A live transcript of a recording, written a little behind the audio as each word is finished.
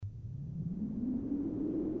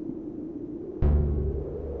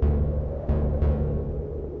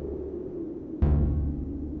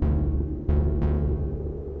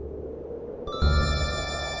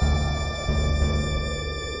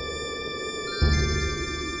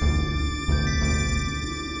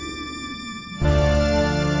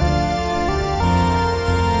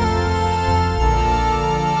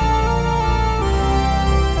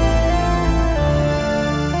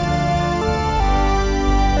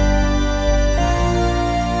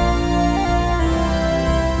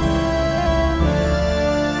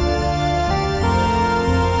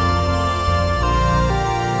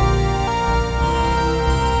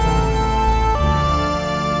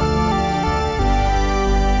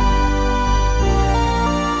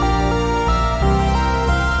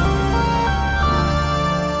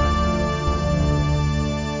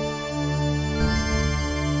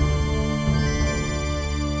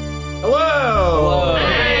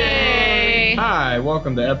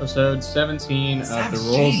welcome to episode 17 of the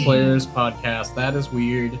Role Slayers podcast. That is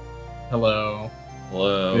weird. Hello.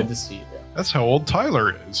 Hello. Good to see you. That's how old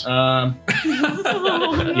Tyler is. Yeah,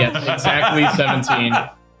 exactly 17.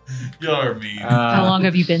 You're mean. How long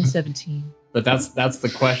have you been 17? But that's the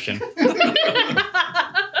question.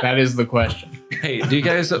 That is the question. Hey, do you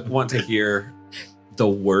guys want to hear the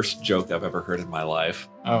worst joke I've ever heard in my life?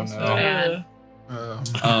 Oh, no.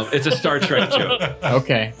 It's a Star Trek joke.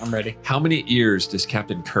 Okay, I'm ready. How many ears does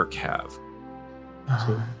Captain Kirk have?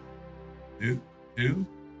 Two?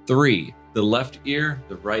 3. The left ear,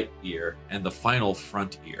 the right ear, and the final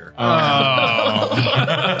front ear. Oh,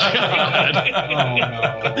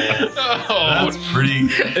 That's pretty.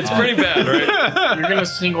 It's pretty bad, right? You're gonna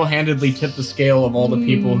single-handedly tip the scale of all the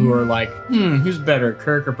people who are like, who's better,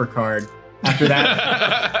 Kirk or Picard? After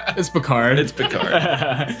that, it's Picard. It's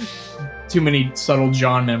Picard. Too many subtle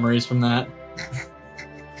John memories from that.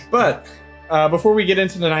 But before we get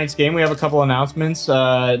into tonight's game, we have a couple announcements.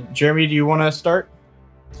 Jeremy, do you want to start?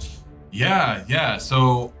 Yeah.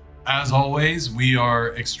 So, as always, we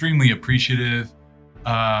are extremely appreciative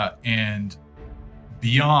and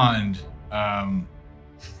beyond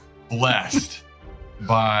blessed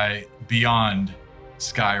by Beyond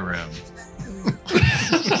Skyrim.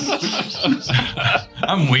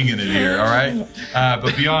 I'm winging it here, all right?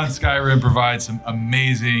 But Beyond Skyrim provides some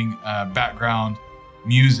amazing background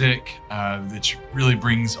music that really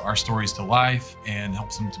brings our stories to life and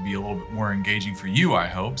helps them to be a little bit more engaging for you, I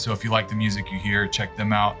hope. So if you like the music you hear, check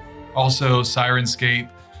them out. Also, Sirenscape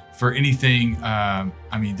for anything.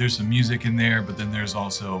 There's some music in there, but then there's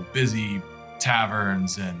also busy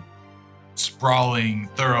taverns and sprawling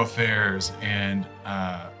thoroughfares and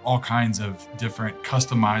all kinds of different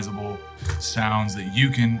customizable sounds that you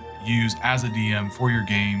can use as a DM for your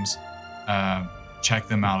games. Check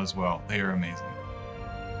them out as well. They are amazing.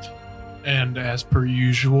 And as per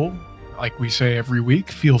usual, like we say every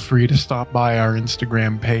week, feel free to stop by our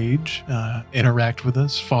Instagram page, interact with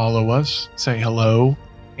us, follow us, say hello,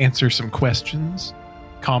 answer some questions,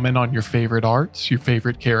 comment on your favorite arts, your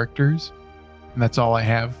favorite characters. And that's all I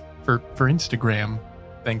have for Instagram.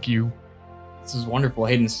 Thank you. This is wonderful.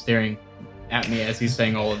 Hayden's staring at me as he's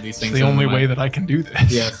saying all of these things. It's the only way that I can do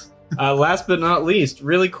this. Yes. Last but not least,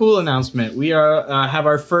 really cool announcement. We have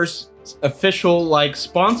our first official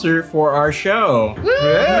sponsor for our show.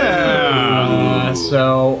 Yeah.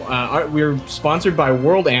 We're sponsored by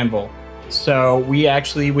World Anvil. So we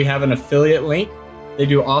have an affiliate link. They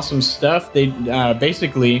do awesome stuff. They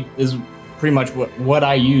basically is pretty much what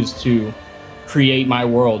I use to create my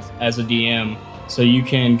world as a DM. So you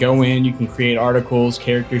can go in, you can create articles,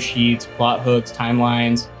 character sheets, plot hooks,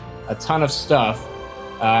 timelines, a ton of stuff.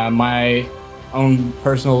 My own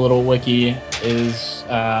personal little wiki is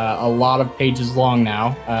a lot of pages long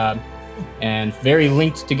now and very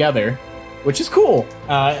linked together, which is cool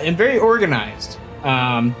and very organized.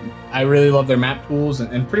 I really love their map tools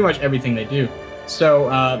and pretty much everything they do.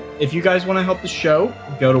 So if you guys want to help the show,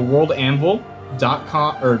 go to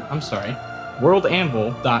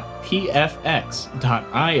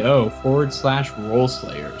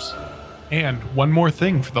worldanvil.pfx.io/rollslayers. And one more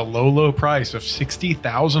thing, for the low price of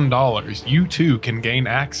 $60,000, you too can gain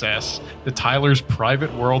access to Tyler's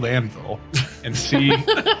private World Anvil and see. Is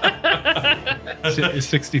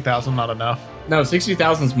 $60,000 not enough? No,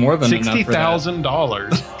 $60,000 is more than enough for that.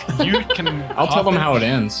 $60,000. You can. I'll tell them how it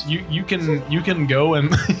ends. You can go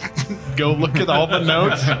and go look at all the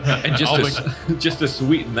notes. And just to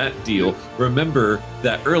sweeten that deal, remember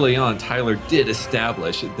that early on, Tyler did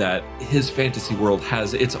establish that his fantasy world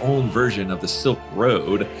has its own version of the Silk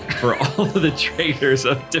Road for all of the traders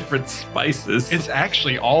of different spices. It's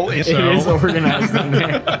actually all It is organized in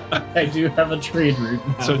there. I do have a trade route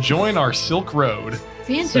now. So join our Silk Road.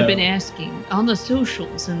 Fans have been asking on the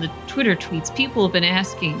socials and the Twitter tweets. People have been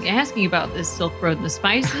asking about this Silk Road and the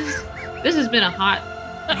spices. This has been a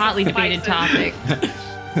hotly debated topic.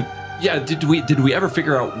 Yeah, did we ever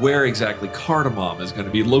figure out where exactly Cardamom is going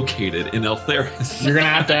to be located in Eltheris? You're gonna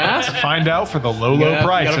have to ask. Find out for the low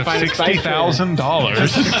price of $60,000.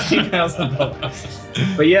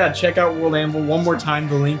 $60,000. But yeah, check out World Anvil one more time.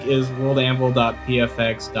 The link is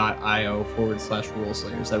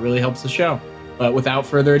worldanvil.pfx.io/rollslayers. That really helps the show. But without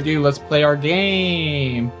further ado, let's play our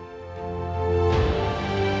game.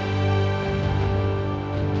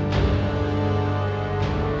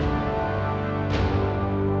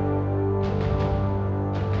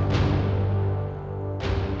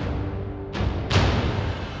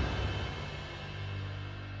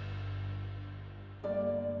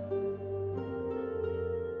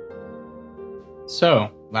 So,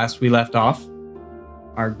 last we left off,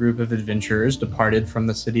 our group of adventurers departed from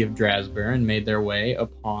the city of Drasber and made their way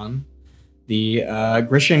upon the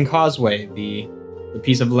Grisham Causeway, the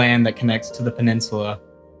piece of land that connects to the peninsula,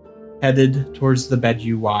 headed towards the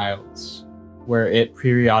Bedju Wilds, where it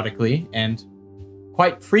periodically and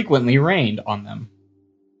quite frequently rained on them.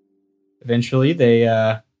 Eventually,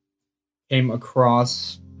 they came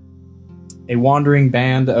across a wandering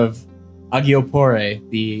band of Agiopore,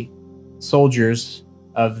 the soldiers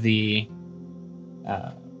of the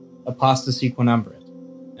Apostasy Quinumvirate.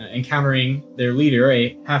 Encountering their leader,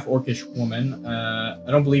 a half-orcish woman. I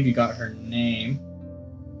don't believe you got her name,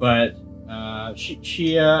 but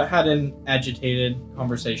she had an agitated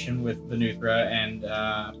conversation with Venuthra and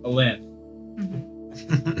Alin.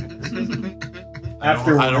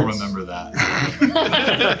 Afterwards, I don't remember that.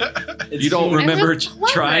 You don't remember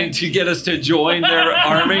trying to get us to join their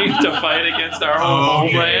army to fight against our own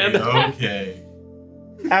homeland? Okay.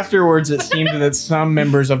 Afterwards, it seemed that some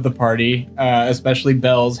members of the party, especially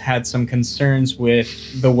Bells, had some concerns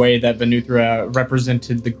with the way that Venuthra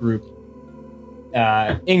represented the group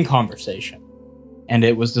in conversation. And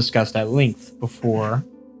it was discussed at length before,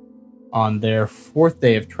 on their 4th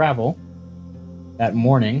day of travel, that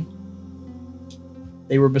morning,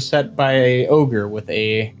 they were beset by an ogre with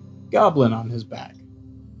a goblin on his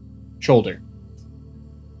shoulder,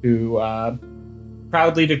 who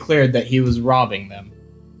proudly declared that he was robbing them.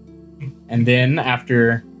 And then,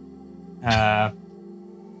 after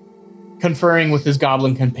conferring with his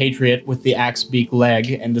goblin compatriot with the axe-beak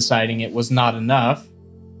leg and deciding it was not enough,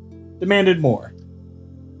 demanded more.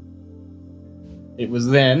 It was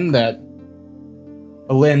then that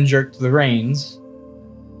Alin jerked the reins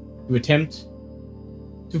to attempt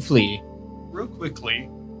to flee. Real quickly,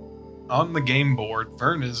 on the game board,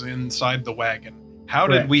 Vern is inside the wagon. How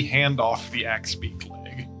Correct. did we hand off the axe beak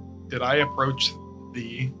leg? Did I approach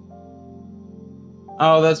the...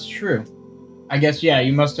 Oh, that's true. I guess, yeah,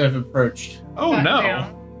 you must have approached. Oh, Got no.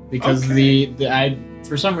 down. Because Okay.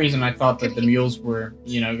 for some reason, I thought that the mules were,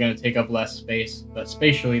 going to take up less space. But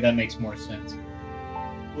spatially, that makes more sense.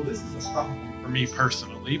 Well, this is a problem for me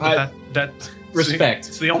personally, but that Respect.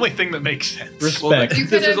 It's the only thing that makes sense. Respect. You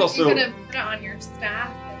This could is also- have put it on your staff.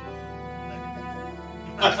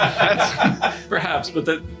 Perhaps, but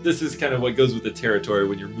this is kind of what goes with the territory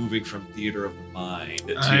when you're moving from theater of the mind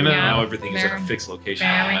to I know. now everything is at a There- fixed location.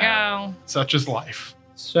 There we go. Such is life.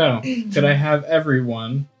 So, could I have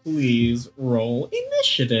everyone please roll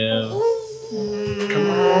initiative Come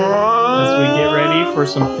as we on. get ready for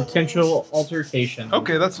some potential altercation?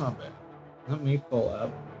 Okay, that's not bad. Let me pull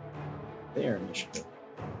up their initiative.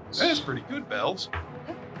 That's pretty good, Bells.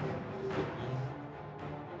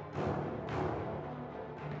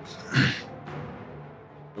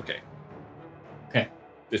 Okay. Okay.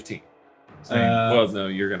 15. Same. Well, no,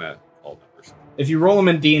 you're gonna all numbers. If you roll them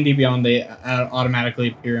in D&D Beyond, they automatically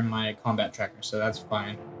appear in my combat tracker, so that's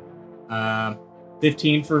fine.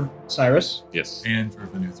 15 for Cyrus Yes. And for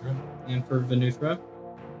Venuthra, and for Venuthra.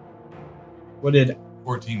 What did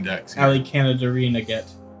 14 decks. Ali Canadarina get?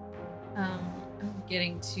 I'm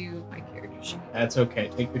getting to my character sheet. That's okay.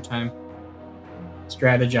 Take your time.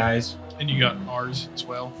 Strategize. And you got ours as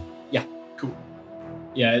well.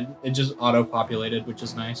 Yeah, it just auto-populated, which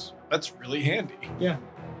is nice. That's really handy.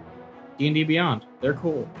 D&D Beyond. They're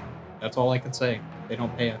cool. That's all I can say. They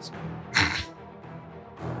don't pay us.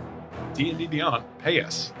 D&D Beyond, pay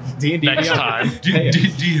us. D&D Next Beyond. time. Pay us.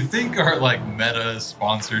 Do you think our meta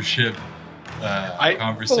sponsorship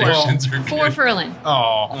conversations are good? 4 for Lynn.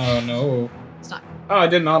 Oh, Oh, no. It's not. Oh, I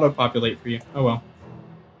didn't auto-populate for you. Oh, well.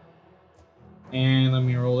 And let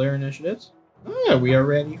me roll their initiatives. Oh, yeah, we are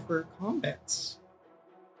ready for combats.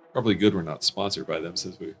 Probably good we're not sponsored by them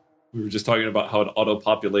since we were just talking about how it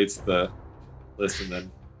auto-populates the list and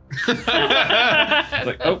then it's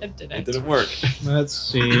like, oh, It didn't. it didn't work. Let's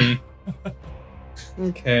see.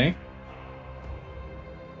 Okay.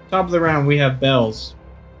 Top of the round, we have Bells.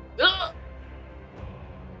 Ugh.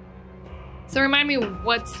 So remind me,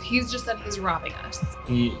 he's just said he's robbing us.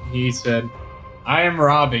 He said, I am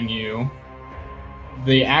robbing you.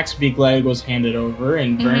 The axe beak leg was handed over,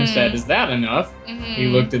 and Vern Mhm. said, is that enough? He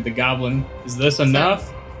Mhm. looked at the goblin. Is this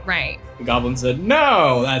enough? Right. The goblin said,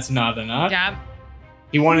 no, that's not enough. Yep.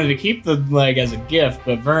 He wanted to keep the leg as a gift,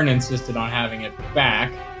 but Vern insisted on having it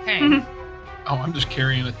back. Okay. oh, I'm just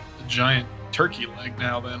carrying a giant turkey leg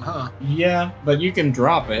now then, huh? Yeah, but you can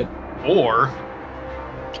drop it Or,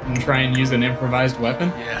 and try and use an improvised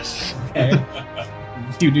weapon. yes. Okay.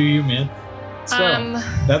 You do you, man. So,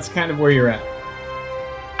 that's kind of where you're at.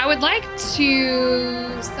 I would like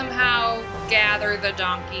to somehow gather the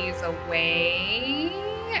donkeys away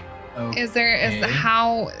Is there Okay.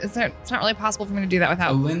 it's not really possible for me to do that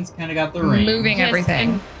without Lynn's kind of got the range. moving Yes,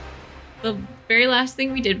 everything. and the very last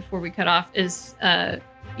thing we did before we cut off is, there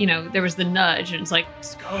was the nudge, and it's like,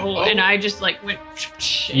 let's go. Oh. And I just like went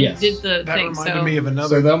and Yes. did the That thing. reminded So me of So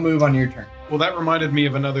another. they'll move on your turn. Well, that reminded me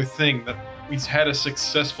of another thing that we had a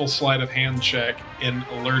successful sleight of hand check in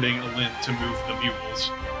alerting Alin to move the mules.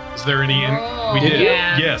 Is there any? Oh, we did.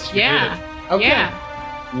 yeah. Yes, we yeah. did. Okay.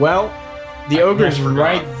 Yeah. Well, the I ogre's almost forgot.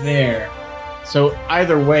 right there. So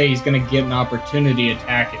either way, he's going to get an opportunity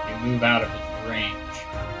attack if you move out of his range.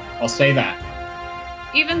 I'll say that.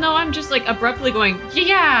 Even though I'm just like abruptly going,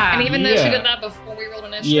 yeah. And even though she Yeah. did that before we rolled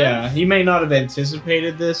initiative. Yeah, he may not have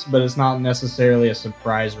anticipated this, but it's not necessarily a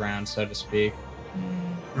surprise round, so to speak.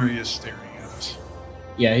 He is staring at us.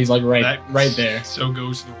 Yeah, he's like right That- there. So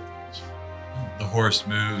goes the rules. The horse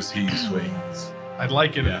moves, he swings. I'd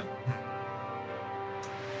like it. Yeah.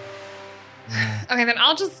 Okay, then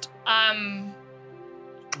I'll just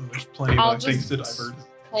There's plenty I'll of things just that I've heard.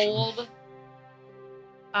 hold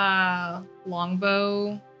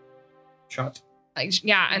longbow Shot.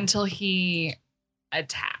 until he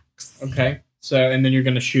attacks. Okay. So, and then you're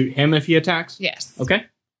going to shoot him if he attacks? Yes. Okay.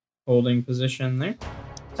 Holding position there.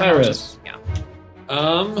 And I'll Cyrus. just- yeah.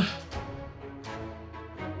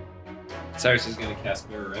 Cyrus is going to cast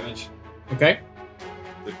Mirror Image. Okay.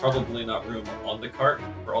 There's probably not room on the cart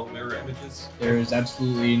for all the mirror images. There is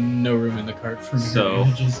absolutely no room in the cart for mirror So-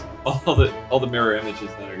 images. All the mirror images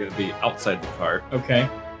that are going to be outside the cart. Okay.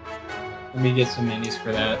 Let me get some minis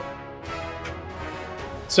for that.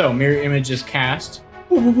 So, mirror image is cast.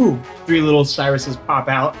 Woo, woo, woo. 3 little Cyruses pop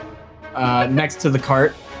out next to the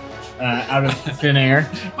cart out of thin air.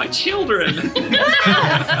 My children!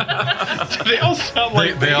 They all sound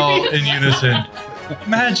like They all in unison.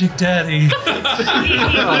 Magic Daddy.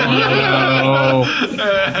 Oh,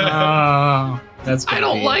 no. That's I gonna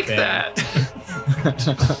don't be a like thing. that.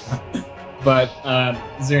 But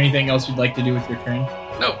is there anything else you'd like to do with your turn?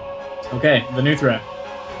 No. Okay, Venuthra.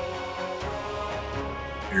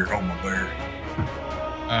 Here, hold my bear.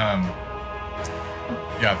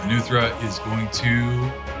 Yeah, Venuthra is going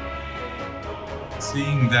to,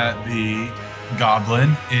 seeing that the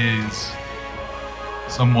goblin is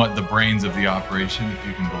somewhat the brains of the operation, if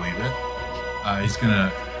you can believe it. He's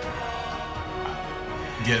gonna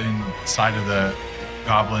get inside of the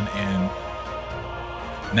goblin and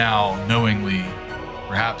now knowingly,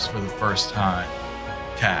 perhaps for the first time,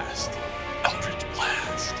 cast Eldritch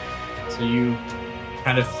Blast. So you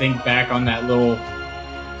kind of think back on that little,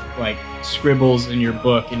 like, scribbles in your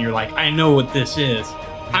book, and you're like, I know what this is.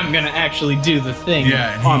 I'm gonna actually do the thing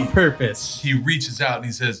Yeah, and on purpose. He reaches out and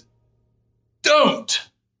he says, "Don't!"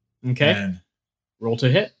 Okay, And roll to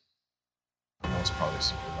hit. that was probably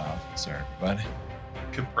super loud. Sorry, everybody.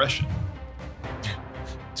 compression.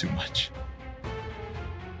 Too much.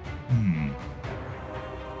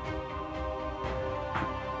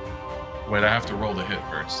 Wait, I have to roll to hit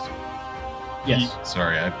first. Yes.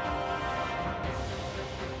 Sorry,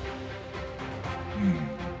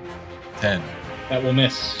 10. That will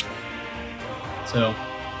miss. So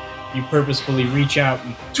you purposefully reach out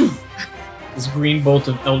and this green bolt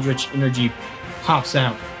of eldritch energy pops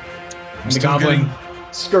out. And the still goblin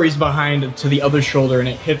scurries behind to the other shoulder, and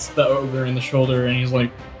it hits the ogre in the shoulder, and he's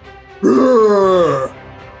like, "Ugh,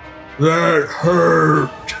 that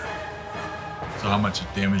hurt." So how much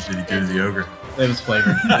damage did he do to the ogre? That was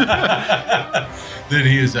flavor. Then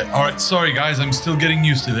he is like, all right, sorry guys, I'm still getting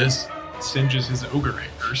used to this. Singes his ogre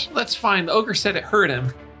hangers. That's fine. The ogre said it hurt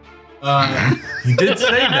him. He did say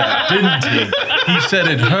that, didn't he? He said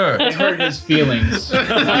it it hurt. hurt his feelings.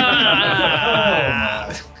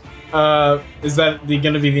 Is that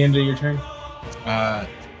going to be the end of your turn?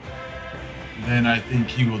 Then I think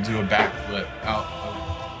he will do a backflip out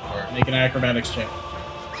of or Make an acrobatics check.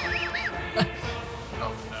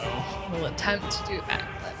 Oh no. We'll attempt to do a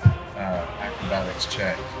backflip. acrobatics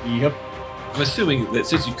check. Yep. I'm assuming that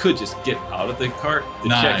since you could just get out of the cart, the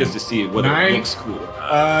 9. check is to see whether 9. it looks cool or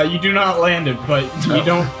not. You do not land it, but you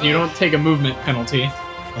don't take a movement penalty.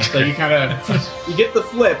 So you kind of you get the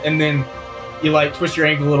flip, and then you like twist your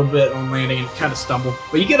ankle a little bit on landing and kind of stumble,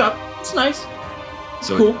 but you get up. It's nice.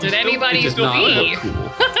 So cool. Did anybody it does not see? look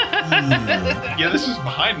cool. Yeah, this is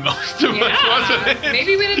behind most of us, wasn't it?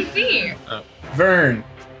 Maybe we didn't see. Vern.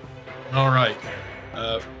 All right.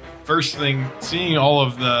 First thing, seeing all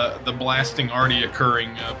of the blasting already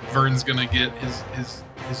occurring, Vern's gonna get his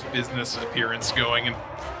business appearance going and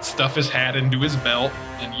stuff his hat into his belt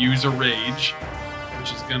and use a rage,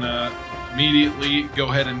 which is gonna immediately go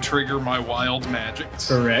ahead and trigger my wild magics.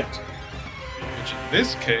 Correct. Which in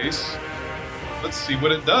this case, let's see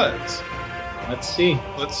what it does. Let's see.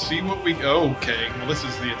 Let's see what we. Okay, well, this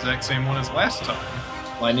is the exact same one as last time.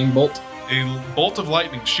 Lightning bolt. A bolt of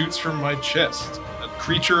lightning shoots from my chest. A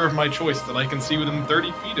creature of my choice that I can see within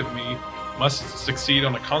 30 feet of me must succeed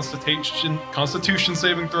on a Constitution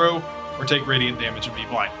saving throw or take radiant damage and be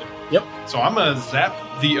blinded. Yep. So I'm gonna zap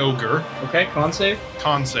the ogre. Okay, con save.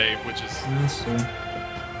 Con save, which is Let's see.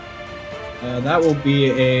 That will be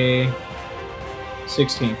a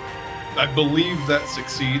 16. I believe that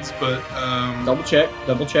succeeds, but Double check.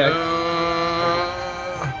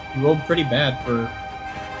 You rolled pretty bad for.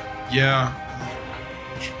 yeah.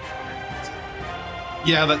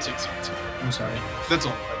 Yeah, that succeeds. I'm sorry. That's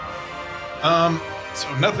all.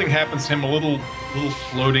 So nothing happens to him. A little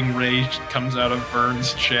floating rage comes out of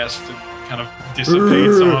Vern's chest and kind of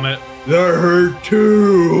dissipates on it. That hurt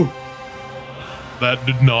too. That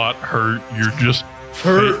did not hurt. You're just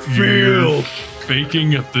Hurt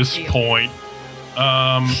faking at this point.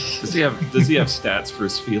 Does he have stats for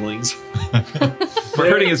his feelings? For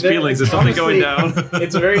hurting his feelings, is something going down?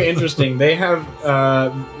 It's very interesting. They have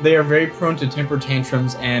they are very prone to temper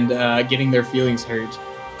tantrums and getting their feelings hurt.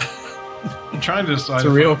 I'm trying to decide. It's a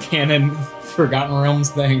real canon Forgotten Realms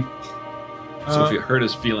thing. So if you hurt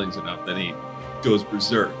his feelings enough, then he goes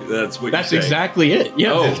berserk. That's what That's you say. exactly it.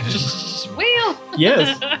 Yeah. Oh. Well.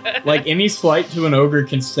 Yes. Like any slight to an ogre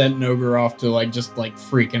can send an ogre off to just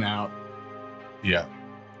freaking out. Yeah.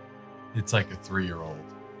 It's like a 3-year-old.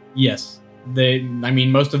 Yes.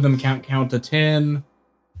 Most of them count to 10.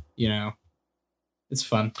 It's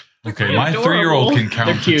fun. Okay, my 3-year-old can count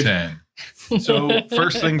They're to cute. 10. So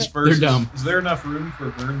first things first. They're dumb. Is there enough room for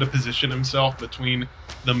Vern to position himself between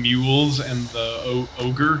the mules and the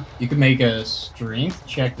ogre? You can make a strength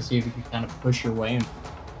check to see if you can kind of push your way in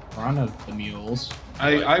front of the mules.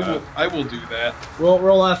 I will do that.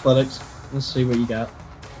 Roll athletics. Let's see what you got.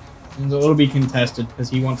 And it'll be contested because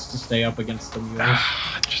he wants to stay up against the mules.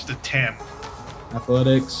 Just a 10.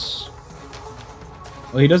 Athletics.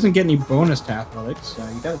 Well, he doesn't get any bonus to athletics, so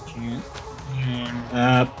you got a chance.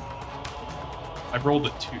 I rolled a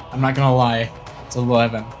 2. I'm not gonna lie, it's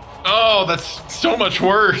 11. Oh, that's so much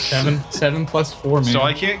worse. 7 plus 4, man. So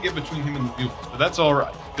I can't get between him and the mules, but that's all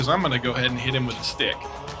right because I'm gonna go ahead and hit him with a stick.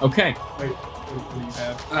 Okay. Wait, what do you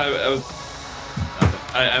have?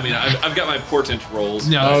 I've got my portent rolls.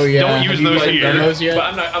 No, Oh yeah. don't use Have you those done here. those yet? But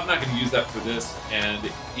I'm not going to use that for this.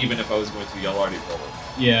 And even if I was going to, y'all already rolled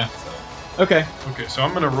it. Yeah. So. Okay. Okay, so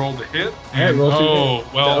I'm gonna roll the hit. All right, roll 2 Oh,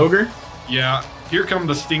 hit. well, The ogre. yeah. Here come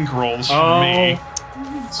the stink rolls for Oh. me.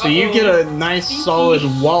 So you get a nice solid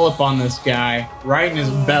wallop on this guy, right in his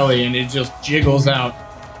belly, and it just jiggles out.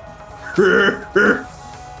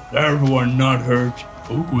 Everyone not hurt.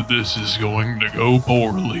 Oh, this is going to go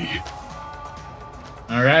poorly.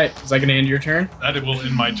 All right. Is that going to end your turn? That it will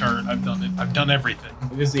end my turn. I've done it. I've done everything.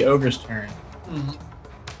 It is the ogre's turn.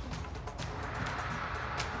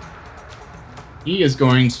 He is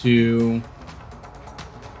going to.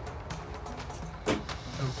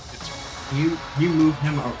 You move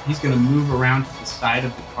him. He's going to move around to the side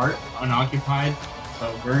of the cart, unoccupied. So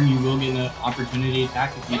Vern, you will get an opportunity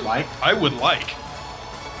attack if you'd like. I would like.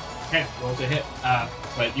 Okay, roll to hit.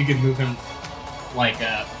 But you can move him like to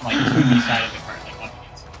the side of the cart, like up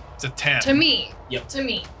against it. It's a 10. To me. Yep. To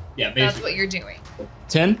me. Yeah, basically. That's what you're doing.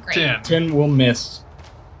 10. Great. 10. 10 will miss.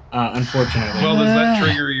 Unfortunately. Well, does that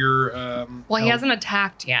trigger your? Well, he hasn't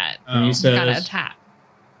attacked yet. And he He's got to says, attack.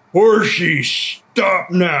 "Horsey,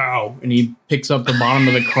 stop now!" And he picks up the bottom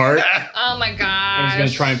of the cart, and Oh my gosh. he's going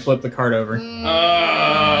to try and flip the cart over.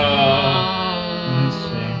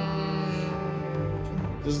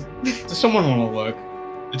 Does someone want to look?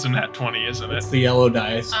 It's a nat 20, isn't it? It's the yellow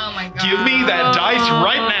dice. Oh my god. Give me that dice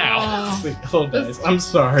right now. It's the yellow dice. I'm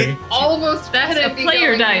sorry. Almost That's better a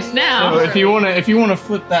player dice now. So if you want to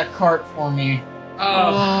flip that cart for me,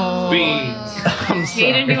 Oh, beans. I'm sorry.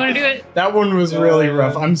 Hayden, you want to do it? That one was really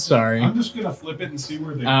rough. I'm sorry. I'm just gonna flip it and see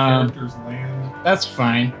where the Um, characters land. That's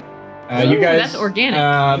fine. Ooh, You guys, that's organic.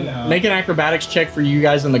 Yeah. Make an acrobatics check for you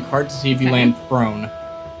guys in the cart to see if you Okay. land prone.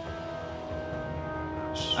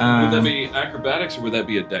 Would that be acrobatics or would that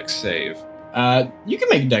be a dex save? You can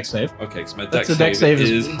make a deck save. Okay, because my That's dex a deck save.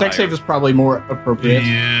 is Deck save is probably more appropriate.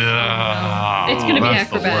 Yeah. It's going to be that's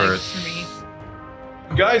the acrobatics worst. for me.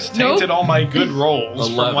 You guys tainted all my good rolls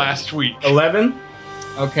 11. from last week. 11.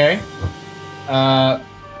 Okay. And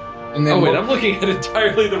then Oh wait, I'm looking at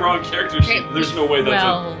entirely the wrong character sheet. Okay, There's no way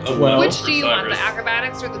that's a 12. Which do you want, the Cyrus.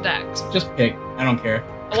 acrobatics or the dex? just pick. I don't care.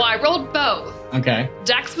 Well, I rolled both. Okay.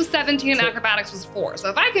 Dex was 17 and acrobatics was 4. So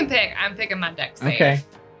if I can pick, I'm picking my dex save. Okay.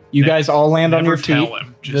 You guys all land on Never your feet. tell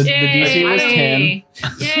him. Just The DC was 10.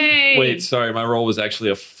 Yay! Wait, sorry, my roll was actually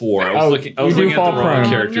a 4. I was Oh, looking, I you was do looking at fall the wrong prone.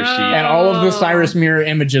 character No. sheet. And all of the Cyrus mirror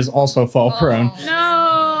images also fall prone.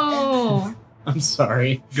 No. I'm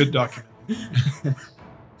sorry. good document.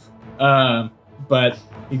 But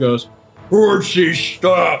he goes, "Horsey,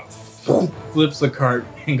 stop!" Flips the cart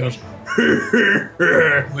and goes,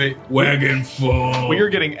 Wait, "Wagon full." We are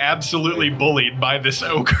getting absolutely bullied by this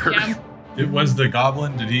ogre. Yeah. it was the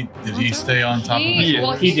goblin. Did he stay on top of me? He,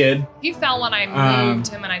 well, He did. He fell when I moved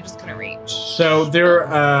him, and I just couldn't reach. So there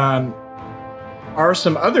are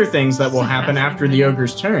some other things that will happen after the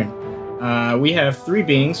ogre's turn. We have 3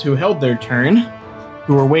 beings who held their turn,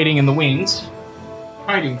 who are waiting in the wings,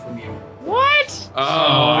 hiding from you. What?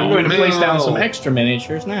 Oh, I'm going to place down no. some extra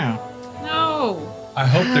miniatures now. No. I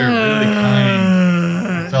hope they're really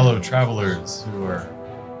kind fellow travelers who are.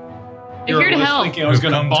 They're here to was help. thinking I was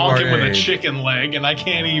Who've going to come to bonk our him with a aid. chicken leg, and I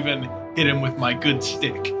can't even hit him with my good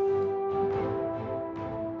stick.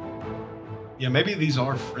 Yeah, maybe these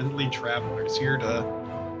are friendly travelers here to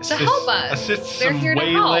help us. Assist They're some here to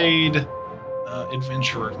help. waylaid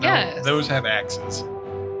adventurers. No, Yes. those have axes.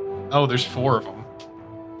 Oh, there's 4 of them.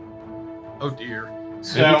 Oh dear.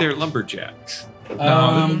 Maybe they're lumberjacks.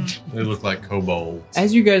 They look like kobolds.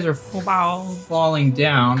 As you guys are Wow. falling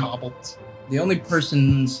down, Cobbles. the only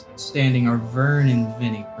persons standing are Vern and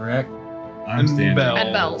Vinny, correct? I'm standing. Bell.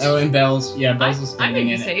 And Bells. Oh, and Bells. Yeah, Bells I- is I'm standing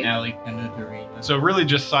being in safe. alley kind of arena. So really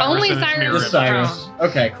just Cyrus Only and his Cyrus mirror is Just image. Cyrus.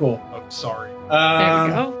 Okay, cool. Oh, sorry. There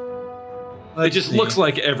we go. It let's just see. looks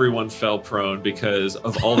like everyone fell prone because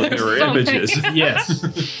of all the mirror So many. images. Yes.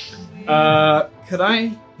 Could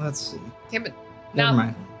I? Let's see. Okay, but Never now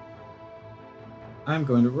mind. I'm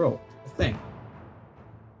going to roll a thing.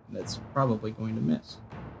 That's probably going to miss.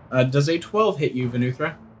 Does a 12 hit you,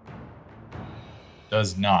 Venuthra?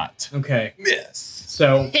 Does not. Okay. Miss.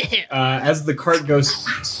 So, as the cart goes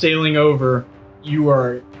sailing over, you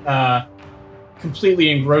are completely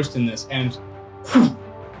engrossed in this, and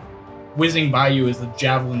whizzing by you is the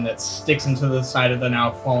javelin that sticks into the side of the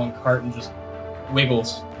now fallen cart and just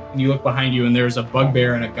wiggles. And you look behind you, and there's a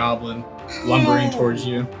bugbear and a goblin lumbering towards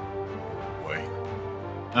you. Wait.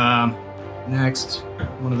 Next,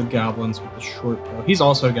 one of the goblins with the short bow. He's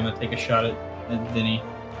also going to take a shot at Vinny.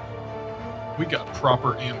 We got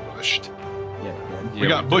proper ambushed. Yeah, good. We Yeah,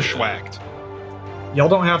 got did. bushwhacked. Y'all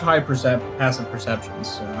don't have high passive perceptions,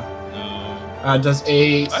 so... does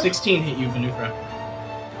a 16 hit you, Venuthra?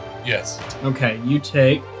 Yes. Okay, you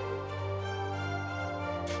take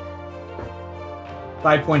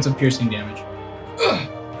 5 points of piercing damage.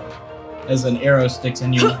 As an arrow sticks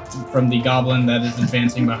in you from the goblin that is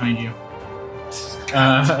advancing behind you.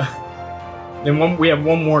 Then we have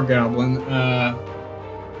one more goblin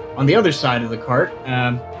on the other side of the cart,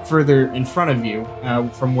 further in front of you,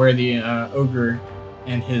 from where the ogre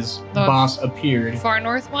and his The boss appeared. far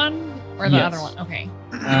north one or the Yes. other one? Okay.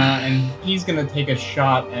 And he's gonna take a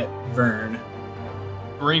shot at Vern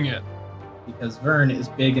Bring it. because Vern is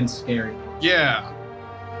big and scary. Yeah.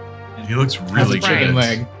 And He looks has really a chicken good.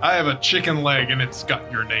 leg. I have a chicken leg and it's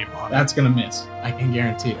got your name on it. That's gonna miss. I can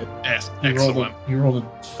guarantee it. Excellent. He rolled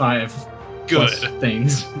a 5 Good. plus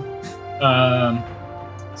things.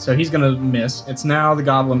 So he's gonna miss. It's now the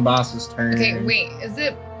goblin boss's turn. Okay, wait. Is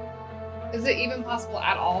it even possible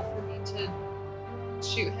at all for me to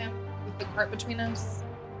shoot him with the cart between us?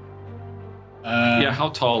 Yeah, how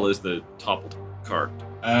tall is the toppled cart?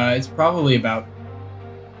 It's probably about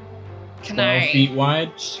Can 12 I feet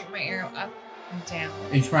wide. shoot my arrow up and down?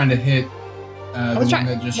 Are you trying to hit the was one trying-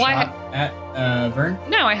 that just why- shot at Vern?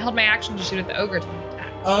 No, I held my action to shoot at the ogre to attack.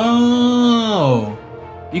 Oh,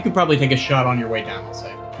 you could probably take a shot on your way down. I'll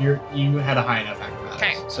say you had a high enough acrobatics.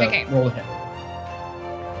 Okay, So okay. roll a hit.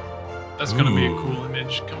 That's gonna be a Ooh. cool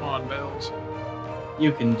image. Come on, Bells.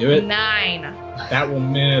 You can do it. 9. That will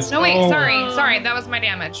miss. No, wait. Oh. Sorry. That was my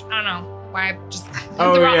damage. I don't know why. I just hit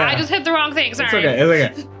Oh, the wrong. yeah. I just hit the wrong thing. Sorry. It's okay.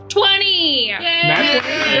 It's okay. 20. Yay! Nat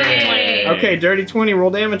 20. 20. Okay, dirty 20. Roll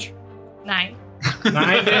damage. 9.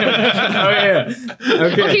 9 damage. Oh yeah.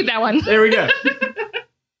 Okay. We'll keep that one. There we go.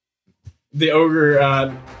 The ogre,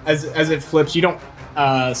 as it flips, you don't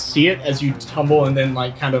see it as you tumble and then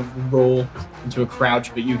like kind of roll into a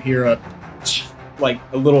crouch, but you hear a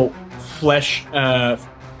little flesh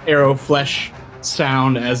arrow flesh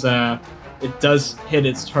sound as it does hit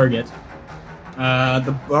its target.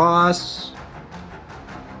 The boss.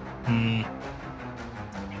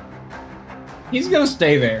 He's gonna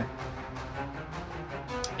stay there.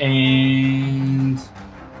 And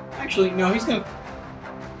actually, no, he's gonna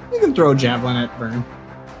throw a javelin at Vern.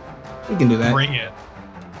 We can do that. Bring it.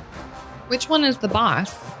 Which one is the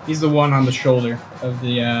boss? He's the one on the shoulder of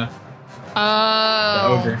the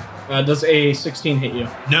ogre. Does a 16 hit you?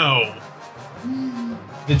 No.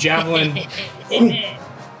 The javelin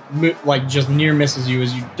just near misses you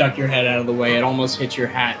as you duck your head out of the way. It almost hits your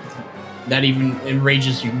hat. That even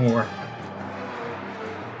enrages you more.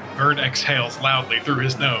 Vern exhales loudly through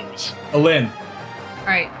his nose. Alin. All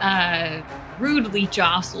right. Rudely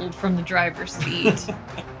jostled from the driver's seat.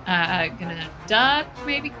 Gonna duck,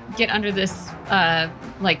 maybe get under this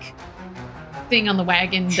thing on the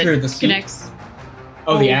wagon Sure, that the seat? connects.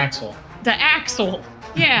 Oh, the axle. The axle.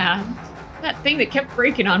 Yeah. That thing that kept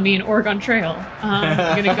breaking on me in Oregon Trail. I'm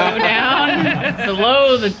gonna go down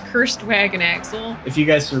below the cursed wagon axle. If you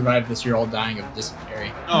guys survive this, you're all dying of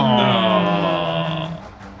dysentery. Oh.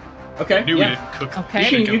 Okay. Knew we Yeah. didn't cook. Okay.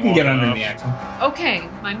 You can get under enough. the axle. Okay,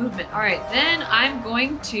 my movement. All right, then I'm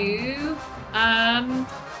going to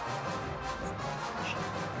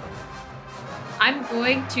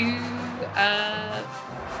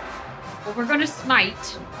well, we're going to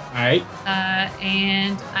smite. All right.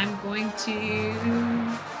 And I'm going to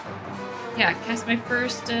cast my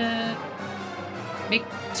first make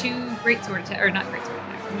 2 greatsword attacks, or not greatsword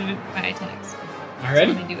attacks. I'm gonna do my attacks. Alrighty.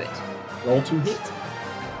 So let me do it. Roll to hit.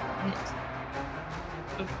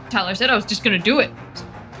 Oh, Tyler said I was just gonna do it.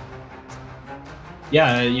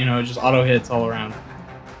 Yeah, just auto hits all around.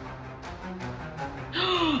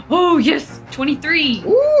 Oh yes, 23.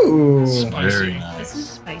 Ooh. Very This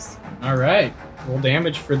is nice. spicy. All right. Roll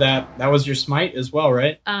damage for that. That was your smite as well,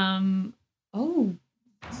 right? Oh.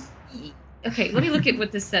 Okay, let me look at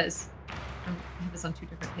what this says. I have this on 2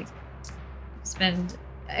 different things. Spend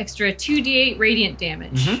extra 2d8 radiant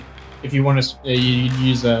damage. Mhm. If you want to, you'd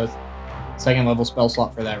use a 2nd level spell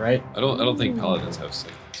slot for that, right? I don't think paladins have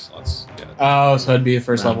second slots yet. Oh, so it'd be the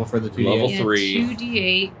first No. level for the 2d8. Level Yeah, 3.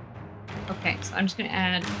 2d8. Okay, so I'm just going to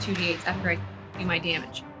add 2d8s after I do my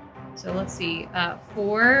damage. So let's see.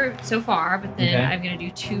 4 so far, but then Okay. I'm going to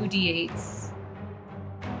do 2d8s.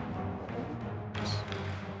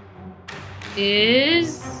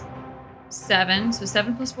 Is 7. So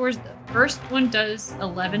 7 plus 4 is the first one does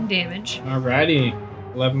 11 damage. Alrighty.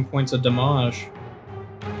 11 points of damage.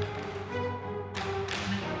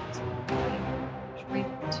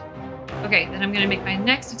 Okay, then I'm going to make my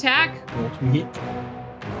next attack. Roll to hit.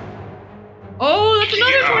 Oh, that's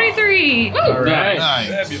another 23! All right.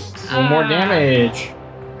 Nice. One more damage.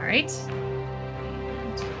 All right.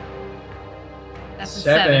 And that's a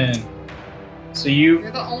 7. So you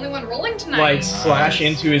You're the only one rolling tonight. slash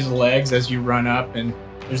into his legs as you run up, and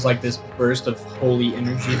there's this burst of holy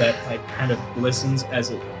energy that kind of glistens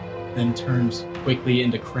as it then turns quickly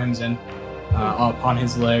into crimson upon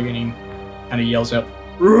his leg, and he kind of yells out,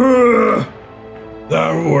 "Ugh!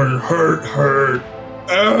 That one hurt.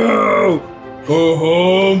 Ow! Go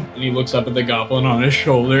home." And he looks up at the goblin on his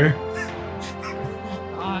shoulder.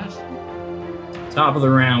 Oh, gosh. Top of the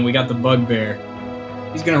round, we got the bugbear.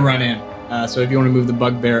 He's gonna run in. So if you want to move the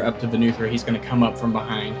bugbear up to Venuthra, he's gonna come up from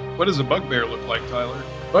behind. What does a bugbear look like, Tyler?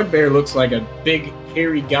 Bugbear looks like a big,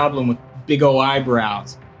 hairy goblin with big ol'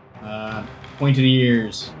 eyebrows, pointed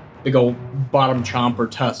ears, big ol' bottom chomper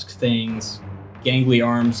tusk things, gangly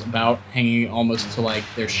arms about hanging almost to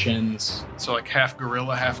their shins. So like half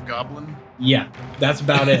gorilla, half goblin? Yeah, that's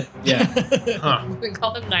about it. Yeah, Huh. We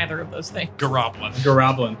call them neither of those things. Garoblin.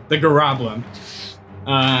 Garoblin, the Garoblin.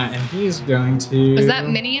 And he's going to. Is that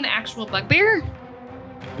Minnie an actual bugbear?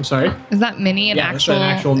 I'm sorry. Is that Minnie an Yeah, that's actual? an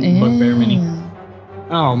actual bugbear Minnie.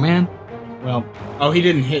 Oh man. Well, he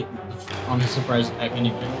didn't hit on his surprise attack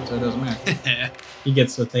anyway, so it doesn't matter. He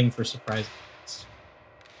gets a thing for surprise.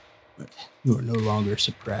 But you are no longer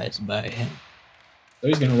surprised by him. So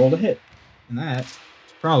he's going to roll to hit. And that's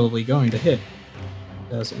probably going to hit.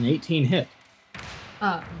 Does an 18 hit?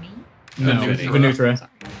 Me? No, Venuthra. Venuthra. Sorry.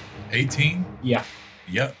 18? Yeah.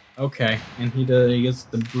 Yep. Okay. And he gets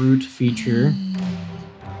the brute feature.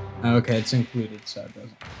 Okay, it's included, so it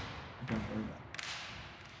doesn't. Don't worry about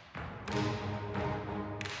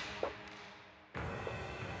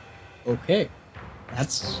it. Okay.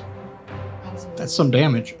 That's some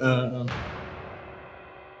damage.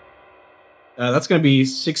 That's going to be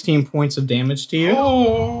 16 points of damage to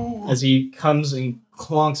you as he comes and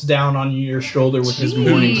clonks down on your shoulder with his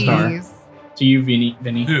morning star. Jeez. To you, Vinny.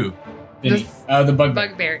 Who? Vinny. This The bugbear.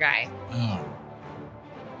 bugbear guy. Oh.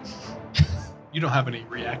 You don't have any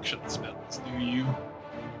reaction spells, do you?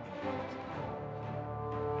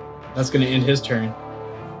 That's going to end his turn.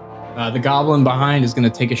 The goblin behind is going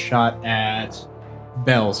to take a shot at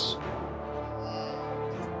Bells.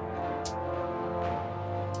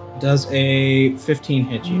 Does a 15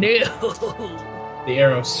 hit you? No. The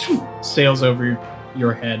arrow sails over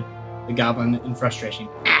your head. the goblin in frustration.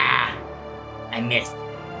 Ah, I missed.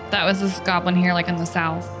 That was this goblin here, like in the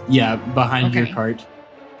south. Yeah, behind your Okay. cart.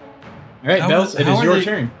 All right, How Bells, are- it how is are your they-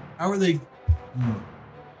 turn. How are they?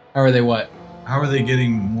 How are they what? How are they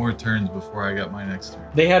getting more turns before I got my next turn?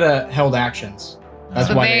 They had held actions. That's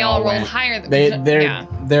So why they they all all rolled went. higher than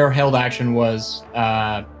Their held action was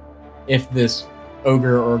if this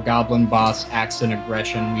ogre or goblin boss acts in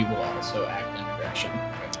aggression, we will also act in aggression.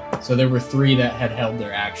 So there were 3 that had held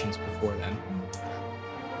their actions before then.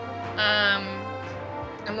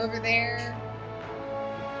 I'm over there.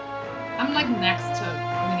 I'm like next to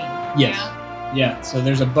Winnie. Yes. Yeah, so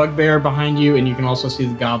there's a bugbear behind you, and you can also see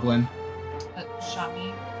the goblin. That shot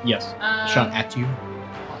me. Yes, shot at you.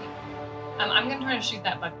 I'm gonna try to shoot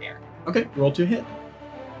that bugbear. Okay, roll to hit.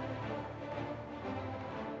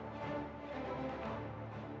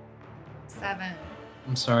 Seven.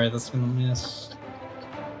 I'm sorry, that's gonna miss.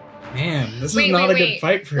 Man, this Wait, is not wait, a good wait.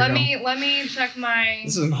 fight for Let him. me check my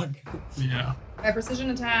This is not good. Yeah. precision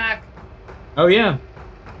attack. Oh yeah,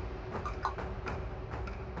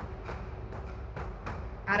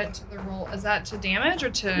 Add it to the roll. Is that to damage or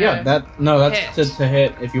to? yeah. That's hit. to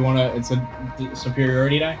hit. If you wanna, it's a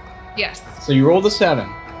superiority die. Yes. So you rolled a 7.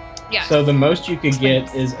 Yes. So the most you could get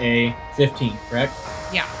Thanks. is a 15, correct?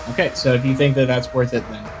 Yeah. Okay, so if you think that that's worth it,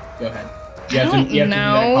 then go ahead. You have I to do that don't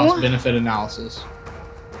know. cost benefit analysis.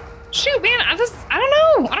 Shoot, man, I don't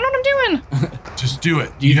know. I don't know what I'm doing. Just do it.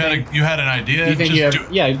 Do you You had an idea. Do you think Just you have? do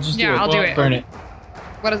it. Yeah, just do Yeah, it. I'll do it. Burn it.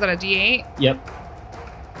 What is that, a D8? Yep.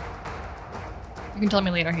 You can tell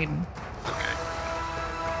me later, Hayden. Okay.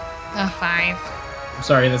 5. I'm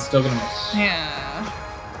sorry, that's still gonna miss. Yeah.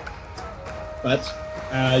 But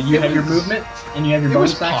you It have your was- movement and you have your It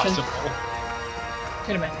was bonus action. possible.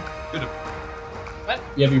 Could have been.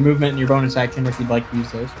 You have your movement and your bonus action if you'd like to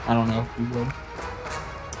use those. I don't know if you would.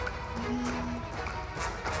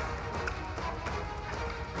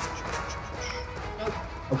 Nope.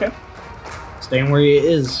 Okay. Staying where he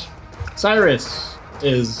is. Cyrus's.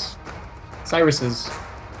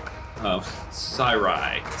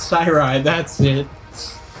 Syrai. Cyri, that's it.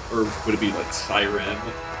 Or would it be like Siren?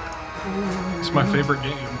 It's my favorite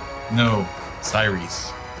game. No,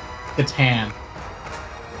 Cyrus. Catan.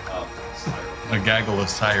 Siren. A gaggle of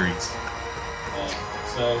Cyrus.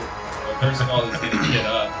 So, first of all, he's going to get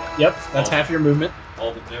up. Yep, that's half your movement.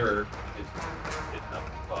 All the mirror is hitting up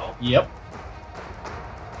as well. Yep.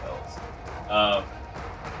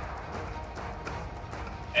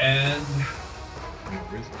 And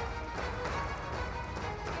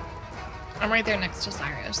I'm right there next to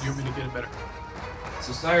Cyrus. You want me to get it better?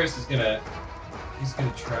 so Cyrus is gonna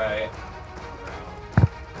try.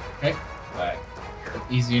 Okay. Back here.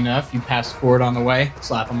 Easy enough. You pass forward on the way.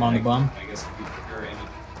 Slap him on the bum. I guess if you put your image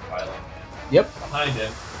filing in Yep. behind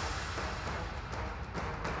him.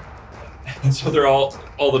 And so they're all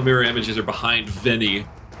the mirror images are behind Vinny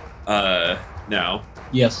now.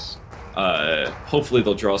 Yes. Hopefully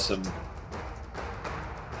they'll draw some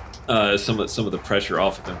of the pressure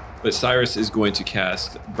off of him. But Cyrus is going to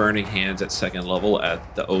cast Burning Hands at 2nd level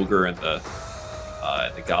at the ogre and the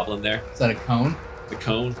goblin there. Is that a cone? The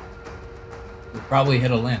cone. You'll probably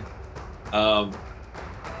hit a Lin. I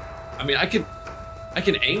mean, I can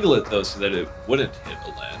angle it though so that it wouldn't hit a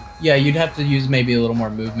land. Yeah, you'd have to use maybe a little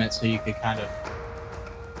more movement so you could kind of,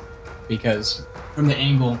 because from the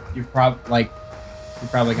angle you're probably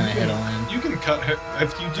gonna hit a Lin. You can cut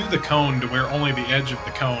if you do the cone to where only the edge of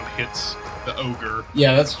the cone hits the ogre.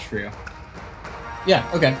 Yeah, that's true. Yeah.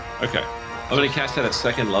 Okay. Okay. I'm going to cast that at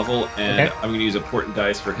 2nd level, and Okay. I'm going to use a portent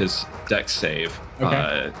dice for his dex save.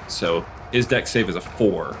 Okay. So his dex save is a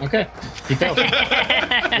 4. Okay. He fails.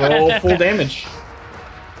 Roll full damage.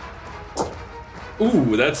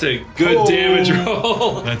 Ooh, that's a good Oh. damage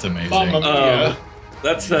roll. That's amazing. Mamma mia.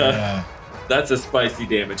 That's a spicy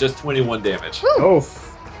damage. Just 21 damage Oh,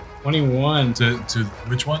 21. To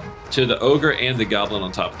which one? to the ogre and the goblin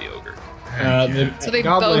on top of the ogre. The So they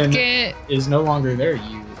goblin both get. is no longer there.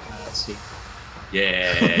 You see.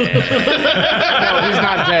 Yeah. No, he's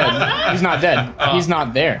not dead. He's not dead. He's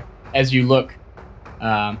not there. As you look,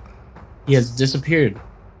 he has disappeared.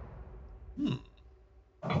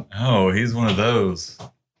 Oh, he's one of those.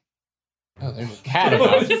 Oh, there's a cat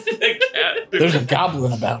about. There's a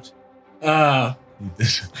goblin about. He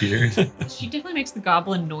disappeared. She definitely makes the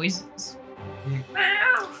goblin noises.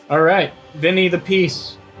 All right, Vinny the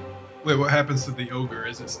Peace. Wait, what happens to the ogre?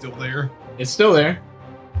 Is it still there? It's still there.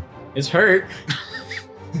 It's hurt.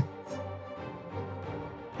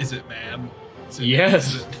 Is it mad? Is it,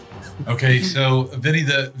 Yes. is it- Okay, so Vinny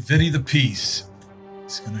the Peace.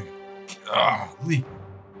 He's gonna.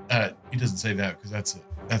 He doesn't say that because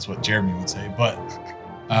that's what Jeremy would say. But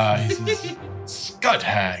He says, Scud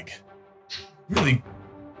hag. Really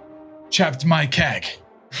chapped my keg.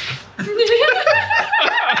 The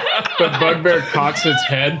bugbear cocks its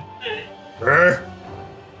head.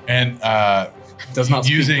 And Does not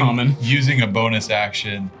speak common. using a bonus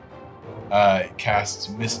action, casts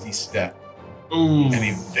Misty Step. Ooh. And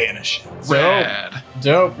he vanishes. Rad.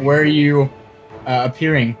 Dope. Where are you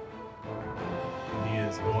appearing? He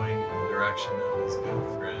is going in the direction of his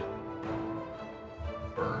good friend.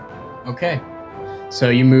 Burn. Okay. So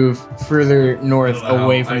you move further north I don't know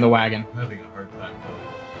away how from the wagon. I'm having a hard time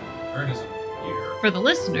going. Burn is here. For the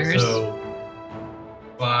listeners, So,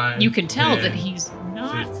 5, you can tell 10, that he's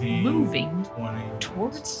not 15, moving 20.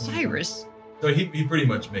 towards Cyrus. So he pretty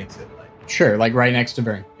much makes it like, Sure, like right next to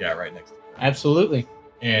Vern. yeah, right next to him. Absolutely.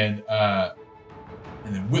 And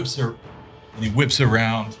then whips her, and he whips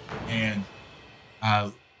around and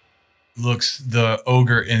looks the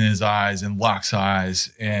ogre in his eyes and locks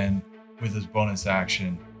eyes, and with his bonus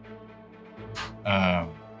action,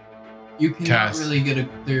 You cannot Cast. really get a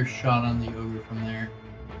clear shot on the ogre from there.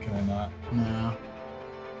 can I not No.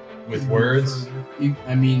 with words? Do you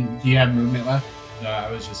have movement left? No,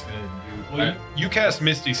 I was just gonna do. Well, you cast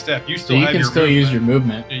Misty Step. You So still you have can your still use your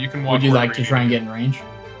movement. movement. Yeah, you can walk. Would you like wherever to you try and need. get in range?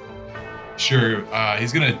 Sure,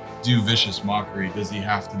 he's gonna do vicious mockery. Does he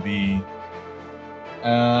have to be?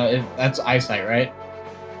 That's eyesight, right?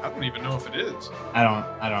 I don't even know if it is. I don't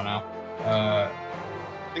know. I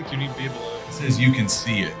think you need to be able It to. says you can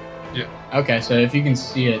see it. Okay, so if you can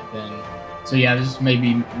see it, then just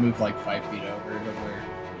maybe move like 5 feet over to where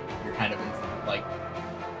you're kind of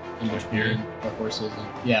in between the horses,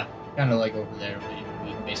 and kind of like over there where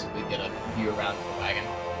you can basically get a view around the wagon.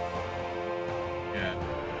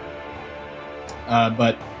 Yeah,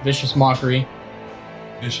 But vicious mockery.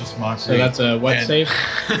 vicious mockery. So that's a what And- save?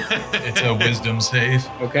 It's a wisdom save,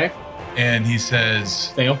 Okay, and he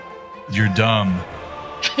says, fail. "You're dumb,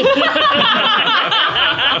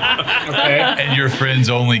 Okay. and your friends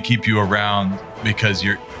only keep you around because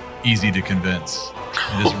you're easy to convince."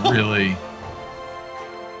 It just really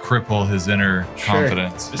cripple his inner Sure.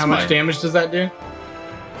 confidence. How much damage does that do?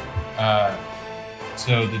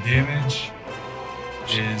 So the damage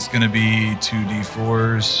is going to be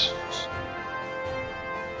 2d4s.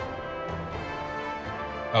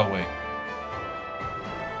 Oh wait,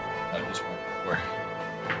 just 1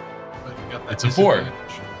 But you got that It's a 4.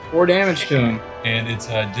 disadvantage. 4 damage to him. and it's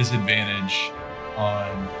a disadvantage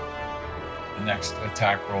on the next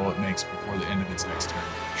attack roll it makes before the end of its next turn.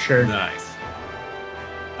 Sure. Nice.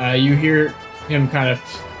 You hear him kind of,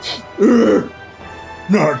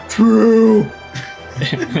 not true,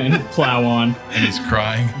 and plow on. And he's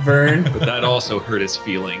crying. Vern. But that also hurt his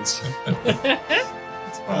feelings.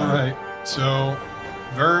 All right. So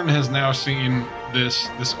Vern has now seen this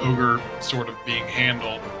ogre sort of being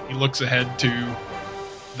handled. He looks ahead to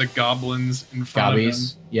the goblins in front of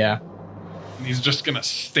Gobbies. him, Yeah. and he's just gonna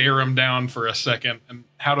stare him down for a second. And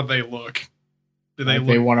how do they look? Do they Like look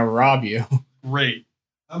they want to rob you. great?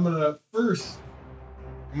 I'm gonna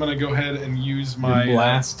go ahead and use Your my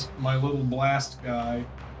blast. my little blast guy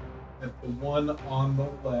at the one on the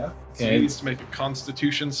left. So Okay. he needs to make a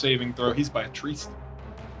Constitution saving throw. He's by a tree stump.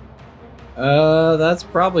 That's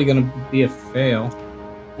probably gonna be a fail.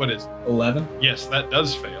 What is? 11. Yes, that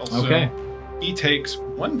does fail. Okay. So he takes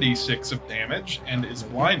 1d6 of damage and is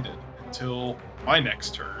blinded until my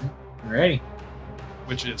next turn, Alrighty.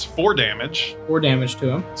 which is 4 damage. 4 damage to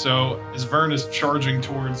him. So as Vern is charging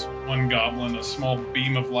towards one goblin, a small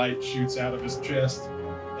beam of light shoots out of his chest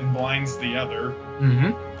and blinds the other.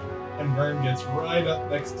 Mm-hmm. And Vern gets right up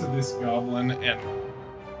next to this goblin and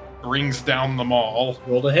brings down the maul.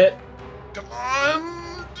 Roll to hit. Come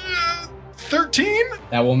on! 13?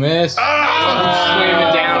 That will miss. Ah! Slam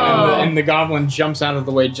it down, and the goblin jumps out of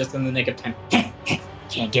the way just in the nick of time.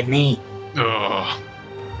 Can't get me. Ugh.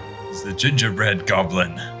 It's the gingerbread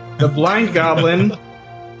goblin. The blind goblin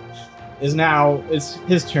is now, it's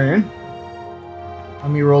his turn. Let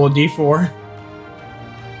me roll a d4.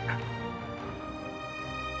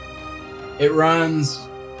 It runs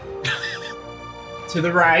to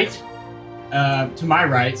the right. To my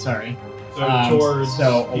right, sorry.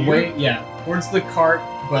 So away, towards the cart,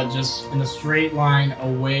 but just in a straight line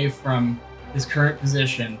away from his current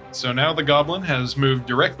position, So now the goblin has moved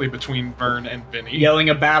directly between Vern and Vinny. yelling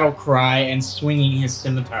a battle cry and swinging his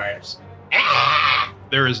scimitars.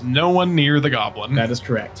 There is no one near the goblin. That is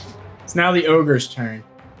correct. It's now the ogre's turn.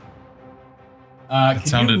 Could It you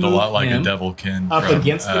sounded a move lot like a him devilkin up from,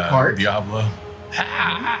 against the cart? Diablo.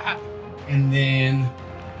 and then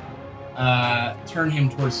turn him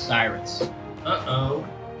towards Cyrus. Uh-oh.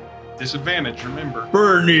 Disadvantage, remember.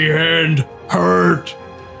 Burny hand hurt.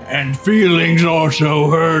 And feelings also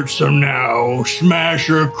hurt, so now smash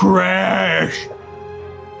or crash.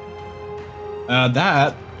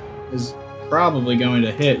 That is probably going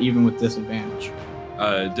to hit even with disadvantage.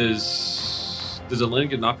 Does Elena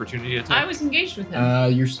get an opportunity attack? I was engaged with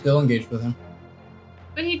him, You're still engaged with him.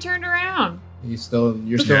 but he turned around. You're still The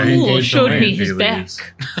engaged. fool showed with me him. his He back.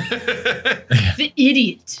 leaves. The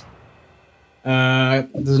idiot.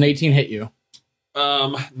 Does an 18 hit you?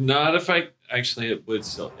 Not if I actually it would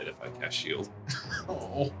still hit if I cast shield.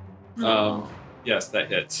 Yes, that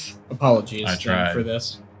hits. Apologies I tried. for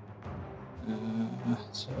this.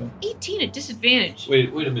 So 18 at disadvantage. Wait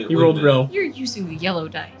a minute. he wait a rolled minute. real. You're using the yellow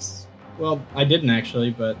dice. Well, I didn't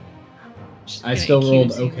actually, but Just I gonna still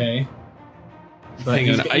rolled accuse you. okay. But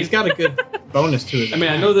Hang on, he's got a good bonus to it. I mean,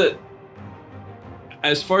 I know that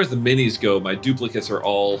as far as the minis go, my duplicates are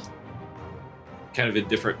all kind of in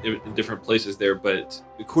different places there. But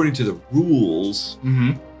according to the rules,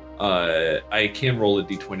 Mm-hmm. I can roll a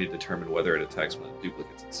d20 to determine whether it attacks my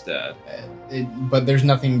duplicates instead. But there's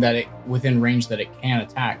nothing that it within range that it can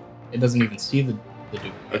attack. It doesn't even see the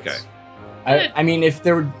duplicates. Okay. I mean, if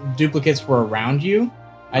there were duplicates were around you,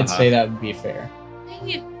 I'd Uh-huh. say that would be fair. Dang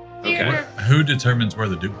it. Okay. Theodore. Who determines where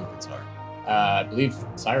the duplicates are? I believe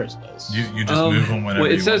Cyrus does. You just move them whenever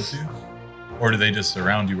well, it you says- want to? Or do they just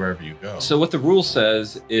surround you wherever you go? So what the rule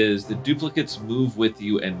says is the duplicates move with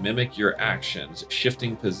you and mimic your actions,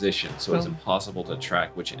 shifting position, so it's Oh. impossible to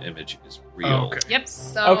track which image is real. Oh, okay. Yep.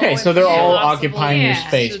 Okay, so they're it's all impossible. occupying your Yeah.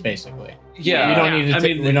 space, So- basically. Yeah, we don't need to. I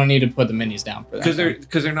mean, we don't need to put the minis down for that.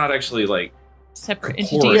 because they're not actually like Separate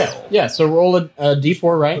corporeal. entities. yeah. So roll a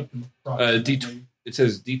d4, right? It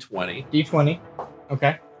says d20. D20.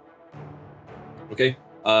 Okay. Okay.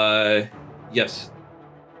 Yes.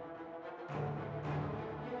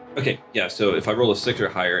 Okay. Yeah. So if I roll a 6 or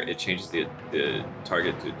higher, it changes the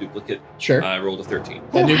target to duplicate. Sure. I rolled a 13.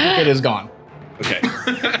 The duplicate is gone Okay.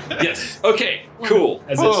 Yes. Okay. Cool.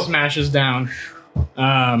 as it smashes down.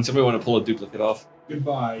 Somebody want to pull a duplicate off?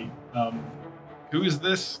 Goodbye. Who is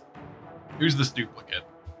this? Who's this duplicate?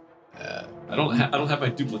 I don't have my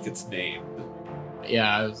duplicate's name.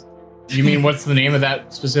 Yeah. You mean what's the name of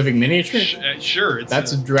that specific miniature? Sure. It's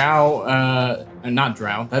That's Drow. Not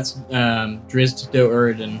Drow. That's Drizzt Do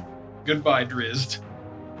Uridin. goodbye, Drizzt.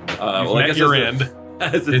 Well, I Met guess your as end. the,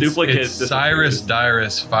 as the duplicate. It's Cyrus,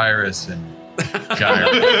 Dyrus, Fyrus, and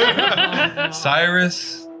Gyrus.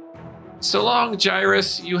 Cyrus. So long,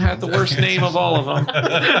 Gyrus. You had the worst name of all of them.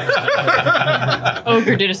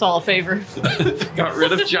 Ogre did us all a favor. Got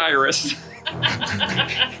rid of Gyrus.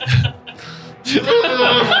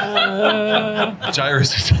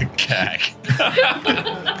 Gyrus is a gag.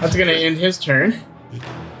 That's gonna end his turn.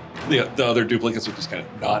 The other duplicates are just kind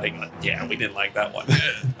of nodding. Like, yeah, we didn't like that one.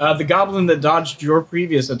 The goblin that dodged your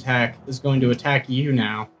previous attack is going to attack you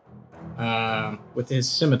now with his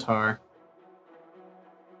scimitar.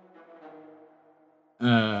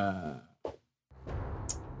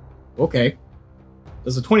 Okay.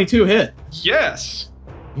 Does a 22 hit? Yes.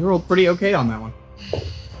 You rolled pretty okay on that one.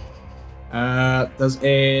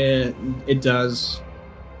 It does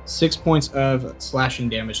 6 points of slashing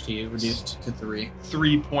damage to you, reduced to 3.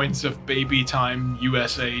 3 points of baby time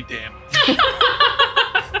USA damage.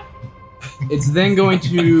 It's then going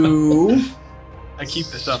to I keep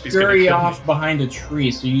this up. He's gonna scurry kill off me. behind a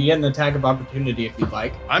tree, so you get an attack of opportunity if you'd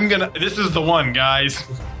like. This is the one, guys.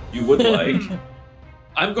 You would like.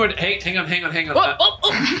 I'm going to. Hey, hang on.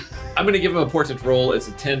 I'm going to give him a portent roll. It's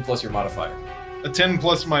a 10 plus your modifier. A 10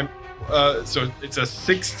 plus my. So it's a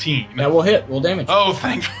 16. That will hit. Will damage. Oh,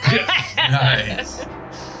 thank Nice.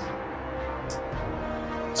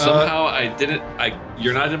 Somehow I didn't.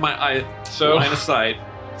 You're not in my eye line of sight.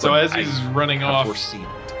 So but as he's running I off. foreseen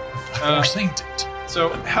it. Foreseen it. So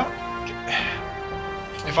how?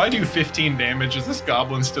 If I do 15 damage, does this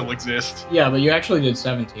goblin still exist? Yeah, but you actually did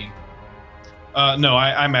 17. No,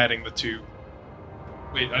 I'm adding the 2.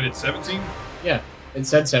 Wait, I did 17? Yeah, it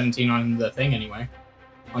said 17 on the thing anyway.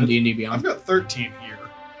 On D&D I've Beyond. got 13 here.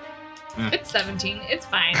 It's 17. It's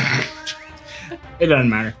fine. It doesn't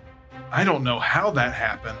matter. I don't know how that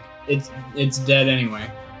happened. It's dead anyway.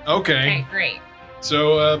 Okay. Okay, great.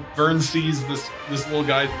 So Vern sees this little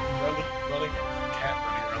guy running cat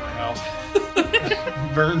running around the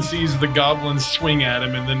house. Vern sees the goblins swing at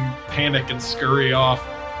him and then panic and scurry off.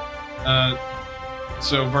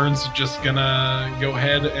 So Vern's just gonna go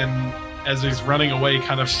ahead and, as he's running away,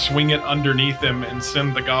 kind of swing it underneath him and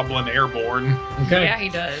send the goblin airborne. Okay. Yeah, he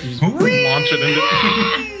does. He's- Launch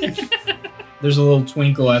it into. There's a little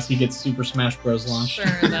twinkle as he gets Super Smash Bros. launched. Sure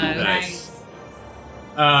does. Nice.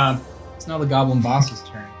 It's now the Goblin Boss's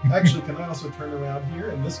turn. Actually, can I also turn around here?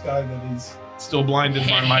 And this guy that is still blinded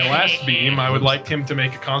by my last beam, I would like him to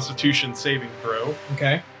make a Constitution saving throw.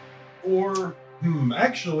 Okay. Or,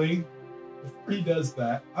 actually, before he does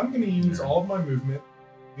that, I'm going to use all of my movement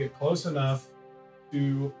to get close enough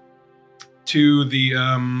to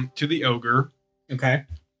the ogre Okay.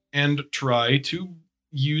 and try to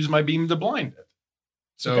use my beam to blind it.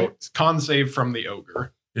 So Okay. it's con save from the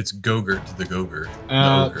ogre. It's Gogurt to the Gogurt.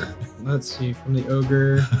 Uh, The ogre. Let's see. From the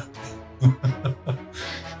ogre.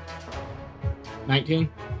 19.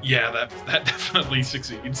 Yeah, that definitely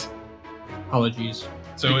succeeds. Apologies.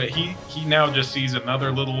 So he now just sees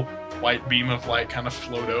another little white beam of light kind of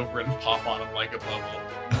float over and pop on him like a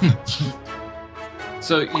bubble.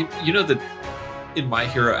 So you know that in My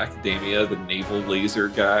Hero Academia, the naval laser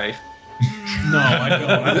guy. No, I don't.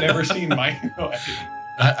 I've never seen My Hero.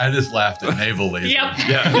 I just laughed at naval laser. Yep.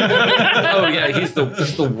 Yeah. Oh yeah, he's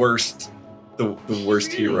the worst. The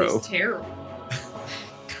worst hero. He's terrible.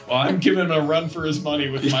 Well, I'm giving him a run for his money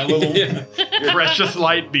with my little Yeah. precious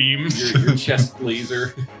light beams. Your chest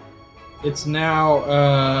laser. It's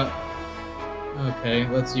now. Okay.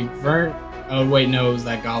 Let's see. Vern. Oh wait, no, it was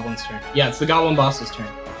that goblin's turn. Yeah, it's the goblin boss's turn.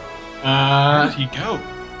 Where did he go?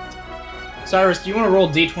 Cyrus, do you want to roll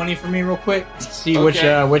d20 for me real quick? See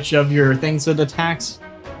Okay. which of your things it attacks.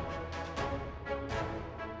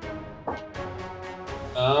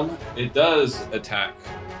 It does attack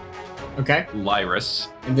Okay. Lyrus.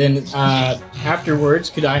 And then afterwards,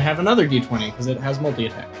 could I have another d20 because it has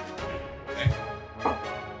multi-attack?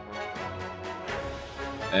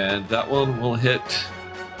 And that one will hit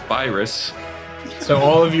Virus. So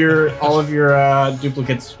all of your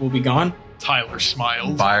duplicates will be gone. Tyler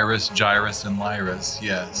smiled. Virus, Gyrus, and Lyrus.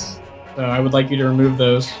 Yes. So I would like you to remove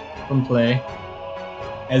those from play.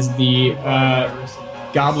 As the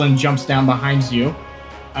goblin jumps down behind you,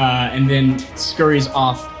 and then scurries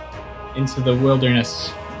off into the wilderness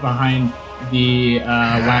behind the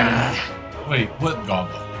wagon. Wait, what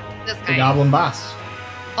goblin? This The guy goblin boss.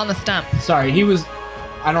 on the stump. Sorry, he was.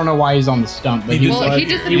 I don't know why he's on the stump, but He he was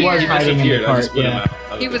disappeared. hiding in the I cart. just put him Yeah, out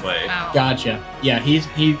of He the was way. out. gotcha. Yeah, he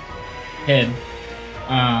hid.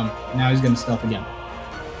 Now he's gonna stealth again.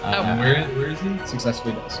 Where is he?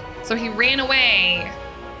 Successfully does. So he ran away,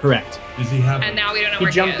 Correct. Does he have? and now we don't know He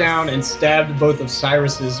where jumped he is. down and stabbed both of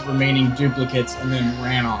Cyrus's remaining duplicates, and then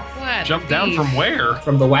ran off What? Jumped down thief. from where?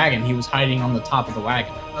 from the wagon. He was hiding on the top of the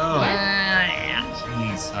wagon. Oh.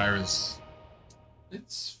 Jeez, Cyrus.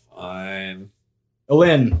 It's fine.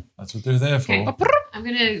 Lynn. That's what they're there for. Okay. I'm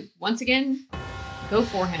gonna once again go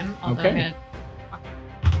for him. Although Okay. I'm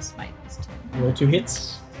gonna smite this time. Roll 2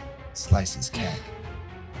 hits. Slices cake.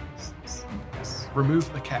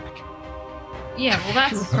 Remove the cack. Yeah, well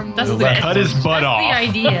that's The the left. Cut his butt that's off. the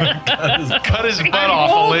idea. Cut his butt I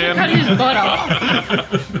off, rolled to Lynn. cut his butt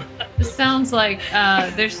off. This sounds like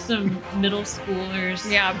there's some middle schoolers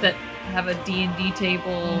that have a D&D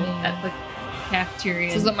table at the cafeteria.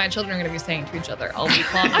 This is what my children are going to be saying to each other all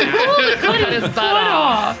week long. I rolled to cut his butt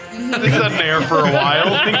off. He's done there for a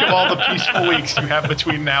while. Think of all the peaceful weeks you have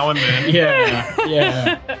between now and then.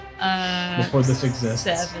 Yeah. Before this exists.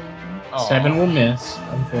 7. 7 will miss,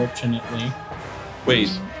 unfortunately. Wait,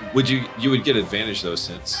 you would get advantage though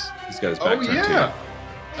since he's got his back turned yeah.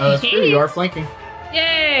 That's true. You are flanking.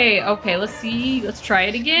 Yay! Okay, let's see. Let's try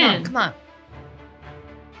it again. Come on.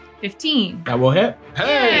 15. That will hit.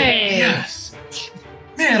 Yay! Yes.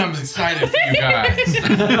 Man, I'm excited for you guys.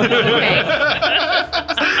 Okay.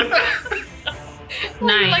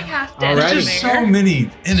 Well, you're 9. like half Alrighty. dead. There's just so many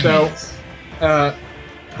enemies.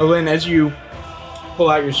 Olin, as you pull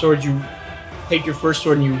out your sword, you take your first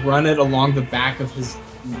sword and you run it along the back of his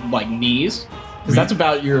knees, because that's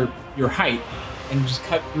about your height, and you just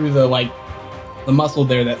cut through the muscle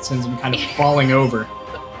there that sends him kind of falling over.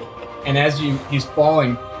 And as he's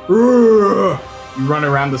falling, you run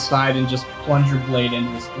around the side and just plunge your blade into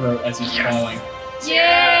his throat as he's falling.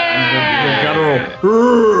 And the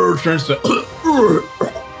guttural turns to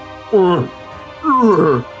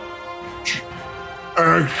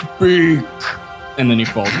I speak, and then he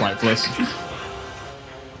falls lifeless.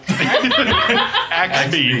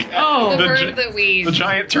 Axbeak. Oh. The The bird gi- that we. The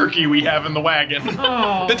giant turkey we have in the wagon.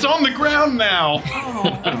 Oh. It's on the ground now.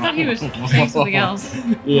 Oh. I thought he was saying something else.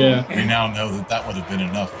 Yeah, We now know that would have been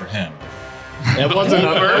enough for him. it was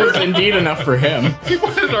enough. It was indeed enough for him. He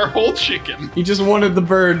wanted our whole chicken. He just wanted the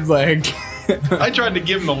bird leg. I tried to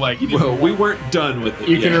give him the leg. He didn't. Well, we weren't done with it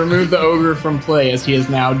You yet. can remove the ogre from play as he is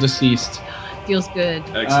now deceased. Feels good.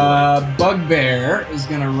 Excellent. Bugbear is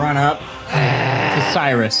gonna run up to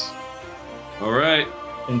Cyrus All right.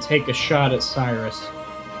 and take a shot at Cyrus.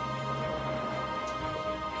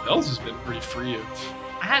 Els has been pretty free of.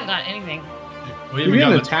 I haven't got anything. We You've haven't been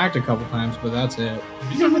gotten attacked a couple times, but that's it.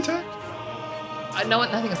 Have you gotten attacked? No,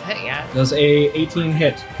 nothing has hit yet. Does a 18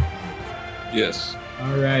 hit? Yes.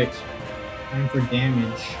 All right. Time for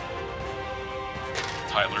damage.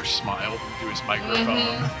 Tyler smiled into his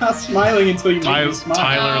microphone. Not smiling until you make me Tyler, smile.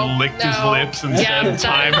 Tyler No, licked his no. lips and Yeah, said, that's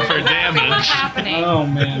 "Time for exactly what's damage." happening. Oh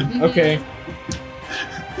man. Okay.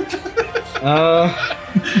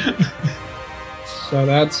 So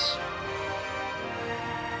that's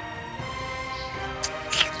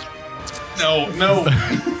No.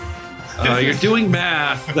 You're doing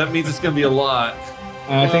math. That means it's going to be a lot.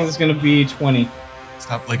 I think it's gonna be 20.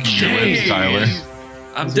 Stop licking your lips, Tyler.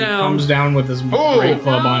 I'm As he down. comes down with his Oh, great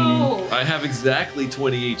club on you. I have exactly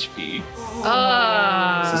 20 HP.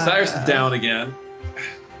 Uh, So Cyrus is down again.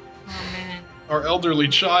 Oh man. Our elderly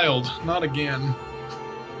child, not again.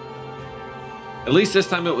 At least this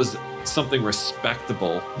time it was something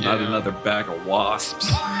respectable, not Yeah. another bag of wasps.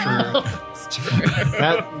 True. it's true.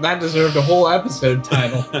 That deserved a whole episode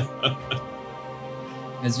title.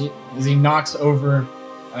 As he knocks over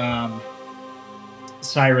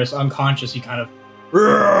Cyrus unconscious, he kind of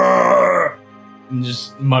and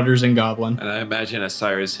just mutters in Goblin. And I imagine as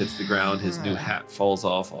Cyrus hits the ground, his new hat falls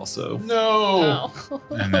off also. No.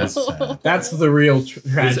 And that's sad. That's the real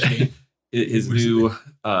tragedy. His Was new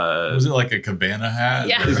Was it like a cabana hat?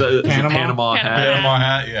 Yeah. Or- is a Panama? Panama hat. Panama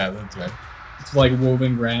hat? Yeah, that's right. It's like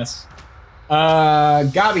woven grass.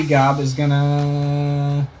 Gobby Gob is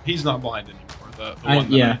gonna. He's not blind anymore. The one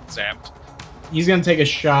that yeah. I zapped. He's gonna take a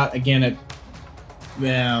shot again at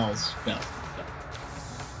Bells.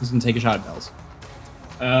 He's gonna take a shot at Bells.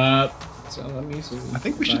 So let me see. I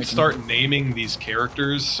think we if should can- start naming these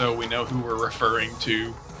characters so we know who we're referring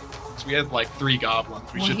to. Because we had like 3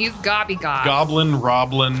 goblins. We Well, should he's Gobby Gob. Goblin,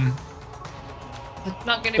 Roblin, It's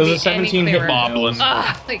not going to Does be a 17 any hit clearer. Boblin.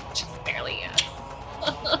 Like, just barely, yes.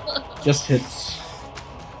 Just hits.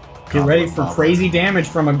 Get ready for crazy damage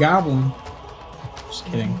from a goblin. Just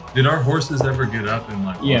kidding. Did our horses ever get up and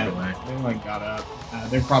like walk Yeah, away? they like got up.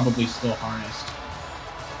 They're probably still harnessed.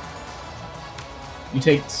 You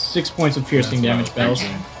take 6 points of piercing That's damage, what I was Bells.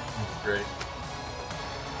 thinking. That's great.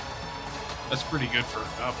 That's pretty good for a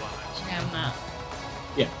goblin. Actually. Yeah, I'm not.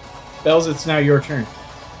 Bells, it's now your turn.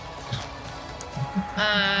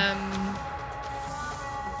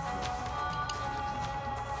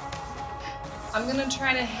 I'm gonna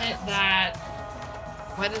try to hit that.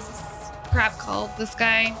 What is this crap called? This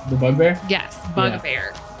guy? The bugbear? Yes,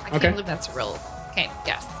 bugbear. I can't Okay. believe that's real. Okay,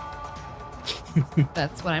 yes.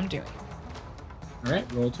 That's what I'm doing. Alright,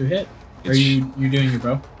 roll to hit. Are It's- you doing your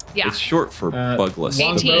bow? Yeah. It's short for Uh, bugless.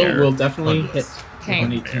 Longbow 18. will definitely Bugless. hit. Okay.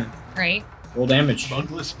 With an 18. Right. Roll damage.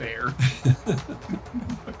 Bugless bear.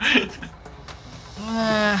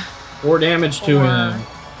 4 damage to 4. him.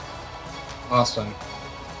 Awesome.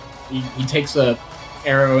 He takes a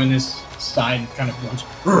arrow in his side and kind of runs.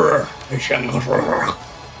 Mutters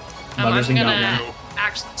I'm and gonna goblin.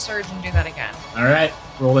 action surge and do that again. Alright,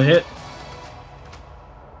 roll to hit.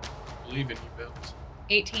 Believe in you, Bills.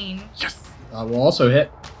 18 Will also hit.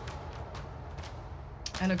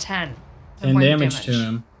 and a 10. 10 point damage to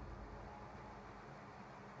him.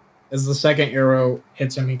 As the second arrow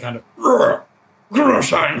hits him, he kind of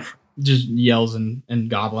just yells in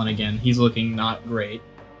goblin again. He's looking not great.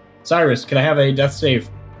 Cyrus, could I have a death save?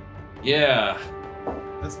 Yeah,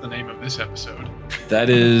 That's the name of this episode. that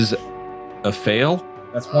is a fail.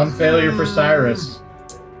 That's one failure for Cyrus.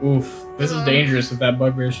 Oof. This is dangerous if that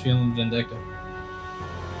bugbear's feeling vindictive.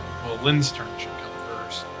 Well, Lynn's turn should come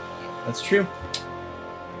first. That's true.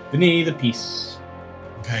 Vinny the Peace.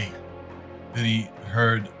 Okay. Then he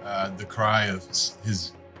heard the cry of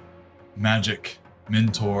his magic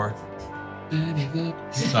mentor,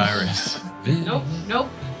 Cyrus. Nope. Nope.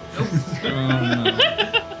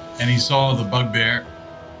 And he saw the bugbear.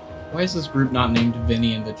 Why is this group not named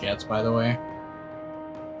Vinny and the Jets, by the way? He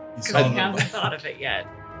Because saw he the, hasn't thought of it yet.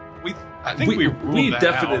 I think we ruled that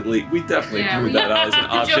out. we definitely threw that out as an the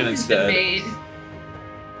option joke has been instead. made.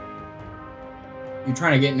 You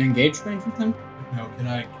trying to get an engagement with him? no, can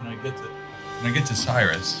I get to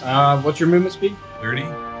Cyrus? What's your movement speed? 30?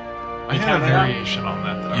 I had a variation on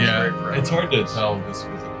that I was very proud Yeah, it's of. hard to tell this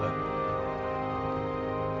was a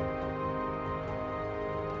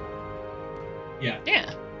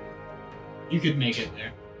Yeah. You could make it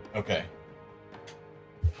there. Okay.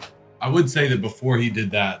 I would say that before he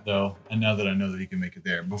did that, though, and now that I know that he can make it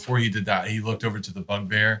there, before he did that, he looked over to the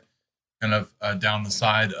bugbear, kind of down the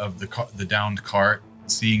side of the downed cart.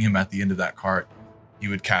 Seeing him at the end of that cart, he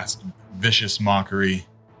would cast vicious mockery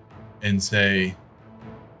and say,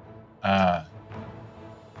 "You're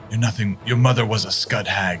nothing. Your mother was a scud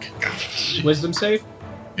hag." Wisdom save?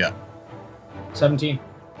 Yeah. 17.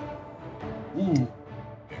 Ooh.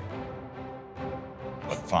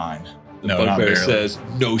 But fine. The No, not bugbear barely. says,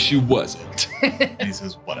 "No, she wasn't." And he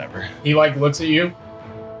says, whatever. He like looks at you.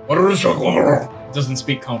 Doesn't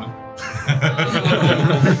speak common.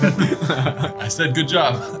 I said, good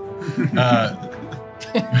job.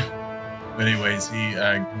 But anyways, he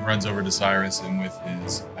runs over to Cyrus, and with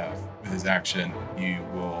his action, he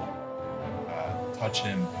will touch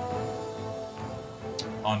him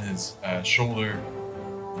on his shoulder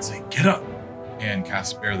and say, "Get up!" and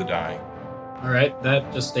cast Spare the Dying. All right,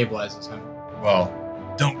 that just stabilizes him. Well,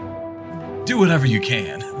 don't do whatever you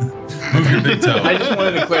can. Move your big toe. I just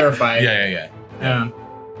wanted to clarify. Yeah.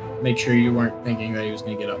 Make sure you weren't thinking that he was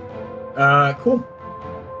going to get up. Cool.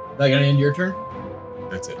 That gonna end your turn?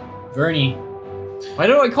 That's it. Vernie. Why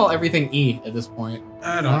do I call everything E at this point?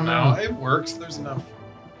 I don't know. It works. There's enough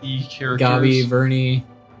E characters. Gobby, Vernie.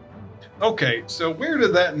 Okay, so where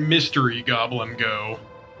did that mystery goblin go?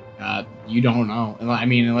 You don't know. I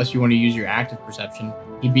mean, unless you want to use your active perception.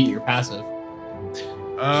 He beat your passive.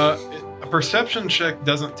 A perception check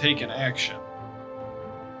doesn't take an action.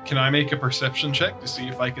 Can I make a perception check to see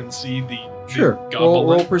if I can see the Sure. goblin?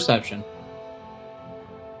 Roll perception.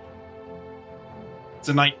 It's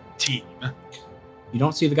a 19. You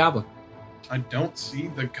don't see the goblin. I don't see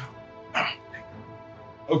the goblin. Oh, dang.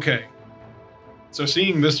 Okay. So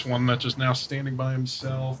seeing this one that's just now standing by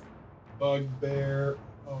himself. Bugbear.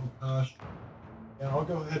 Oh gosh. Yeah, I'll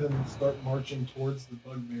go ahead and start marching towards the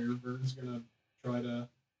bugbear. Vern's gonna try to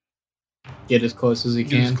Get as close as he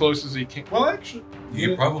get as can. close as he can. Well, actually, You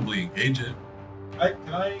can probably engage it.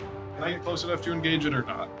 can I get close enough to engage it or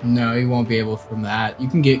not? No, you won't be able from that. You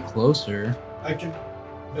can get closer. I can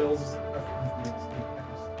Bill's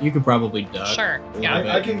You could probably duck. Sure. a little Yeah.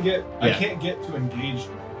 bit. I can get I Yeah. can't get to engage,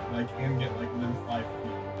 but I can get like within 5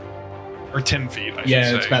 feet. Or 10 feet, I should Yeah,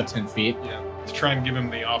 say. it's about 10 feet. Yeah, to try and give him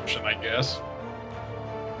the option, I guess.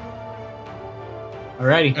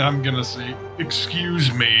 Alrighty. And I'm gonna say,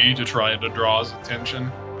 "Excuse me," to try to draw his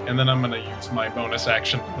attention, and then I'm gonna use my bonus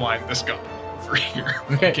action to blind this goblin over here.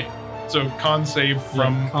 Okay. So con save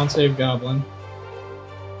from Con save goblin.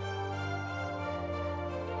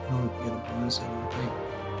 Oh, get a bonus, I don't think.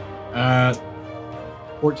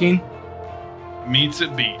 14? meets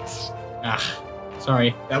it beats. Ah,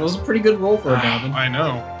 sorry. That was a pretty good roll for a goblin. I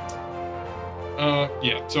know.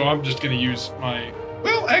 Yeah. So I'm just gonna use my.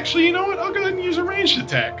 Well, actually, you know what? I'll go ahead and use a ranged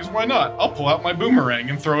attack, because why not? I'll pull out my boomerang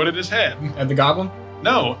and throw it at his head. At the goblin?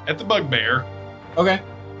 No, at the bugbear, Okay.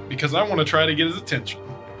 because I want to try to get his attention.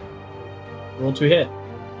 Roll to hit.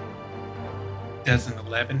 Does an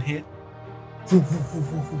 11 hit?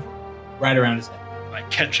 Right around his head. I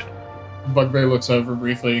catch it. Bugbear looks over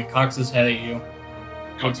briefly, cocks his head at you.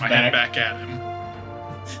 Cock Looks my head back at him.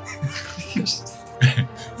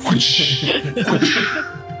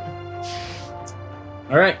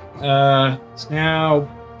 All right. So now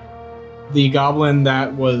the goblin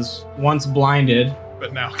that was once blinded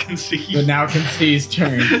But now can see. but now can see his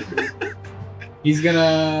turn. He's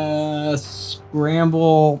gonna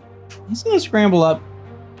scramble. He's gonna scramble up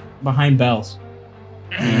behind Bells.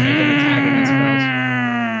 And make an attack against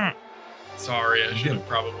Bells. Sorry, I should have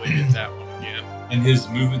probably hit that one again. And his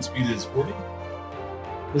movement speed is 40?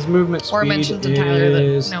 His movement Or speed mention to Tyler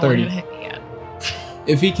is that no one 30. had hit me yet.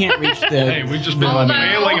 If he can't reach the, Hey, we've just been Hold on.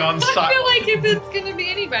 wailing on I side. feel like if it's gonna be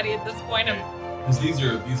anybody at this point, I'm Because these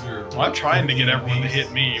are. Well, I'm trying to get everyone to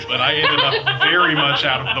hit me, but I ended up very much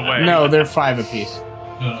out of the way. no, they're 5 apiece.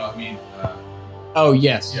 No, I mean, Oh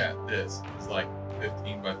yes, yeah, this is like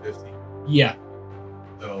 15 by 15. yeah.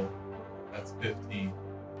 So that's 15.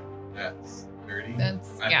 That's 30. That's,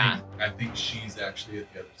 yeah. I think she's actually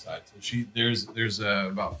at the other side. So there's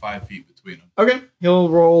about 5 feet between them. Okay, he'll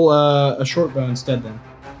roll a short bow instead then,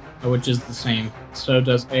 which is the same. So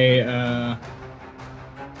does a. I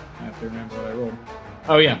have to remember what I rolled.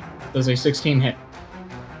 Oh yeah, does a 16 hit?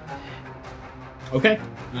 Okay,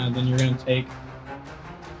 then you're gonna take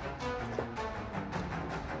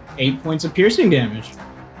 8 points of piercing damage.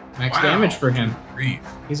 Max Wow. damage for him. Grief.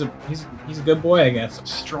 He's a good boy, I guess.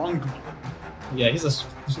 Strong. Yeah, he's a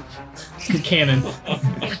cannon.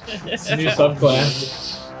 It's a new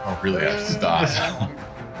subclass. Oh, really? I have to stop.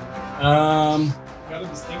 Got a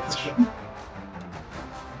distinct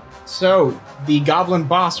So the goblin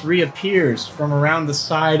boss reappears from around the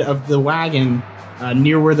side of the wagon,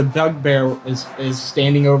 near where the bugbear is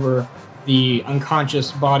standing over the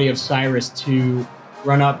unconscious body of Cyrus to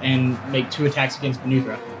run up and make 2 attacks against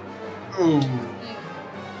Benuthra. Ooh.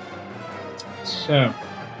 So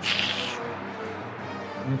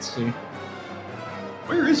let's see.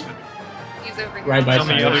 Where is Vinny? He's over here. Right by He's on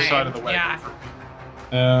the Cyrus. other side of the wagon.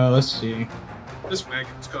 Yeah. Let's see. This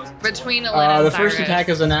wagon's causing. Between Elena and The first Cyrus. attack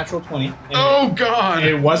is a natural 20. and Oh God!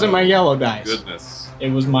 It wasn't my yellow dice. Goodness. It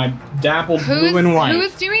was my dappled Who's blue and white.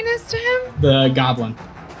 who's doing this to him? The goblin.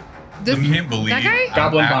 This I can't believe that guy?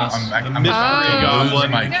 Goblin boss. I'm Mystery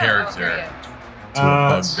goblin. my No, character.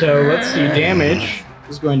 okay. So let's see. Damage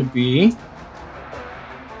is going to be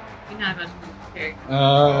You're not about to okay.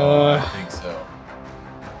 I think so.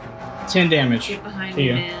 10 damage. Get behind to me,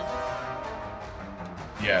 you. man.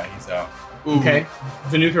 Yeah, he's out. Okay.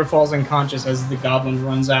 Venuthra falls unconscious as the goblin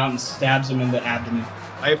runs out and stabs him in the abdomen.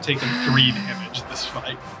 I have taken 3 damage this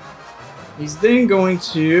fight. He's then going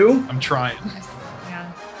to. I'm trying.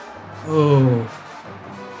 Yeah. Oh,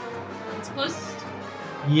 It's closest.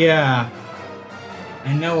 yeah.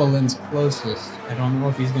 I know Alin's closest. I don't know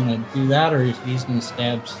if he's gonna do that or if he's gonna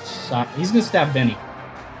stab. He's gonna stab Vinny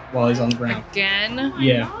while he's on the ground. Again? Oh my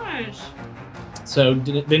Yeah. gosh. So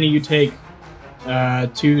Vinny, you take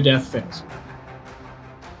 2 death fails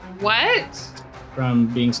What? from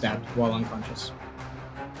being stabbed while unconscious.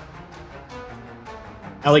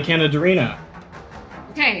 Alicana Dorina.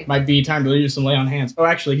 Okay. Might be time to use some lay on hands. Oh,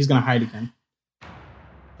 actually, he's gonna hide again.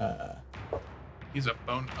 He's a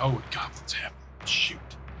bone. Oh, goblins have. Shoot.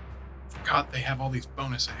 Forgot they have all these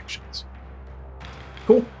bonus actions.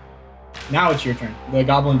 Cool. Now it's your turn. The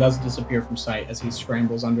goblin does disappear from sight as he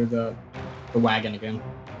scrambles under the wagon again.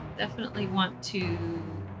 Definitely want to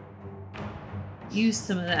use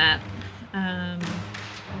some of that.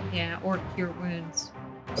 Yeah, or cure wounds.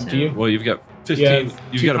 Up to you. Well, you've got 15. You have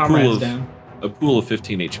You've 2 got comrades down. a pool of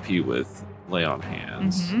 15 HP with lay on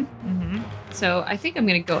hands. So I think I'm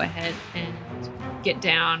gonna go ahead and get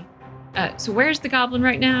down. So where's the goblin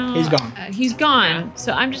right now? He's gone. He's gone. Yeah.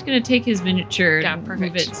 So I'm just gonna take his miniature Yeah, and perfect.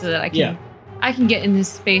 move it so that I can Yeah. I can get in this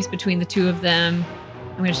space between the two of them.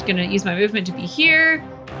 I'm just gonna use my movement to be here,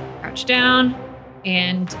 crouch down,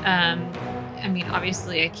 and I mean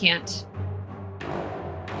obviously I can't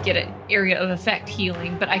get an area of effect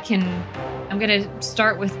healing, but I'm gonna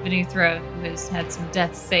start with Venuthra, who has had some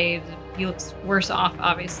death saves. He looks worse off,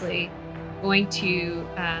 obviously. Going to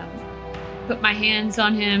put my hands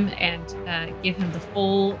on him and give him the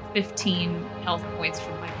full 15 health points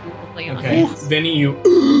from my pool of lay on Okay. hands. Vinny, you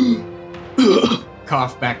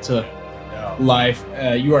cough back to life.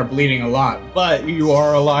 You are bleeding a lot, but you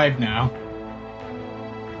are alive now.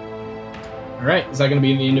 All right. Is that going to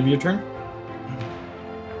be the end of your turn?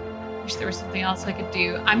 Wish there was something else I could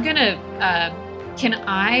do. I'm gonna. Can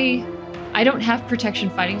I don't have protection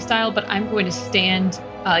fighting style, but I'm going to stand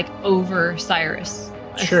like over Cyrus.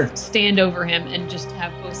 Sure. Stand over him and just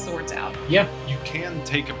have both swords out. Yeah. You can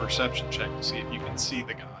take a perception check to see if you can see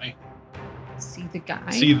the guy. See the guy.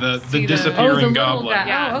 See the See the- disappearing oh, the little goblin. guy.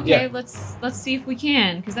 Yeah. Oh, okay. Yeah. Let's see if we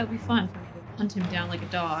can, because that would be fun for me to hunt him down like a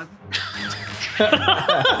dog.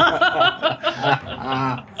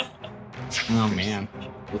 Oh man.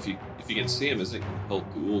 Well, if you can see him, isn't it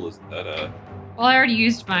compelled duel? Isn't that a Well, I already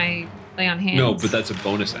used my lay on hands. no? But that's a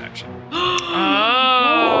bonus action.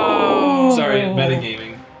 Oh. Sorry,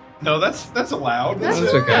 metagaming. No, that's allowed. That's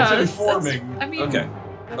That's okay. That's that's- informing. I mean, Okay.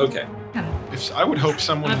 Okay. If I would hope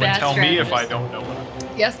someone I'm a would bad tell me if I strategist. don't know what I'm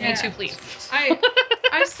doing. Yes, Yeah. me too, please. I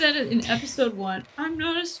said it in episode 1. I'm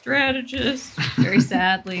not a strategist. Very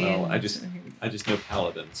sadly. Well, and I just- so here we go. I just know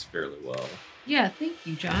paladins fairly well. Yeah, thank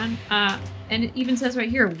you, John. And it even says right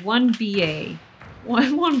here, 1 BA.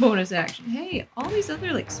 One bonus action. Hey, all these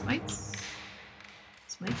other like smites.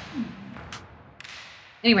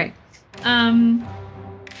 Anyway,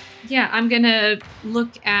 yeah, I'm gonna look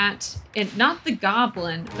at and not the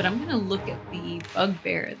goblin, but I'm gonna look at the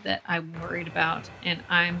bugbear that I'm worried about, and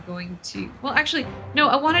I'm going to. Well, actually, no,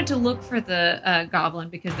 I wanted to look for the goblin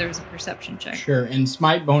because there was a perception check. Sure. And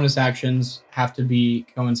smite bonus actions have to be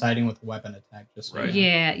coinciding with a weapon attack. Just so Right. you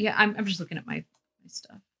know. Yeah. I'm just looking at my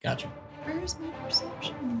stuff. Gotcha. Where's my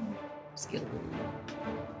perception skill?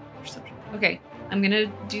 Perception. Okay, I'm gonna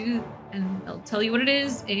do, and I'll tell you what it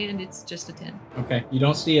is, and it's just a 10. Okay. You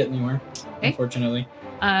don't see it anywhere, Okay. unfortunately.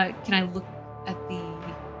 Can I look at the?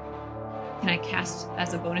 Can I cast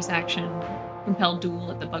as a bonus action compelled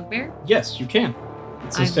duel at the bugbear? Yes, you can.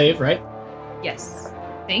 It's a I'm- save, right? Yes.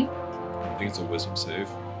 Thank. I think it's a wisdom save.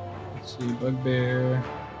 Let's see, bugbear.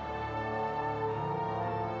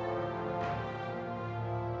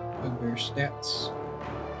 Bugbear stats.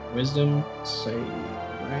 Wisdom save,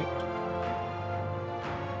 right?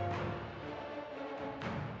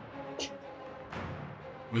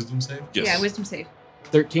 Wisdom save? Yes. Yeah, wisdom save.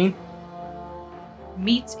 13.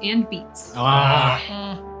 Meets and beats.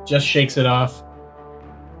 Ah, just shakes it off.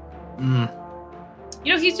 Mm.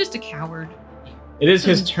 You know, he's just a coward. It is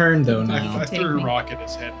his turn though If now. I Take threw me. a rock at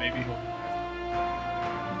his head, maybe he'll.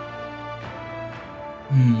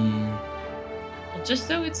 Well, just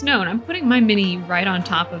so it's known, I'm putting my mini right on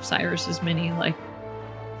top of Cyrus's mini, like,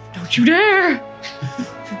 don't you dare!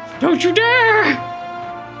 Don't you dare!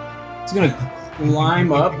 He's gonna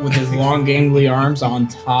climb up with his long, gangly arms on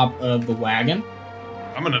top of the wagon.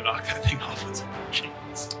 I'm gonna knock that thing off with some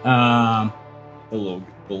machines.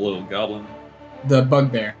 The little goblin The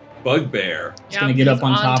bugbear. bugbear. He's gonna get up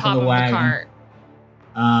on top of the wagon.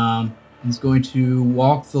 cart. He's going to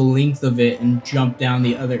walk the length of it and jump down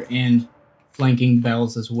the other end, flanking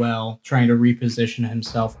Bells as well, trying to reposition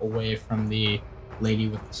himself away from the lady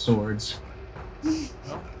with the swords.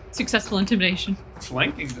 Successful intimidation.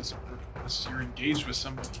 Flanking doesn't work unless you're engaged with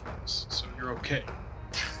somebody else, so you're okay.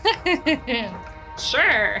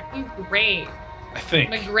 Sure. You're great. I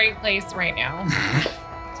think. In a great place right now.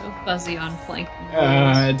 So fuzzy on flanking.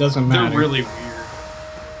 It doesn't matter. They're really weird.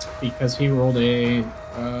 Because he rolled a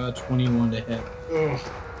 21 to hit. Ugh.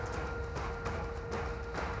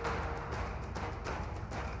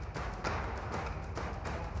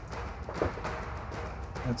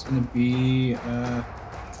 That's going to be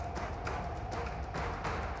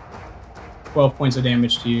 12 points of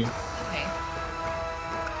damage to you. Okay.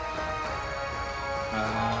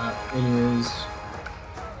 It is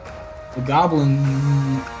the goblin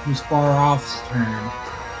who's far off's turn.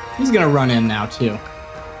 He's going to run in now, too.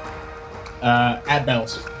 At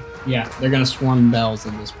Bells. Yeah, they're going to swarm Bells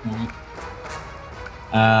at this point.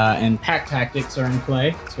 And pack tactics are in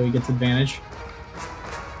play, so he gets advantage.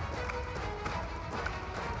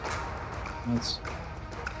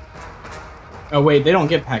 Oh wait, they don't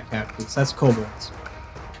get pack tactics. That's kobolds.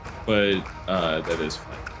 But that is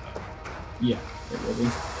fine. Yeah, they will be.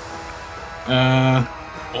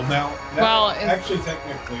 Well, now Well, is- actually,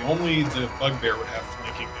 technically, only the bugbear would have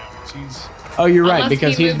flanking now. 'Cause he's Oh, you're right, Unless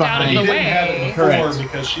because he he's moved out of he behind. the didn't way. have it before Correct.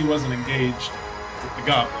 because she wasn't engaged with the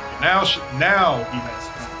goblin. But now, now he has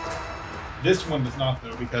flanking. This one does not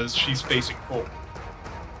though because she's facing forward.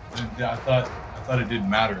 I thought it didn't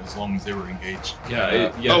matter as long as they were engaged.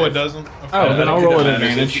 Yeah. Oh, it doesn't. Okay. Oh, then I'll roll an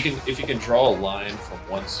advantage. If you can draw a line from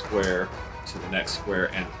one square to the next square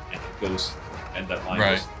and it goes and that line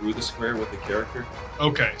Right. goes through the square with the character,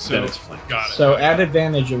 Okay, then so it's flank. got it. So at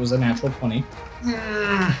advantage, it was a natural 20. So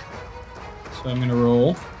I'm gonna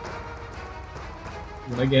roll.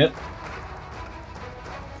 What I get?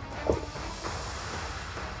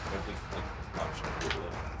 Definitely flank option for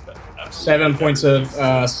the- absolutely 7 points of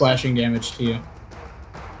everything. slashing damage to you.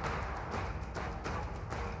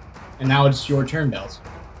 And now it's your turn, Bells.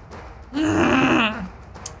 I'm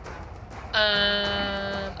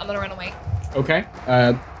gonna run away. Okay.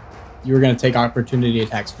 You were gonna take opportunity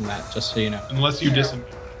attacks from that, just so you know. Unless you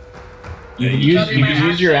disengage. You Yeah, can you use can you can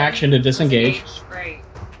use your action to disengage. Right.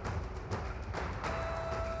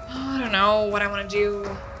 Oh, I don't know what I want to do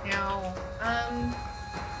now.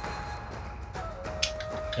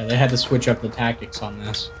 Yeah, they had to switch up the tactics on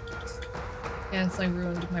this. Yeah, it's like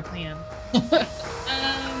ruined my plan.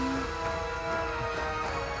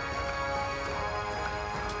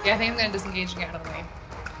 Yeah, I think I'm gonna disengage and get out of the way.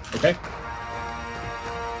 Okay.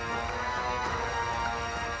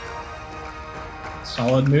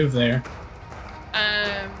 Solid move there.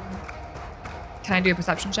 Can I do a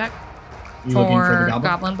perception check You looking for the goblin?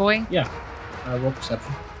 Goblin Boy? Roll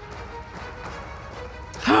perception.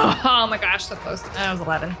 Oh my gosh, so close. That was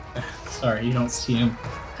 11. Sorry, you don't see him.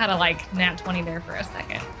 Had a like nat 20 there for a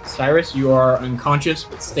second. Cyrus, you are unconscious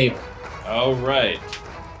but stable. All right.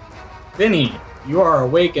 Vinny, you are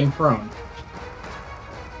awake and prone.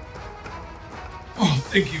 Oh,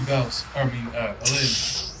 thank you, Bells.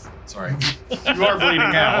 Alin. Sorry. You are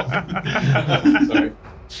bleeding out. Sorry.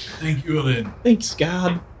 Thank you, Alin. Thanks,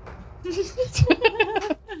 God. Good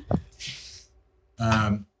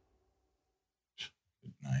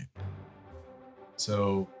night.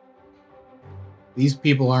 So, These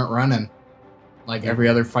people aren't running like every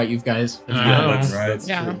other fight you guys have No. done. that's, right. that's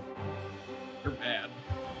Yeah. true. You're bad.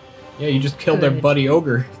 Yeah, you just killed their Good. buddy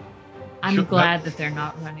ogre. I'm Sure, glad that they're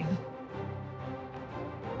not running.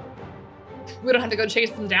 We don't have to go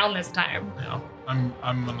chase them down this time. No,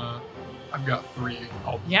 I've got 3.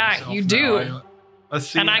 All Yeah, myself you now. do. Let's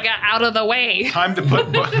see. And I got out of the way. time to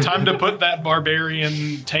put that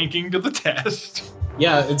barbarian tanking to the test.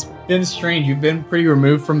 Yeah, it's been strange. You've been pretty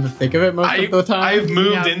removed from the thick of it most of the time. I've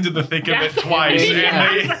moved Yeah. into the thick of Yeah. it twice,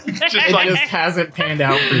 Yeah. and they just it like just hasn't panned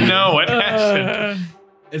out for you. no, it hasn't.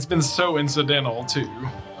 It's been so incidental too.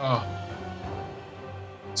 Oh,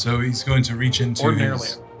 so he's going to reach into ordinarily.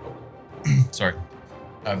 his... Sorry.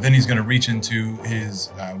 Then he's going to reach into his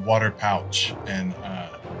water pouch and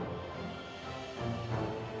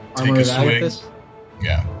take Armor a of swig. Agathis?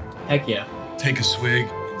 Yeah. Heck yeah. Take a swig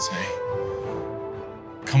and say,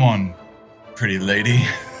 come on, pretty lady,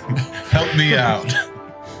 help me out.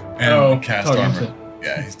 And cast talking armor. to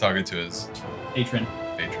Yeah, he's talking to his patron.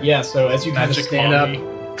 patron. Yeah, so as you kind of Magic stand up, body.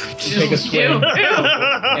 you take a swing,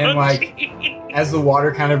 and like as the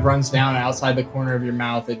water kind of runs down outside the corner of your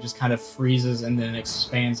mouth, it just kind of freezes and then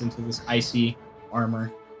expands into this icy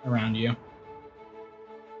armor around you.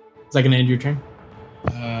 Is that gonna end your turn?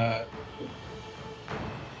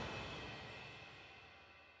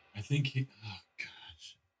 I think he. Oh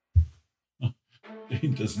gosh, he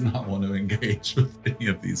does not want to engage with any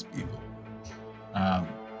of these people.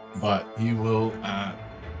 But he will.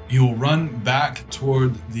 He will run back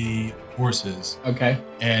toward the horses Okay.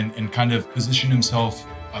 and kind of position himself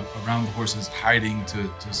around the horses, hiding to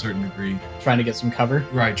a certain degree. Trying to get some cover.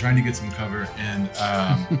 Right, trying to get some cover. And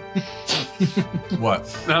what?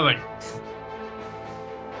 Nothing.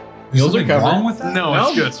 There's Wheels are something covered. wrong with that? No,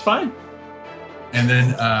 it's good. It's fine. And then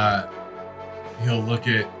he'll look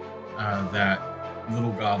at that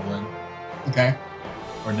little goblin. Okay.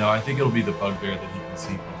 Or no, I think it'll be the bugbear that he can see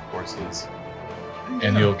from the horses.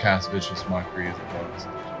 And he'll cast Vicious Mockery as a bonus.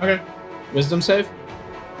 Okay. Wisdom save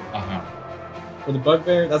Uh-huh. for the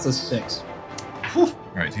bugbear. That's a 6.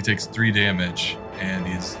 Right, he takes 3 damage, and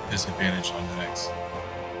he's disadvantaged on the next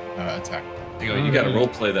attack. You got to role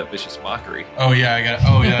play that vicious mockery. Oh yeah, I got.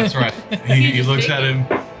 Oh yeah, that's right. He just looks take at him,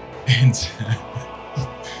 and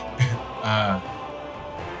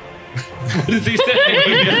What does he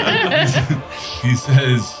say? he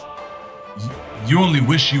says, "You only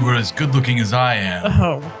wish you were as good looking as I am."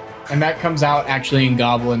 Oh. And that comes out actually in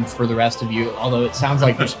Goblin for the rest of you, although it sounds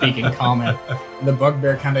like you're speaking common. And the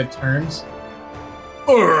bugbear kind of turns.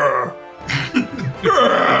 "Urgh."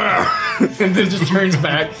 And then just turns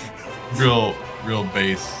back. Real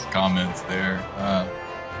base comments there.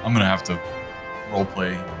 I'm gonna have to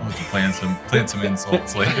roleplay. I'll have to plan some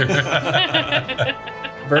insults later.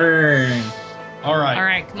 Vern. All right. All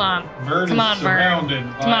right, come on. Vern Come is on, Vern. surrounded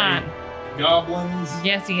by Come on. goblins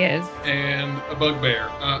Yes, he is. and a bugbear.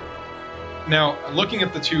 Now, looking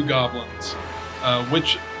at the two goblins,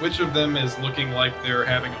 which of them is looking like they're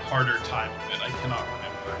having a harder time of it? I cannot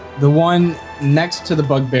remember. The one next to the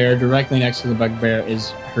bugbear, directly next to the bugbear, is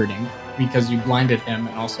hurting because you blinded him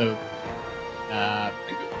and also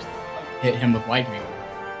hit him with lightning.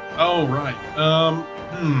 Oh, right.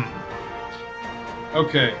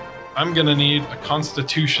 Okay. I'm gonna need a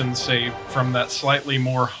Constitution save from that slightly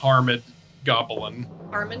more harmed goblin.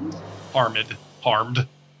 Armand? Harmed.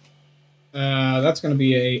 That's going to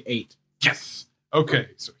be a 8. Yes. Okay,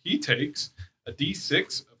 so he takes a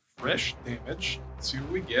d6 of fresh damage. Let's see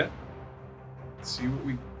what we get.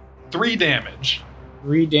 3 damage.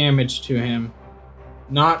 3 damage to him.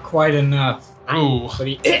 Not quite enough. Oh. But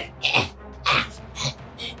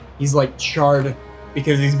he's like charred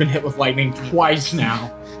because he's been hit with lightning twice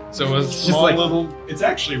now. So a Just small like- little. It's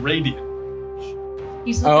actually radiant.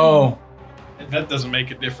 He's looking, Oh, And that doesn't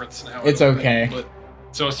make a difference now. It's I don't think, okay. But,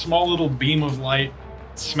 so a small little beam of light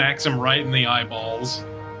smacks him right in the eyeballs,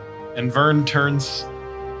 and Vern turns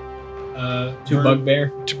to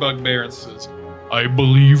bugbear. to Bugbear and says, "I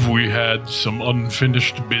believe we had some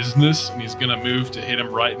unfinished business," and he's gonna move to hit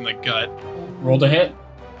him right in the gut. Roll to hit.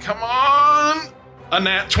 Come on, a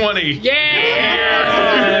nat 20. About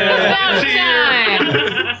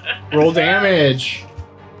time. Roll damage.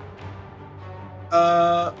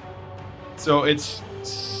 So it's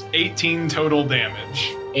 18 total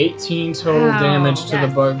damage. 18 total Wow. damage to the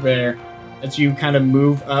Yes. bugbear. As you kind of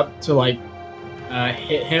move up to like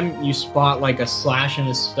hit him, you spot like a slash in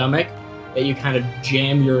his stomach that you kind of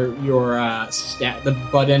jam your the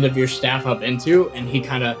butt end of your staff up into, and he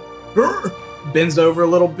kind of bends over a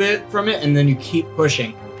little bit from it, and then you keep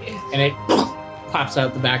pushing, and it pops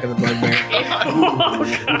out the back of the bugbear,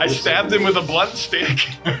 I stabbed him with a blunt stick.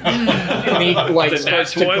 and he like It's a nat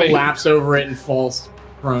starts to 20. collapse over it and falls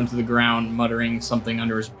prone to the ground, muttering something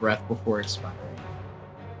under his breath before expiring.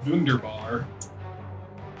 Wunderbar.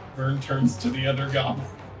 Vern turns to the other goblin.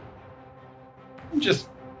 Just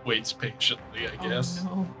waits patiently, I guess.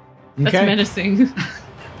 Oh, no. That's Okay. menacing.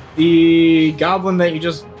 The goblin that you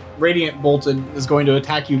just radiant bolted is going to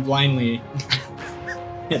attack you blindly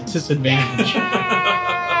at disadvantage.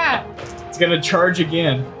 It's going to charge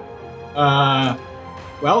again.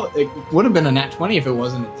 Well, it would have been a nat 20 if it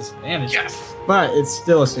wasn't at disadvantage. Yes. But it's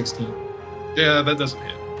still a 16. Yeah, that doesn't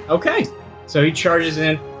hit. Okay. So he charges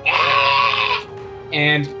in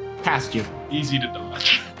and past you. Easy to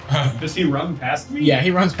dodge. Does he run past me? Yeah,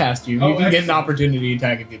 he runs past you. Oh, You can get an excellent. opportunity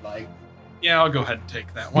attack if you'd like. Yeah, I'll go ahead and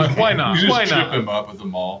take that. Why not? You just Why trip not? him up with the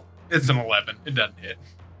maul. It's an 11. It doesn't hit.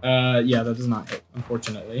 Yeah, that does not hit,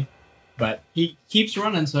 unfortunately. But he keeps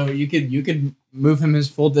running, so you could move him his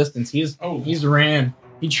full distance. He's ran.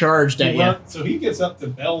 He charged at you. So he gets up to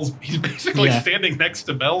Bell's. He's basically standing next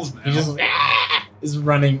to Bell's now. He just is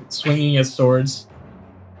running, swinging his swords.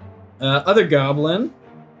 Other goblin.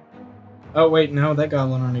 Oh wait, no, that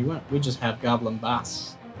goblin already went. We just have Goblin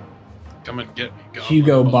Boss. Come and get me, Goblin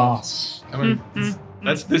Hugo Boss. Come and,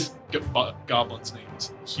 that's this goblin's name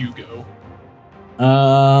is Hugo.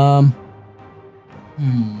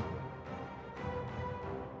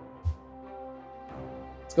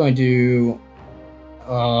 It's going to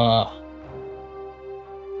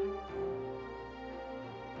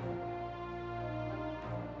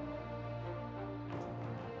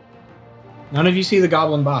none of you see the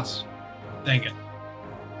Goblin Boss. Dang it.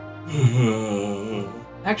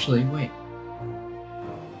 Actually, wait.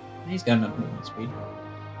 He's got enough movement speed.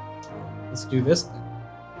 Let's do this then.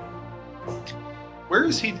 Where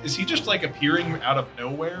is he? Is he just like appearing out of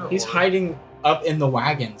nowhere? He's or? hiding up in the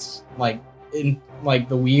wagons, like in like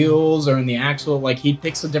the wheels or in the axle. Like he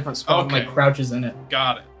picks a different spot and like crouches in it.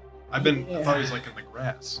 Got it. I thought he was like in the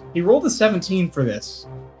grass. He rolled a 17 for this,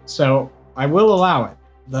 so I will allow it.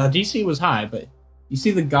 The DC was high, but you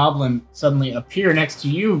see the goblin suddenly appear next to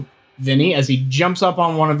you, Vinny, as he jumps up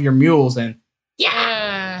on one of your mules and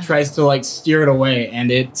tries to like steer it away, and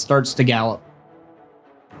it starts to gallop.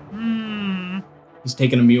 He's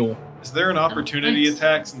taking a mule. Is there an opportunity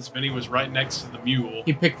attack since Vinny was right next to the mule?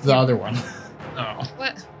 He picked the other one. Oh.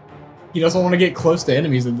 What? He doesn't want to get close to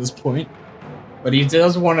enemies at this point, but he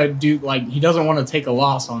does want to do like he doesn't want to take a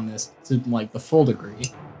loss on this to like the full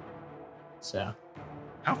degree. So,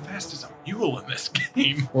 how fast is a mule in this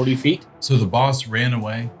game? 40 feet. So the boss ran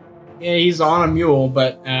away. Yeah, he's on a mule,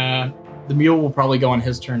 but the mule will probably go on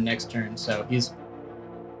his turn next turn. So he's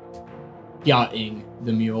yachting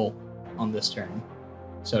the mule on this turn,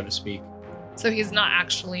 so to speak. So he's not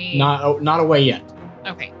actually Not away yet.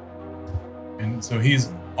 Okay. And so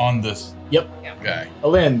he's on this guy.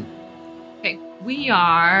 Alin. Okay, we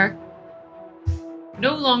are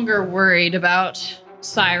no longer worried about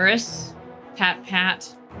Cyrus. Pat,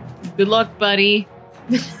 pat. Good luck, buddy.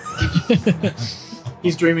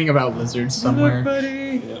 He's dreaming about lizards somewhere.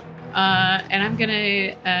 Buddy. And I'm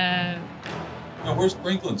gonna. Now, where's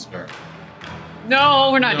Franklin's turn? No,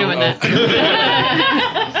 we're not doing that.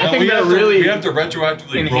 I think that really we have to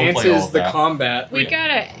retroactively enhances the combat. We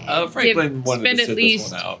gotta Franklin wanted spend to at sit least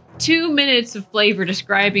this one out. 2 minutes of flavor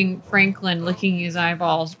describing Franklin licking his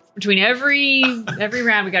eyeballs between every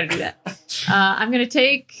round. We gotta do that. I'm gonna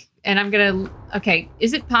take, and I'm gonna. Okay,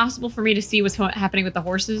 is it possible for me to see what's happening with the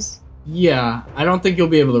horses? Yeah, I don't think you'll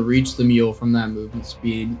be able to reach the mule from that movement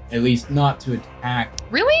speed. At least not to attack.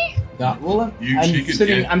 Really? Well, she could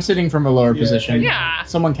get- I'm sitting from a lower position. Yeah.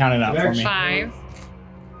 Someone count it out for me. 5.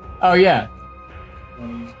 Oh yeah.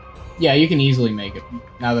 Yeah, you can easily make it.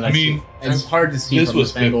 Now that I mean, see, it's hard to see This from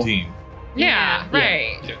was this angle. 15. Yeah,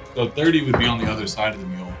 right. Yeah. So 30 would be on the other side of the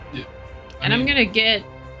mule. And I'm gonna get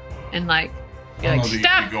and like be I don't like, know that you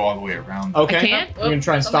stop. can go all the way around. Okay. I can't? You're gonna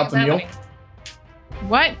try and stop the mule.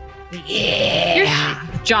 What? Yeah.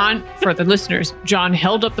 John, for the listeners, John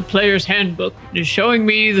held up the player's handbook and is showing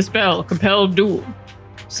me the spell, Compelled Duel.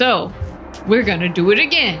 So, we're gonna do it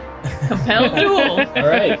again. Compelled Duel. All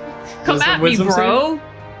right. Come Does the at me, wisdom bro.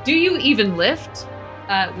 Do you even lift?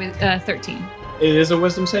 With 13. It is a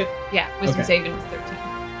wisdom save. Yeah, wisdom Okay. saving is 13.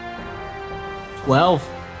 12.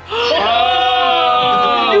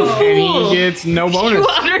 Oh! You And he fool! gets no bonus. You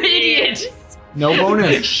utter idiot! No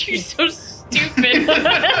bonus. You're so stupid. He kind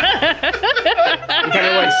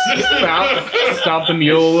of like stop the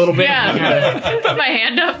mule a little bit. Yeah. He kinda Put my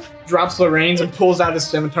hand up. drops the reins and pulls out his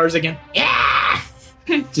scimitars again. Yeah.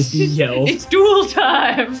 Just yells. It's duel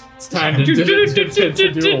time. It's time to duel. It's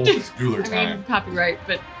dueler I time. mean, copyright,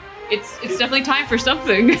 but it's definitely time for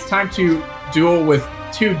something. It's time to duel with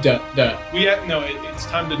two We have no. It's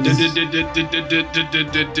time to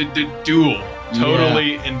duel.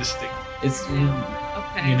 Totally indistinct. It's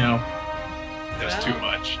Okay. you know, That's too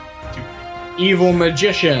much. evil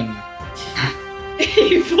magician.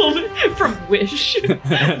 Evil from Wish.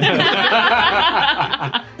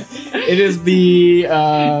 It is the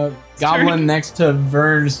goblin next to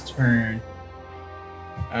Vern's turn.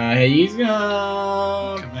 He's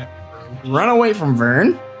gonna Come at me, bro. run away from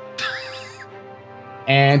Vern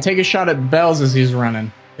and take a shot at Bells as he's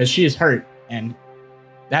running, because she is hurt, and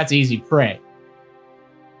that's easy prey.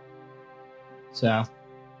 So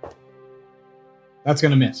that's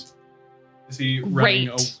gonna miss. Is he running?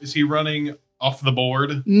 Great. Is he running off the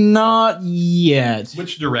board? Not yet.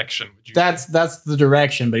 Which direction would you? That's the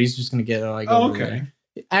direction, but he's just gonna get like Oh, over okay. there.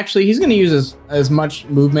 Actually, he's gonna use as much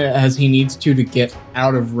movement as he needs to get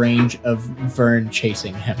out of range of Vern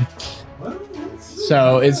chasing him. Well,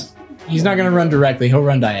 So he's not gonna run directly. He'll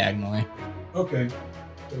run diagonally. Okay.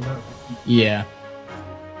 So that- Yeah.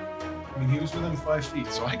 I mean, he was within 5 feet,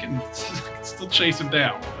 so I can still chase him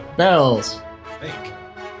down. Bells. I think.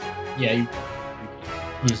 Yeah.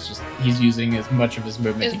 He's using as much of his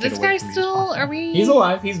movement Is to get this away guy from you as still? possible. Are we? He's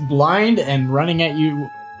alive. He's blind and running at you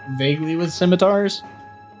vaguely with scimitars.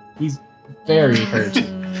 He's very hurt.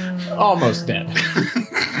 Almost dead.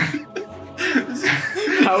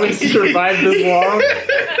 How he survived this long?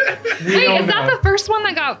 We Wait, don't is that know. the first one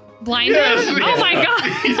that got blinded? Yes, oh yes. my god!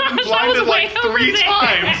 He's been That was blinded way like over 3 there.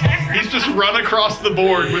 times. He's just run across the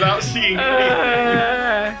board without seeing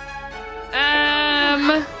anything.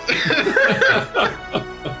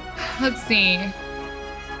 Let's see.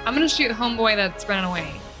 I'm gonna shoot homeboy that's running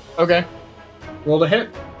away. Okay. Roll to hit.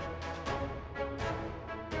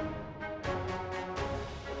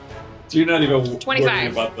 So you're not even 25.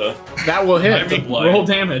 worrying about the That will hit. I'm the blind. Roll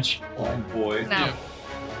damage. blind boy. No. Yeah.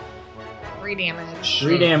 3 damage.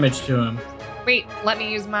 3 damage to him. Wait, let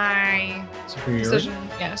me use my Superiority. precision.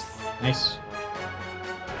 Yes. Nice.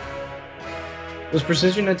 Does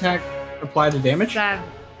precision attack apply to damage? I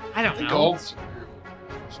don't think know. all-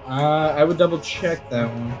 I would double check that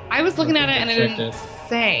one. I was looking I at it think and I it checked didn't it.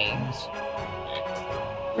 say.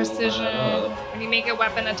 Precision. When you make a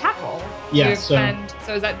weapon attack roll. Yeah, you so- expend,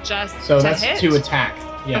 so is that just So to that's hit? to attack.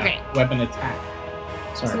 Yeah. Okay. Weapon attack.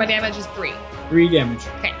 Sorry. So my damage is 3. 3 damage.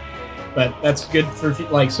 Okay. But that's good for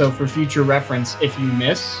for future reference. If you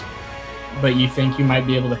miss, but you think you might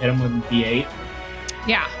be able to hit him with a D8,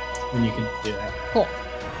 Yeah. then you can do that. Cool.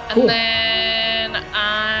 And Cool. then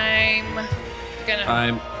I'm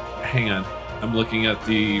gonna. Hang on. I'm looking at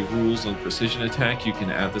the rules on precision attack. You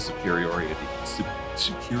can add the superiority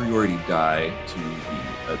die to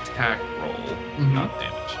the attack roll, Mhm. not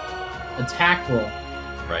damage. Attack roll.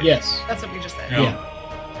 Right. Yes. That's what we just said. Yeah.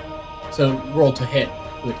 So roll to hit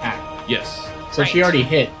to attack. Yes. So she Right. already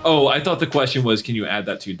hit. Oh, I thought the question was, can you add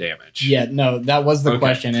that to damage? Yeah. No, that was the Okay.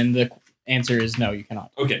 question, and the answer is no. You cannot.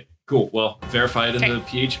 Okay. Cool. Well, verify it in Okay. the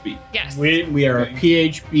PHB. Yes. We are Okay. a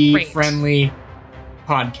PHB Great. friendly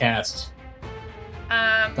podcast.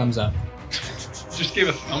 Um. Thumbs up. Just gave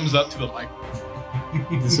a thumbs up to the mic.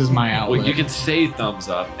 This is my outlet. Well, you can say thumbs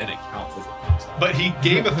up, and it counts as a thumbs up. But he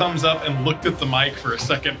gave a thumbs up and looked at the mic for a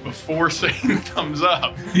second before saying thumbs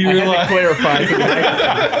up. He I had to realized, clarify. to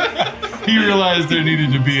the he realized there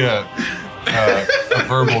needed to be a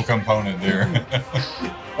verbal component there.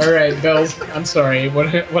 All right, Bells. I'm sorry.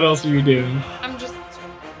 What else are you doing? I'm just.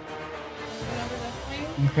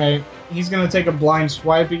 Okay, he's gonna take a blind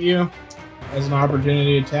swipe at you as an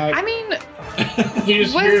opportunity attack. I mean, He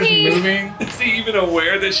just was hears he- moving. Is he even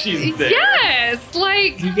aware that she's there? yes,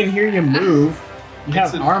 like He can hear you move. You have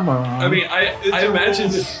It's an- armor on. I mean, I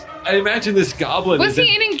imagine this. I imagine this goblin. was is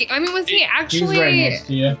he in, I mean, was he he's actually? right next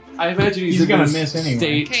to you. I imagine he's He's in gonna this miss anyway.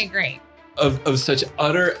 state Okay, great. of such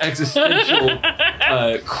utter existential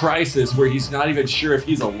crisis where he's not even sure if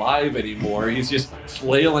he's alive anymore. He's just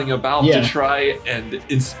flailing about Yeah. to try and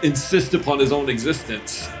insist upon his own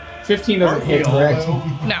existence. 15 doesn't hit, correct?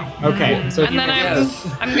 No. Okay, so And then Yes.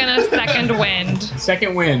 I'm gonna second wind.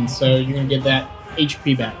 second win, so you're gonna get that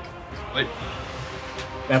HP back. Wait.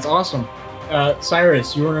 That's awesome.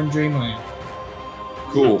 Cyrus, you were in Dreamland.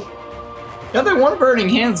 Cool. Got that one burning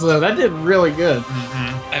hands though. That did really good.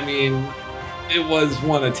 I mean, it was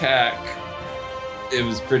one attack. It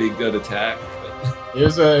was pretty good attack. But It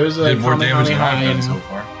was a Did more damage than I've high. done And so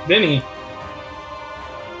far. Vinny,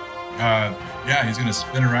 Yeah, he's gonna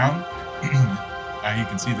spin around. He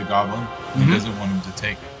can see the goblin. He Mhm. doesn't want him to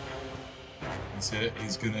take.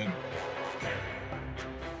 He's gonna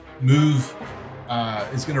move.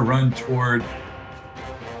 He's gonna run toward.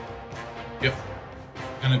 Yep.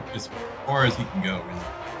 Kind of as far as he can go,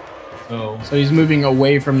 really. so he's moving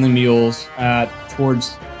away from the mules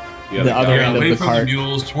towards the other Yeah, end of away the from cart. the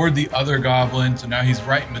mules toward the other goblin. So now he's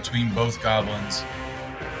right in between both goblins.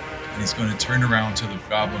 And he's going to turn around to the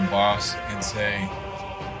goblin boss and say,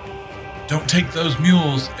 "Don't take those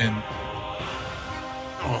mules." And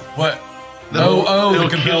what? They'll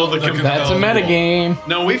the kill the compel. That's a metagame.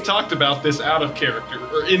 No, we've talked about this out of character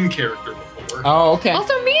or in character before. Oh, okay.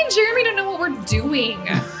 Also, me and Jeremy don't know what we're doing.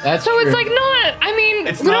 That's So true. it's like not. I mean,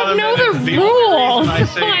 It's we not don't a know meta- the only rules. reason I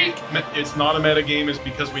say Like, it's not a metagame is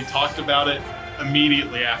because we talked about it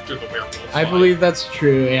immediately after the werewolf I fight. believe that's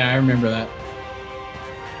true. Yeah, I remember that.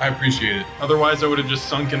 I appreciate it. Otherwise, I would have just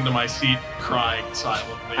sunk into my seat crying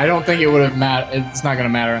silently. I don't think it would have mattered. It's not going to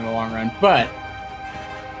matter in the long run. But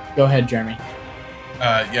go ahead, Jeremy.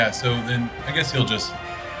 Yeah, so then I guess he'll just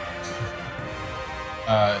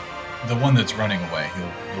the one that's running away, he'll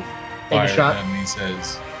Take a fire shot. at him and he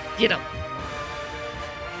says, get him.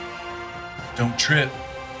 don't trip.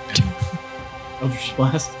 And Eldritch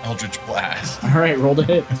Blast. Eldritch Blast. All right, roll to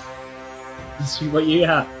hit. Let's see what you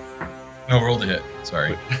got. No, roll to hit.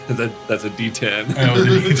 Sorry. That's a D10. I was a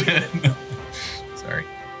D10. Sorry.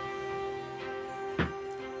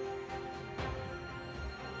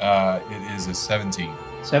 It is a 17.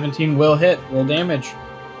 17 will hit. Roll damage.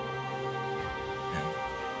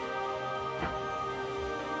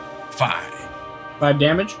 5. 5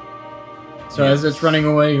 damage. So as it's running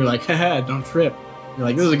away, you're like, haha, don't trip. You're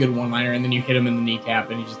like, this is a good one-liner, and then you hit him in the kneecap,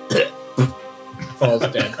 and he just falls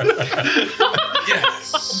dead.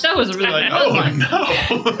 Yes. That was really Like, bad.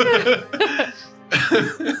 oh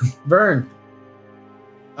no. Vern.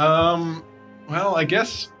 Well, I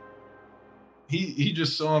guess he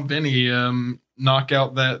just saw Vinny knock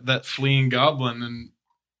out that fleeing goblin and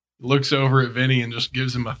looks over at Vinny and just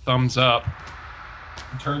gives him a thumbs up.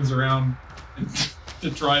 And turns around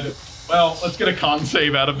to try to. Well, let's get a con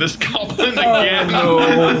save out of this goblin again.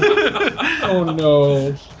 Oh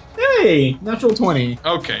no. Hey, natural 20.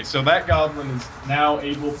 Okay, so that goblin is now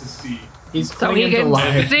able to see. He's So clinging he to can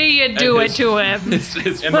life. see you do And it to him.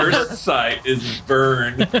 His first sight is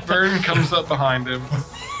Vern. Vern comes up behind him.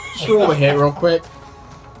 Just roll a hit real quick.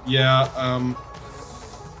 Yeah,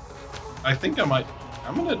 I think I'm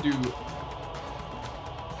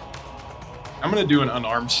gonna do an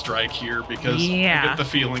unarmed strike here because I Yeah. get the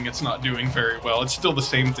feeling it's not doing very well. It's still the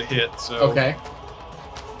same to hit, so Okay.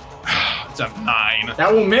 it's a 9.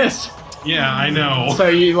 That will miss. Yeah, I know. So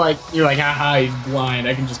you're like, haha, he's blind.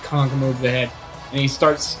 I can just conk him over the head. And he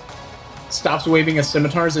stops waving his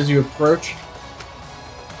scimitars as you approach.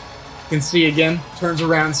 You can see again, turns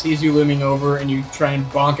around, sees you looming over, and you try and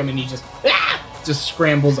bonk him, and he just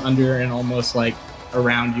scrambles under and almost like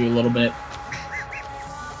around you a little bit.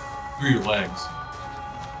 Through your legs.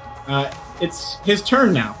 It's his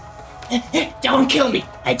turn now. Don't kill me.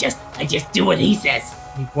 I just do what he says.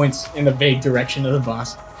 He points in the vague direction of the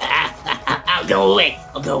boss. I'll go away.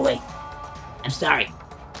 I'm sorry.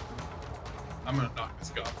 I'm gonna knock this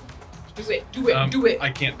goblin. Do it. Do it. I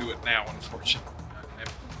can't do it now, unfortunately.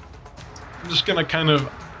 I'm just gonna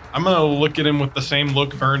I'm gonna look at him with the same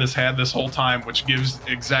look Vern has had this whole time, which gives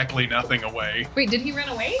exactly nothing away. Wait, did he run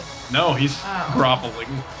away? No, he's groveling.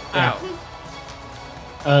 Yeah.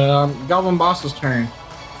 Goblin boss's turn.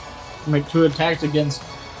 Make 2 attacks against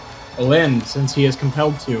Lynn since he is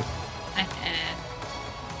compelled to.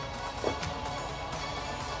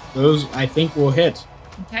 Those I think will hit.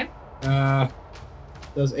 Okay.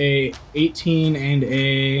 Does a 18 and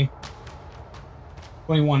a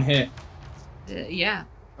 21 hit? Yeah.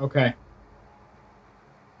 Okay.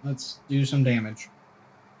 Let's do some damage.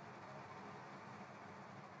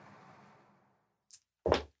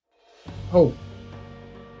 Oh.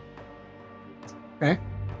 Okay.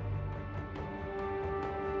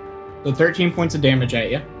 So 13 points of damage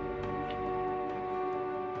at you.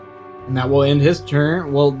 And that will end his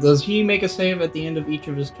turn. Well, does he make a save at the end of each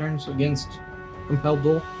of his turns against Compelled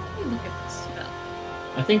Duel? Let me look at the spell.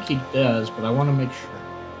 I think he does, but I want to make sure.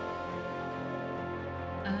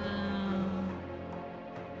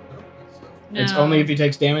 No. It's only if he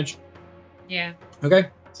takes damage? Yeah. Okay.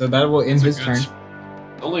 So that will end his turn.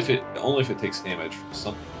 Only if it takes damage from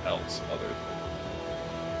something else other than.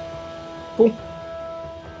 Cool.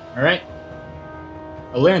 Alright.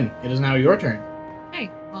 Alin, it is now your turn. Okay.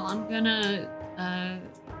 Well, I'm gonna I'm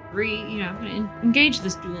gonna engage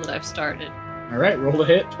this duel that I've started. Alright, roll to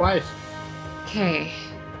hit twice. Okay.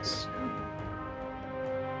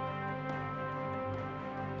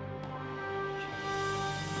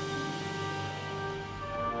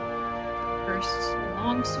 First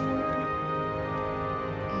longsword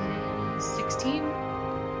is 16.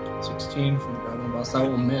 16 from the Goblin Boss. That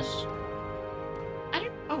will miss.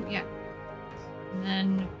 Oh yeah. And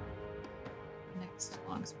then next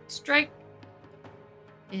longsword strike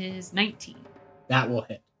is 19. That will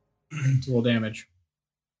hit. Roll damage.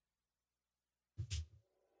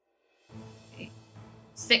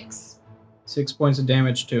 6. 6 points of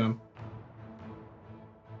damage to him.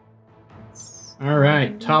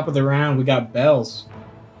 Alright, top of the round, we got Bells.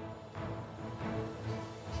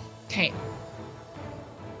 Okay.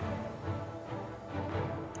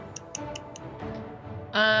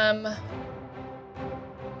 I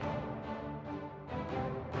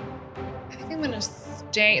think I'm gonna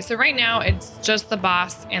stay. So right now it's just the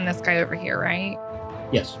boss and this guy over here, right?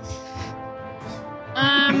 Yes.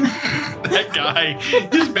 That guy,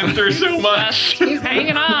 he's been through so much. He's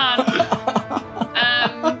hanging on.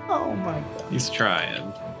 Oh my god. He's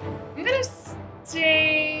trying. I'm gonna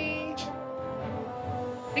stay.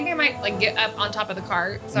 I think I might get up on top of the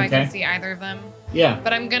cart so I Okay. can see either of them. Yeah.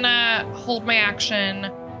 But I'm gonna hold my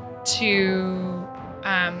action to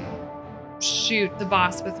shoot the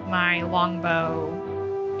boss with my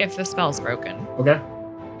longbow if the spell's broken. Okay.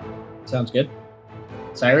 Sounds good.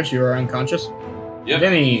 Cyrus, you are unconscious. Yep.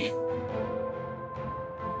 Vinny.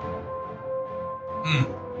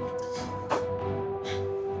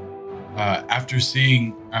 After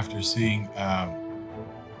seeing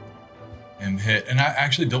him hit, and I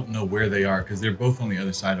actually don't know where they are because they're both on the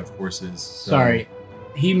other side of horses. So Sorry.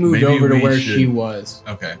 He moved maybe over to we where should- she was.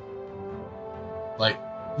 Okay. Like,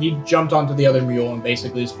 He jumped onto the other mule and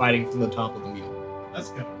basically is fighting from the top of the mule. That's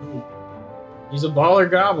kind of cool. He's a baller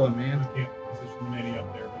goblin, man. I can't position Manny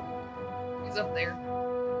up there. He's up there.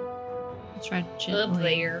 I'll try to Up gently.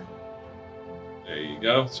 there. There you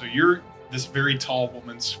go. So you're this very tall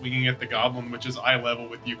woman swinging at the goblin, which is eye level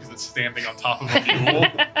with you because it's standing on top of a mule.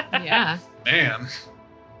 Yeah. Man.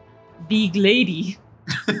 Big lady.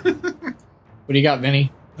 What do you got,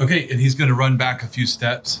 Vinny? okay, and he's going to run back a few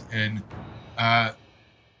steps and about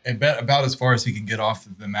as far as he can get off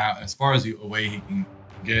the map, as far as away he can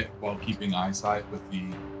get while keeping eyesight with the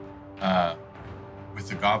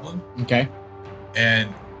goblin. Okay. And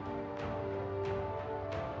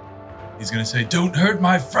he's going to say, "Don't hurt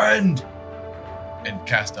my friend," and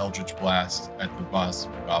cast Eldritch Blast at the boss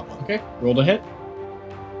goblin. Okay. Roll to hit.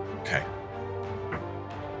 Okay.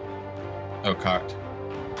 Oh, cocked.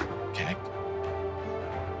 Okay.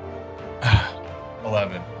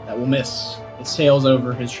 11. That will miss. It sails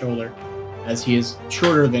over his shoulder, as he is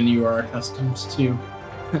shorter than you are accustomed to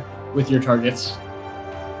with your targets.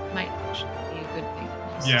 Might actually be a good thing.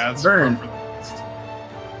 Yeah, it's Burn. par for the best.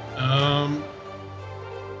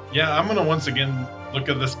 Yeah, I'm gonna once again look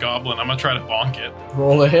at this goblin. I'm gonna try to bonk it.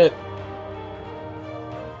 Roll a hit.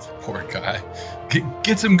 Poor guy.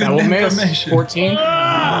 Get some good That will miss. information. 14.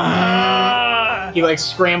 He like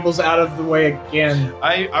scrambles out of the way again,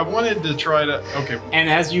 I wanted to try to. Okay, and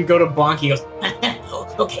as you go to bonk, he goes,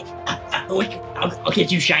 Okay, I'll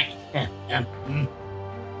get you shiny. I'll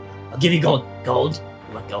give you gold. Gold?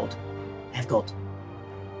 You want gold? I have gold.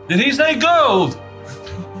 Did he say gold?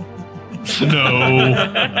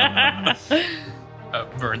 no.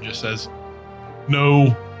 Vern just says,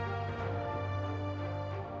 "No."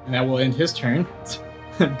 and that will end his turn.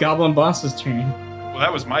 Goblin boss's turn. Well,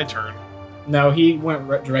 that was my turn. No, he went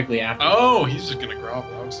directly after. Oh, he's just gonna grovel.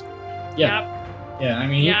 Yeah. Yeah, I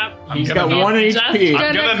mean, Yep. he's I'm got gonna 1 Just HP.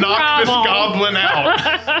 I'm gonna knock this goblin out.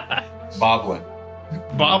 Boblin.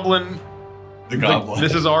 Boblin. The goblin.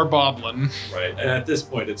 This is our Boblin. Right. And at this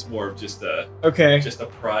point, it's more of just a Okay.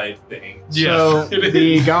 pride thing. So Yes, it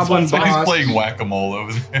the is. goblin It's like boss he's playing whack-a-mole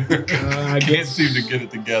over there. I Can't guess- seem to get it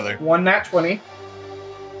together. one nat 20,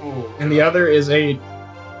 Oh, and the other is a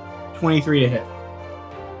 23 to hit.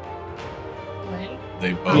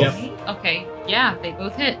 They both. Yep. Okay. Yeah, they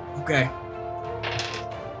both hit. Okay.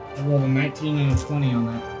 I rolled a 19 and a 20 on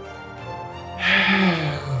that.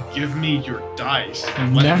 give me your dice.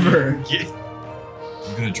 Never.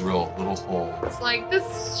 I'm gonna drill a little hole. It's like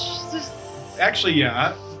this. Actually,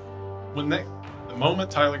 yeah. When the moment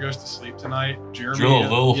Tyler goes to sleep tonight, Jeremy, Drill a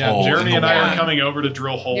little hole Jeremy in and the I are wall. coming over to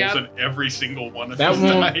drill holes Yep. in every single one of That his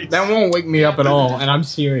won't dice. that won't wake me up at all, and I'm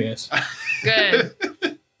serious. Good.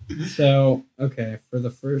 So okay, for the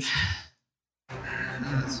first.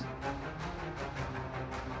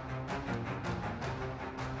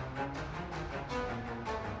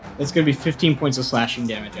 That's gonna be 15 points of slashing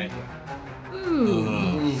damage at you.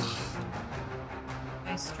 Ooh.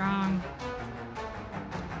 Nice, strong.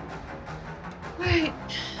 Right.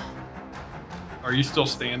 Are you still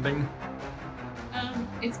standing?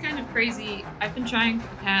 It's kind of crazy. I've been trying for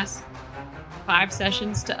the past 5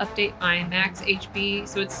 sessions to update my max HP,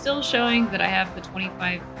 so it's still showing that I have the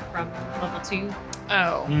 25 from level 2.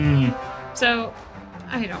 Oh. Mm. So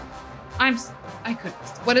I don't. I could.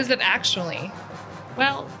 What is it actually?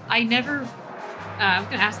 Well, I never. I'm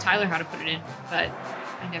gonna ask Tyler how to put it in, but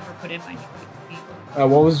I never put in my new HP.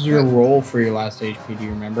 What was your roll for your last HP? Do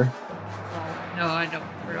you remember? Well, no, I don't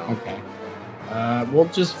remember at all. Okay. We'll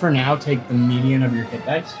just for now take the median of your hit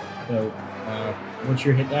dice. So, what's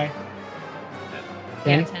your hit die?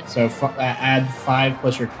 10? Yeah, 10. So add 5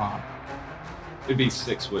 plus your con. It'd be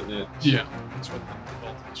 6, wouldn't it? Yeah. That's what the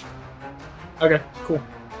default is. Okay, cool.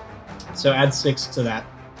 So add 6 to that.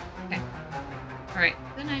 All right,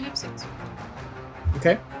 then I have 6.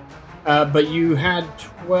 Okay. But you had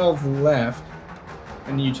 12 left,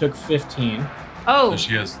 and you took 15. Oh, So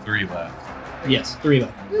she has 3 left. Yes, 3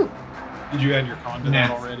 left. Did you add your con to Math.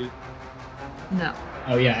 that already? no.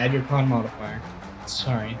 Oh yeah, add your con modifier.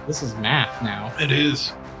 Sorry, this is math now. It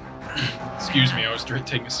is. Excuse me, I was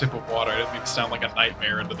taking a sip of water. I didn't mean to sound like a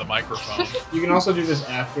nightmare into the microphone. You can also do this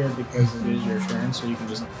after because it is your turn, so you can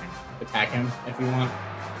just attack him if you want.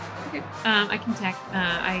 Okay. I can attack.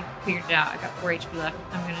 I figured it out. I got 4 HP left.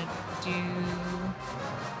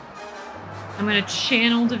 I'm gonna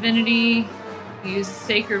channel divinity. Use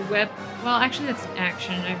sacred weapon. Well, actually, that's an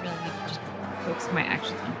action. I really need to just focus my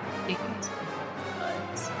actions on taking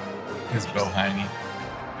this. His bow hanging.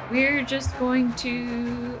 We're just going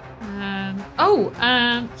to.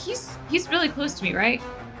 He's really close to me, right?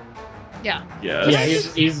 Yeah. Yes. Yeah,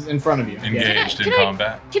 he's in front of you. Engaged Can in I-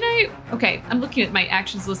 combat. Can I? Okay, I'm looking at my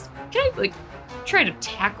actions list. Can I try to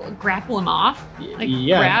grapple him off? Like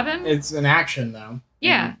grab him? It's an action though.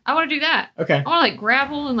 Yeah, I want to do that. Okay. I want to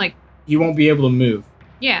grapple and He won't be able to move.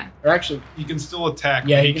 yeah. Or actually, He can still attack.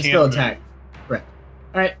 yeah, but he can can't still move. attack. Correct.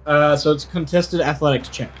 All right. So it's contested athletics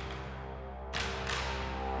check.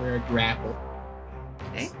 Or a grapple.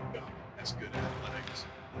 Okay. That's good athletics.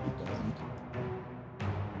 He doesn't.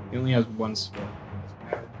 He only has one skill.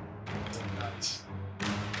 Nice.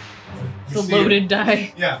 It's a loaded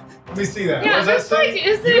die. Yeah, let me see that. Yeah, what does that this say?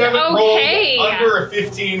 isn't You haven't okay. rolled under a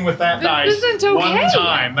 15 with that This dice isn't one okay.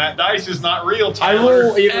 time. That dice is not real, I Tyler.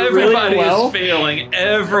 roll either Everybody really well is failing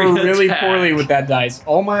every or really attack. poorly with that dice.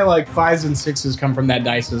 All my 5s and 6s come from that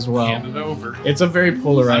dice as well. Hand it over. It's a very I'm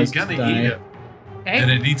polarized gonna die. eat it. And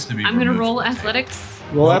Okay. it needs to be. I'm gonna removed roll from the table. athletics,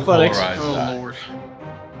 Roll No athletics. polarized Oh die. lord.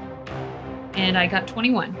 and I got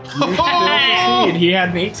 21. You still succeed. He had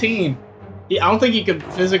an 18. I don't think he could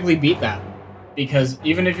physically beat that. Because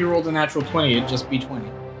even if you rolled a natural 20, it'd just be 20.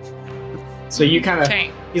 So you kind of,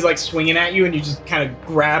 Okay. he's swinging at you and you just kind of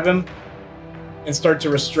grab him and start to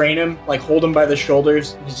restrain him, hold him by the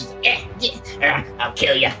shoulders. He's just, I'll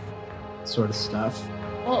kill you. sort of stuff.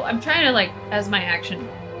 Well, I'm trying to as my action,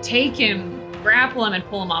 take him, grapple him, and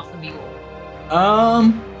pull him off the mule.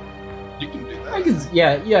 You can do that. I could,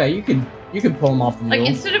 yeah, you could pull him off the mule.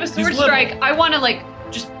 Instead of a sword little. strike, I want to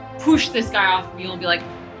just push this guy off the mule and be like,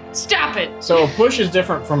 stop it. So a push is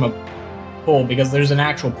different from a pull because there's an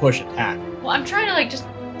actual push attack. Well, I'm trying to just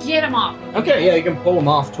get him off. Okay, yeah, you can pull him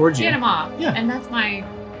off towards you. Get him off. Yeah. And that's my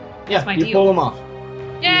Yeah, my you deal. pull him off.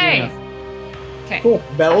 yay. Easy enough. Okay. Cool.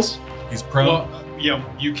 Bells. He's prone. Well, yeah,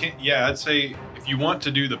 you can. Yeah, I'd say if you want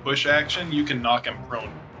to do the push action, you can knock him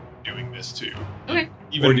prone doing this too. Okay.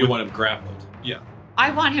 Even Or do you with- want him grappled? I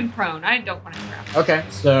want him prone. I don't want him grappled. Okay,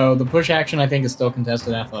 so the push action I think is still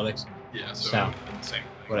contested athletics. Yeah, so So. same thing.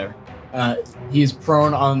 Whatever. He's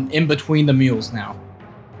prone in between the mules now.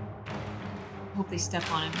 Hope they step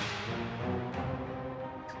on him.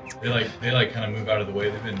 They kind of move out of the way.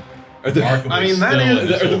 They've been Are the, remarkably I mean, that still is- in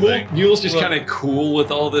this are the whole thing. mules just Look. kind of cool with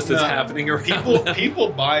all this that's No, happening around People them? people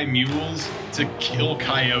buy mules to kill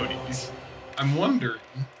coyotes. I'm wondering.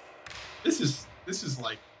 This is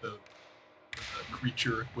like the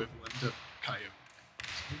creature equivalent of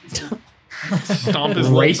coyote. Stomp his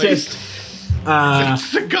little face. Racist.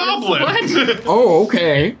 It's a goblin. What? Oh,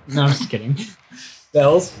 okay. No, I'm just kidding.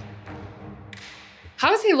 Bells.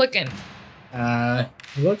 How is he looking?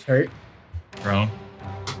 He looks hurt. Prone.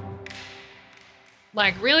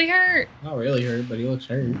 Really hurt? Not really hurt, but he looks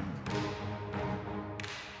hurt.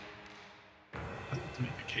 To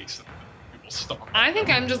make a case that people stomp I think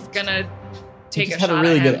I'm just gonna He take just a had shot a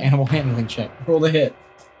really at good him. animal handling check. Roll the hit.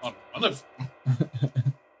 on one of.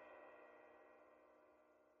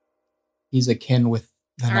 He's akin with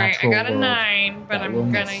the All right, I natural got a world. 9, but That I'm will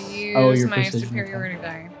gonna miss. use Oh, your my precision superiority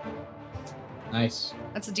die. Nice.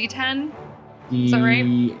 That's a D10. The Is that right?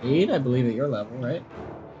 8, I believe, at your level, right?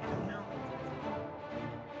 No.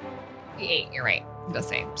 D8. You're right. I'm just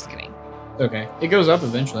saying. Just kidding. Okay. It goes up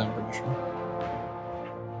eventually, I'm pretty sure.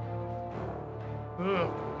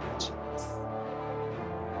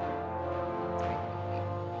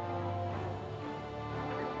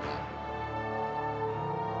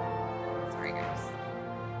 Sorry, guys.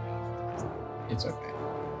 It's okay.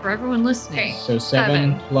 For everyone listening. Okay. So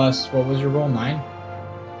 7 7. plus, what was your roll? 9?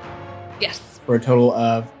 Yes. For a total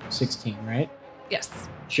of 16, right? Yes.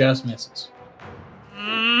 Just misses.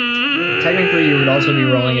 Technically, you would also be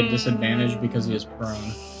rolling at disadvantage because he is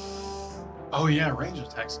prone. Oh yeah, range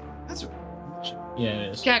attacks. That's a. Yeah, it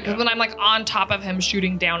is. Yeah, because when I'm on top of him,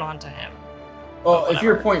 shooting down onto him, Well, if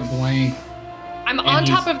you're point blank, I'm And on he's-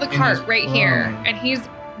 top of the and cart he's right here, prone. and he's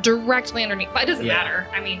directly underneath. But it doesn't Yeah. matter.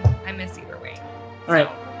 I mean, I miss either way. all right.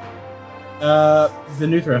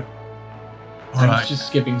 Venuthra. All I'm right. just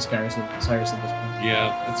skipping Cyrus at this point.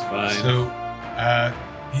 Yeah, that's fine. So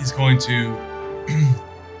he's going to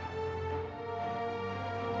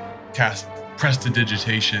cast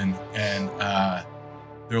Prestidigitation, and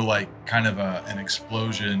they're kind of an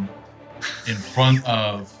explosion in front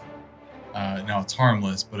of now it's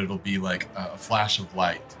harmless, but it'll be like a flash of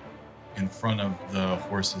light in front of the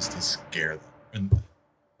horses to scare them,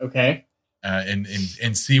 Okay.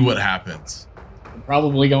 and see what happens. I'm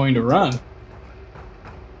probably going to run.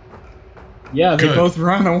 Yeah, they Good. both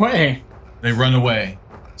run away. They run away.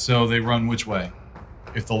 So they run which way?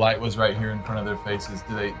 If the light was right here in front of their faces,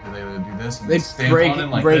 do they do this? And They just stand break on it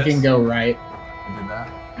like break this? and go right. They did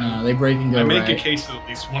that. They break and go I make right. a case that at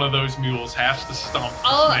least one of those mules has to stomp. this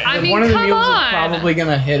Oh, man. I mean, one of the come mules on. is probably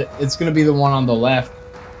gonna hit. It's gonna be the one on the left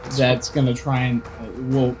that's gonna try and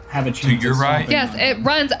will have a chance. your of right? stomping Yes, on it him.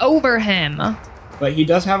 runs over him. But he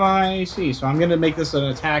does have a high AC, so I'm gonna make this an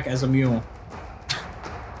attack as a mule.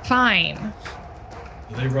 Fine.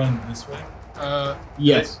 Do they run this way?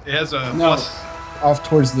 Yes. It has a No. plus Off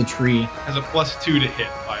towards the tree. has a +2 to hit,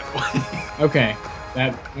 by the way. Okay.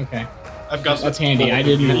 Okay. I've got That's handy. I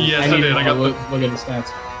didn't. Yes, I didn't did. I got look at the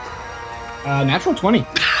stats. Natural 20.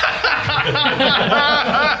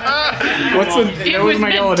 What's the? It That was was my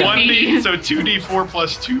meant yellow to die. be. So 2d4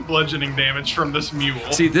 plus 2 bludgeoning damage from this mule.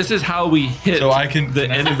 See, this is how we hit So I can- the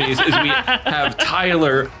enemies. Is we have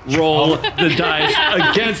Tyler roll the dice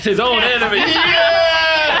against his own enemies.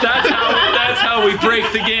 That's how we break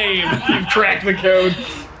the game. You've cracked the code.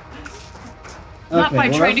 Not Okay, by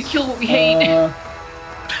well, trying to kill what we hate.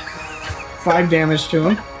 5 damage to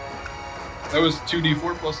him. That was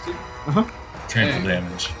 2d4 plus 2. Trample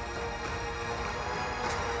damage.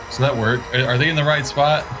 So that worked. Are they in the right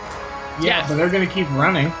spot? Yeah, Yes. but they're gonna keep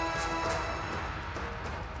running.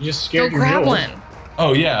 You just Go scared your grab mules. one.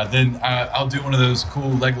 Oh yeah, then I'll do one of those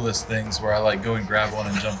cool Legolas things where I like go and grab one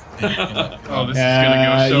and jump. Oh, this is gonna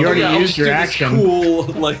go so you already Yeah, I'll used just your do this action. Cool,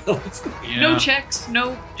 like Yeah. No checks,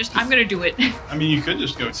 no. Just I'm gonna do it. I mean, you could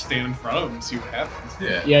just go stand in front of him and see what happens.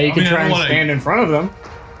 Yeah, you I can mean, I try don't and wanna- stand in front of them.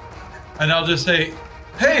 And I'll just say,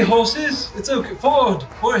 "Hey horses, it's okay. Ford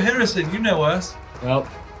Harrison, you know us." Well,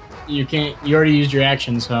 you can't. You already used your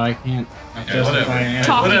action, so I can't Okay, justify whatever. it.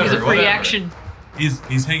 Talking is a Whatever, free whatever. action.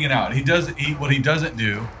 He's hanging out. What he doesn't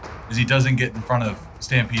do is he doesn't get in front of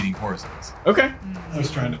stampeding horses. Okay, I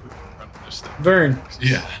was trying to put it in front of this thing. Vern,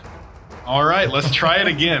 Yeah. All right, let's try it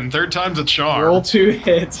again. Third time's a charm. roll 2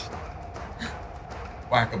 hits.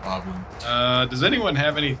 Whack a boblin. Does anyone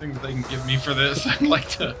have anything that they can give me for this? I'd like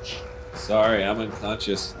to. Sorry, I'm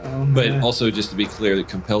unconscious. Oh, But man. also, just to be clear, the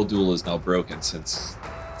compelled duel is now broken since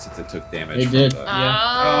it took damage. It from did. the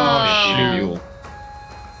Yeah. shoot. mule.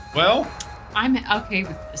 Well, I'm okay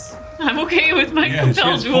with this. I'm okay with my Yeah, she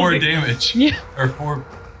compelled has duel 4 thing. damage. Yeah. Or 4.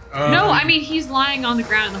 No, I mean he's lying on the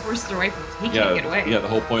ground and the horses are away from him. He can't get away. Yeah, the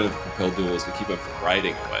whole point of the compelled duel is to keep him from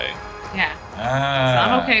riding away. Yeah. So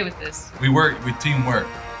Ah. I'm okay with this. We teamwork.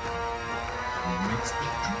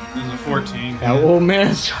 this is a 14. That will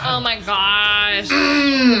miss. Oh my gosh.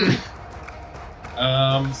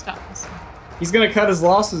 Stop this. He's gonna cut his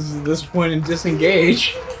losses at this point and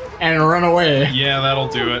disengage and run away. Yeah, that'll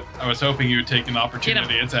do it. I was hoping you would take an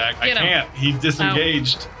opportunity attack. I Get him. can't. He's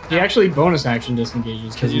disengaged. He actually bonus action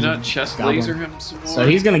disengages. Can you he's a not chest goblin. laser him some more? So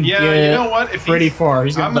he's gonna Yeah, get you know what? If pretty he's- far.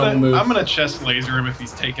 He's gonna double move. I'm gonna chest laser him if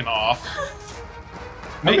he's taken off.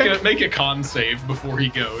 Okay. Make a con save before he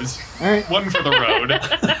goes. All right, One for the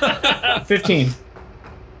road. 15.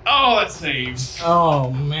 Oh, that saves.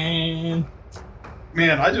 Oh man,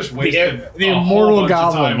 Man, I just wasted the a immortal whole bunch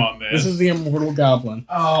of goblin. time on this. This is the immortal goblin.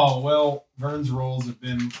 Oh well, Vern's rolls have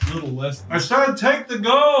been a little less. I said take the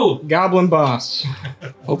gold. Goblin boss.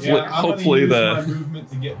 Hopefully, Yeah, I'm hopefully gonna use the my movement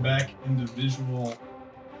to get back into visual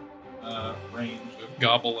range of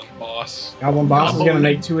Goblin boss. Goblin boss is gonna Goblin.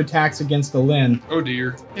 make 2 attacks against the Lin. Oh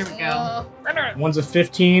dear. There we go. One's a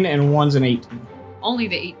 15 and one's an 18. Only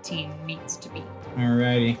the 18 needs to be.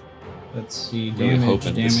 Alrighty. Let's see. really Damage,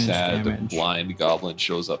 hoping the damage, sad damage. blind goblin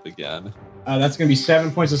shows up again. That's gonna be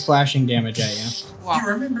 7 points of slashing damage at you. Wow.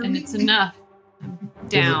 And it's enough.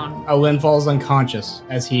 Down. Lin falls unconscious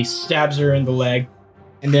as he stabs her in the leg,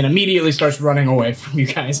 and then immediately starts running away from you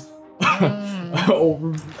guys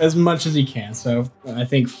as much as he can. So I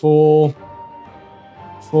think full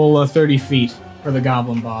 30 feet for the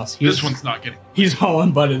goblin boss. This one's not getting. He's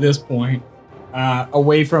hauling butt at this point,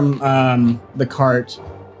 away from the cart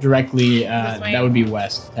directly. This way? That would be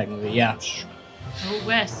west, technically. Yeah. Go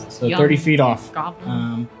west. So young 30 feet off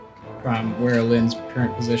Goblin. from where Lynn's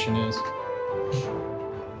current position is.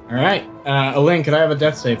 All right, Lynn, could I have a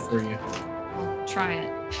death save for you? Try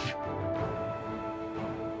it.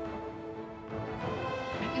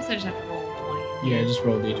 I guess I just have to roll 20. Yeah, just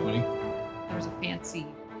roll a d20. There's a fancy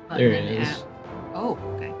button. There it in is. app. Oh,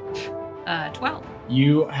 okay. 12.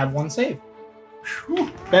 You have 1 save.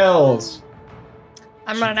 Bells.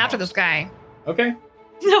 I'm running after this guy. Okay.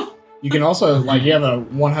 No. You can also like you have a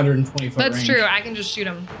 120 foot That's range. true. I can just shoot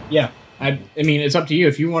him. Yeah, I mean it's up to you.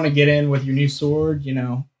 If you want to get in with your new sword,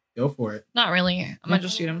 go for it. Not really. I'm gonna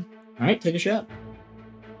just shoot him. All right, take a shot.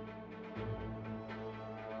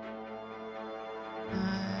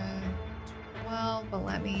 Well, but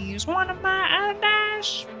let me use one of my own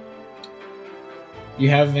dash. Do you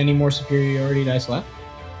have any more superiority dice left?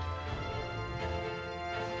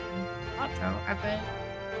 Thought so.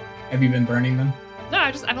 Have you been burning them? No,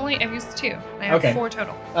 I've used 2. I have Okay. 4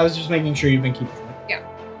 total. I was just making sure you've been keeping track. Yeah.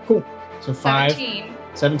 Cool. So 5, 17.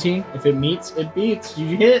 17. If it meets, it beats.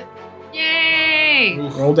 You hit. Yay!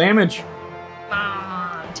 Roll damage. Come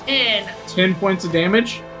on, 10. 10 points of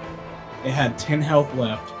damage. It had 10 health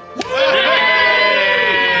left. Yay!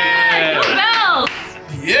 Go Bells!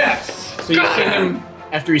 Yes. So you see him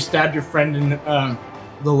after he stabbed your friend in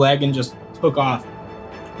the leg and just took off.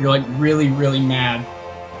 You're like really, really mad.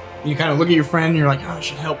 You kind of look at your friend and you're like, oh, I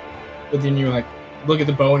should help. But then you're like, look at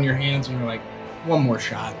the bow in your hands and you're like, one more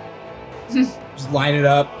shot. Just line it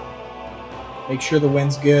up. Make sure the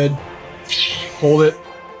wind's good. Hold it.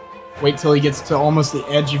 Wait till he gets to almost the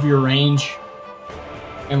edge of your range.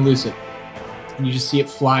 And loose it. And you just see it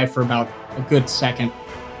fly for about a good second.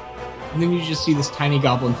 And then you just see this tiny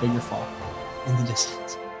goblin figure fall in the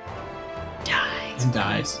distance. Dies. And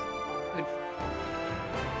dies. Good.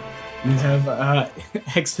 You have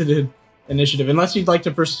exited initiative, unless you'd like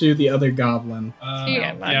to pursue the other goblin.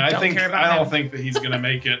 Yeah, I I don't think care about I don't him. think that he's gonna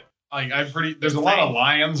make it. Like there's a lot of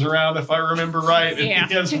lions around, if I remember right, and Yeah.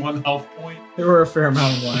 he has 1 health point. There were a fair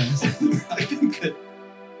amount of lions. I think that.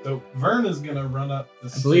 So Vern is gonna run up. I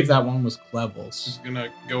believe that one was Clebbles. He's gonna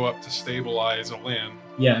go up to stabilize a Lynn.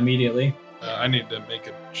 Yeah, immediately. I need to make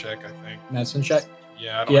a check, I think. Medicine check.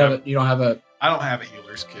 Yeah, You don't have a. I don't have a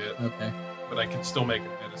healer's kit, Okay. but I can still make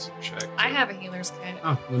a medicine check. I have a healer's kit.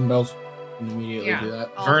 Oh, Wooden Bells can immediately Yeah. do that.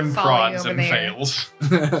 I'll Vern follow you prods over and there. fails.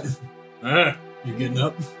 You're getting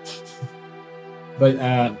up.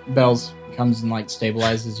 But Bells comes and like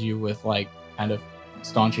stabilizes you with like kind of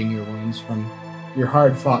staunching your wounds from your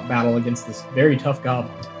hard fought battle against this very tough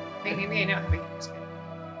goblin. Wait, maybe I don't have a healer's kit.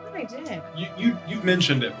 What I did? You've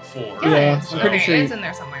mentioned it before. Yeah, it's I'm pretty okay, sure it's you- in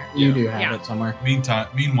there somewhere. You do have Yeah. it somewhere.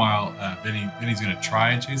 Meanwhile, Vinny's gonna try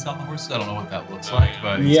and chase down the horses. I don't know what that looks like,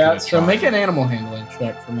 but he's Yeah, gonna so try. make an animal handling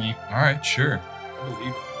check for me. All right, sure. I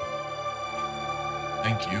believe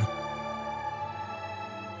Thank you.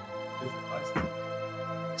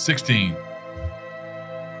 16.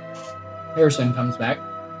 Harrison comes back.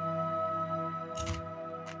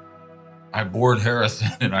 I board Harrison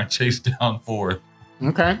and I chase down Ford.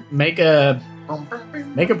 Okay. Make a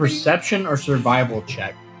perception or survival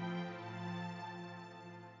check.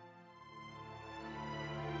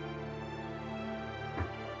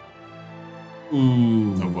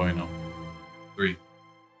 Ooh. No bueno. 3.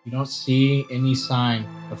 You don't see any sign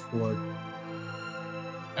of Ford.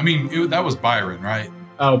 I mean, that was Byron, right?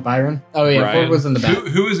 Oh, Byron? Oh, yeah, Brian. Ford was in the back.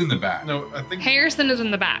 Who is in the back? No, I think Harrison is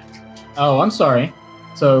in the back. Oh, I'm sorry.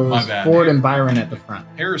 So it My was bad. Ford and Byron at the front.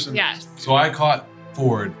 Harrison. Yes. So I caught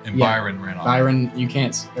Ford and Yeah. Byron ran off. Byron, you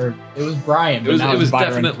can't. Or it was Brian, It but was, now it it's was Byron.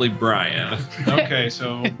 definitely Brian. Okay,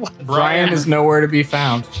 so Brian is nowhere to be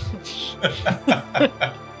found.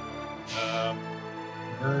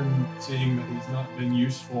 Vern, seeing that he's not been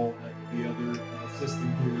useful at the other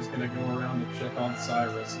assistant here, is going to go around and check on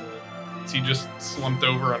Cyrus. Is he just slumped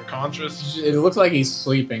over unconscious? It looks like he's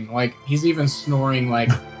sleeping. Like he's even snoring, like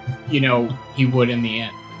he would in the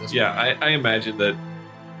end. at this Yeah, point. I imagine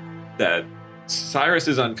that Cyrus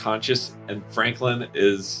is unconscious and Franklin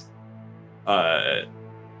is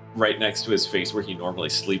right next to his face where he normally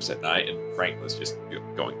sleeps at night, and Franklin's just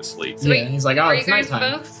going to sleep. So Yeah, wait, he's like, oh, Are it's you guys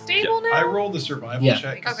nighttime. both stable I now? rolled a survival Yeah.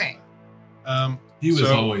 check. Okay. He was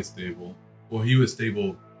So- always stable. Well, he was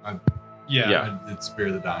stable. Yeah. I did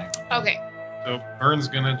spare the dying. Okay. So Vern's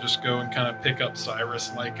going to just go and kind of pick up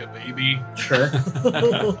Cyrus like a baby, Sure.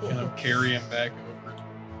 kind of carry him back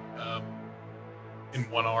over in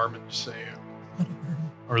one arm and just say,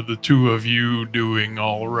 "Are the two of you doing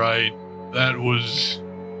all right? That was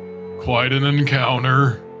quite an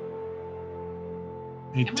encounter."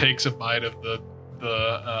 He takes a bite of the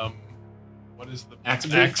what is the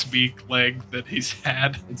Axe beak? leg that he's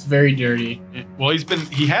had. It's very dirty. Well,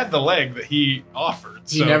 he had the leg that he offered.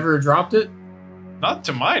 He so never dropped it. not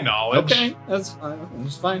to my knowledge. Okay, that's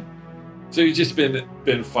fine. So you've just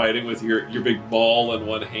been fighting with your big ball in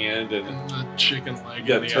one hand and And the chicken leg you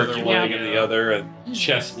got in the turkey other leg one. in the other and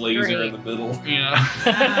chest laser in the middle.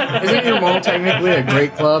 Yeah. Isn't your mall technically a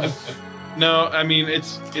great club? No, I mean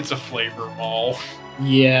it's a flavor ball.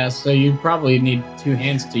 Yeah, so you probably need 2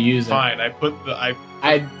 hands to use it. Fine. I put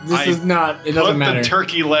This is not. It doesn't Put matter. the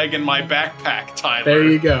turkey leg in my backpack, Tyler. There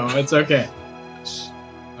you go. It's okay.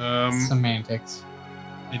 Semantics.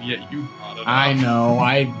 And yet you brought it up. I know.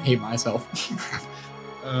 I hate myself.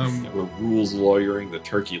 We're rules lawyering the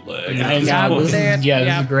turkey leg. This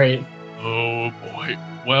is great. Oh boy.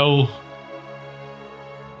 Well,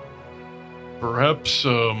 perhaps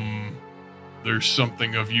there's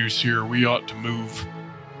something of use here. We ought to move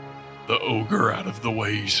the ogre out of the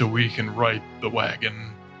way so we can ride the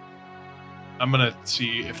wagon. I'm gonna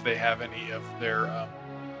see if they have any of their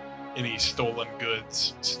any stolen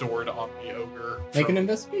goods stored on the ogre. Make an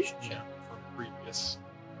investigation check. From previous.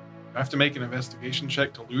 I have to make an investigation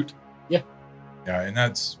check to loot. Yeah, and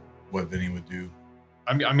that's what Vinny would do.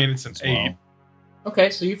 I mean, it's an 8. Okay,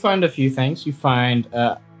 so you find a few things. You find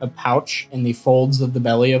a pouch in the folds of the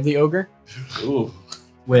belly of the ogre. Ooh.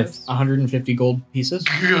 With 150 gold pieces.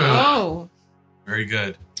 Oh. Very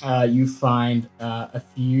good. You find a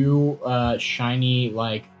few shiny,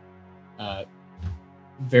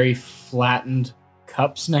 very flattened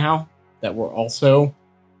cups now that were also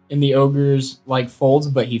in the ogre's folds,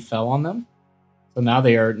 but he fell on them. So now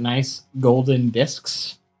they are nice golden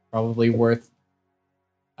discs, probably worth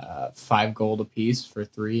 5 gold apiece for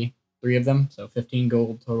three of them. So 15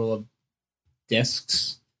 gold total of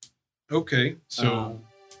discs. Okay, so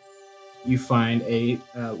you find a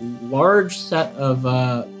large set of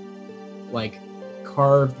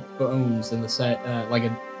carved bones in the set, like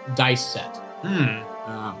a dice set.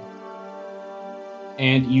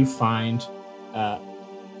 And you find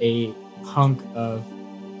a hunk of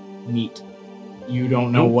meat. You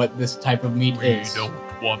don't know what this type of meat is. We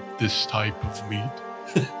don't want this type of meat.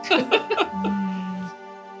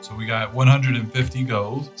 So we got 150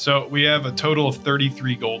 gold. So we have a total of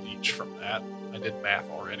 33 gold each from that. I did math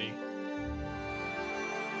already.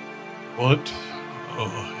 But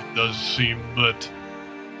it does seem that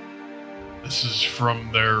this is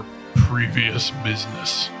from their previous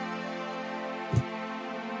business.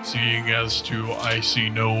 Seeing as to I see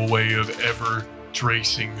no way of ever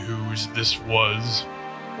tracing whose this was,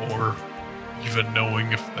 or even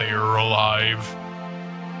knowing if they are alive.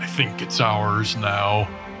 I think it's ours now.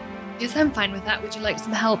 Yes, I'm fine with that. Would you like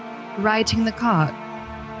some help riding the cart?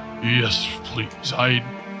 Yes, please. I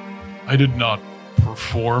did not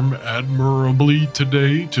perform admirably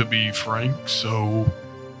today, to be frank, so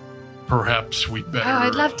perhaps we better... Oh,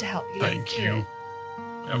 I'd love to help you. Thank you.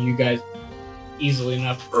 You guys easily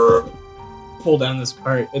enough pull down this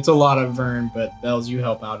cart. It's a lot of Vern, but Bells, you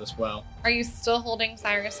help out as well. Are you still holding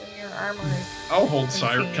Cyrus in your arm? I'll hold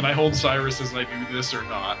Cyrus. Can I hold Cyrus as I do this or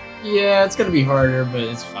not? Yeah, it's gonna be harder, but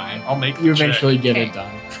it's fine. I'll make you the eventually check. get it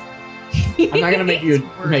done. I'm not gonna make you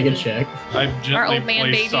make a check. I Our gently old man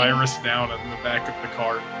place baby. Cyrus down in the back of the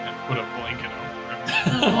cart and put a blanket over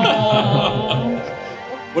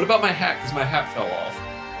him. What about my hat? Because my hat fell off.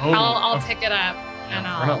 Oh, I'll pick it up and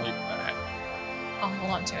we're not I'll leaving that hat.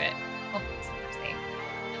 hold on to it. Hopefully somewhere safe.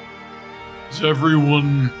 Is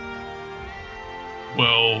everyone...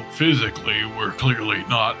 Well, physically, we're clearly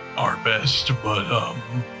not our best, but,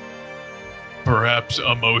 perhaps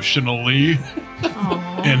emotionally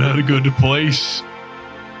in a good place.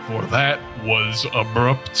 For that was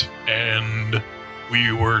abrupt, and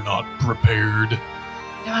we were not prepared.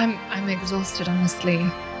 No, I'm exhausted, honestly.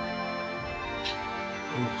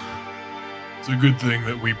 It's a good thing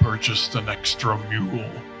that we purchased an extra mule,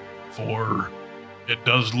 for it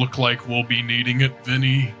does look like we'll be needing it,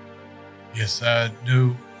 Vinny. Yes,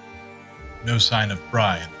 no sign of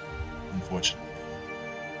Brian, unfortunately.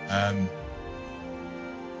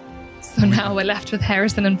 So now we're left with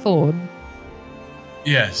Harrison and Ford.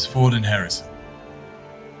 Yes, Ford and Harrison.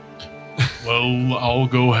 Well, I'll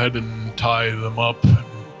go ahead and tie them up,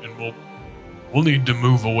 and we'll need to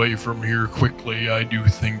move away from here quickly. I do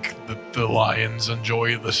think that the lions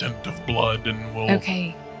enjoy the scent of blood and will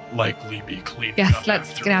likely be cleaning Yes, up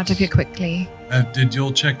let's after get out of us. here quickly. Did you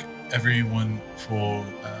all check everyone for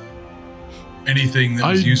anything that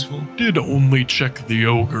was useful? Did only check the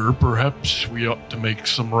ogre. Perhaps we ought to make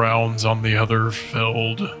some rounds on the other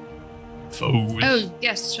felled foes. Oh,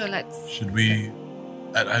 yes, sure, let's... Should we,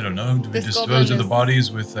 I don't know, do we This dispose goblin of the is-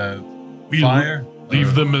 bodies with We fire? Leave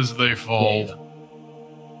Or- them as they fall.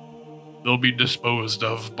 They'll be disposed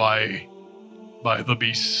of by the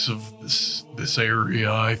beasts of this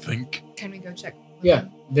area, I think. Can we go check? Yeah,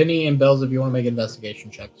 Vinny and Bells, if you want to make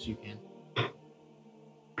investigation checks, you can.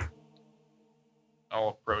 I'll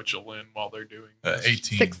approach Alin while they're doing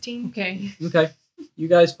 18. 16. Okay. Okay. You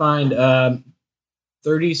guys find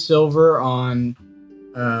 30 silver on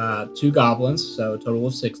 2 goblins, so a total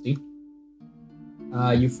of 60.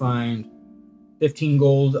 You find 15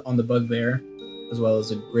 gold on the bugbear, as well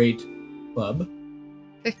as a great club.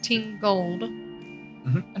 15 gold.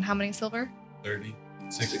 Mhm. And how many silver? 30,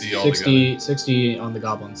 60 altogether. 60 on the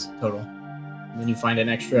goblins total. And then you find an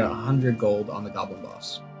extra 100 gold on the goblin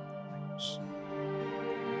boss.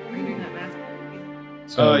 Are you doing that math?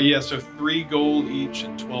 So So 3 gold each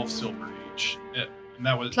and 12 silver each. Yeah, and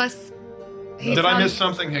that was. Plus. he Did I found- miss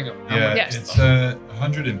something? Hang on. How Yeah, much? Yes. it's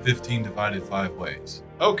 115 divided 5 ways.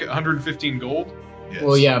 Okay, 115 gold. Yes.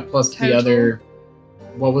 well, yeah, plus the Total? other.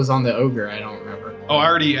 What was on the ogre? I don't remember. Oh, I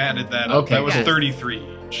already added that up. Okay, That was yes. 33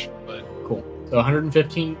 each. But Cool. So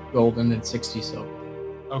 115 gold and then 60 silver.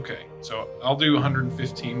 okay, so I'll do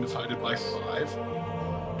 115 divided by 5.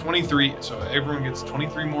 23. So everyone gets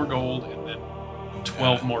 23 more gold and then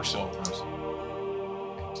 12 more silver.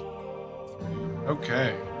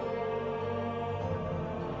 Okay.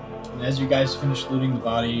 And as you guys finish looting the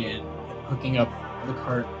body and hooking up the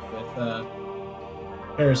cart with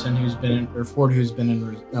Harrison, who's been in, or Ford, who's been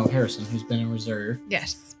in, Harrison, who's been in reserve,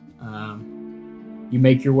 Yes. you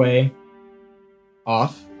make your way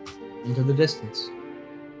off into the distance.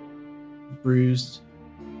 Bruised,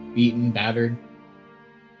 beaten, battered,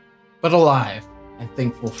 but alive and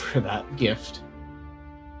thankful for that gift.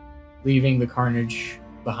 Leaving the carnage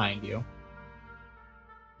behind you.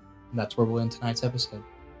 And that's where we'll end tonight's episode.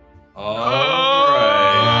 All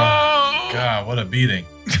right. God, what a beating.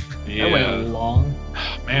 That went long.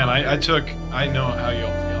 Man, I know how you'll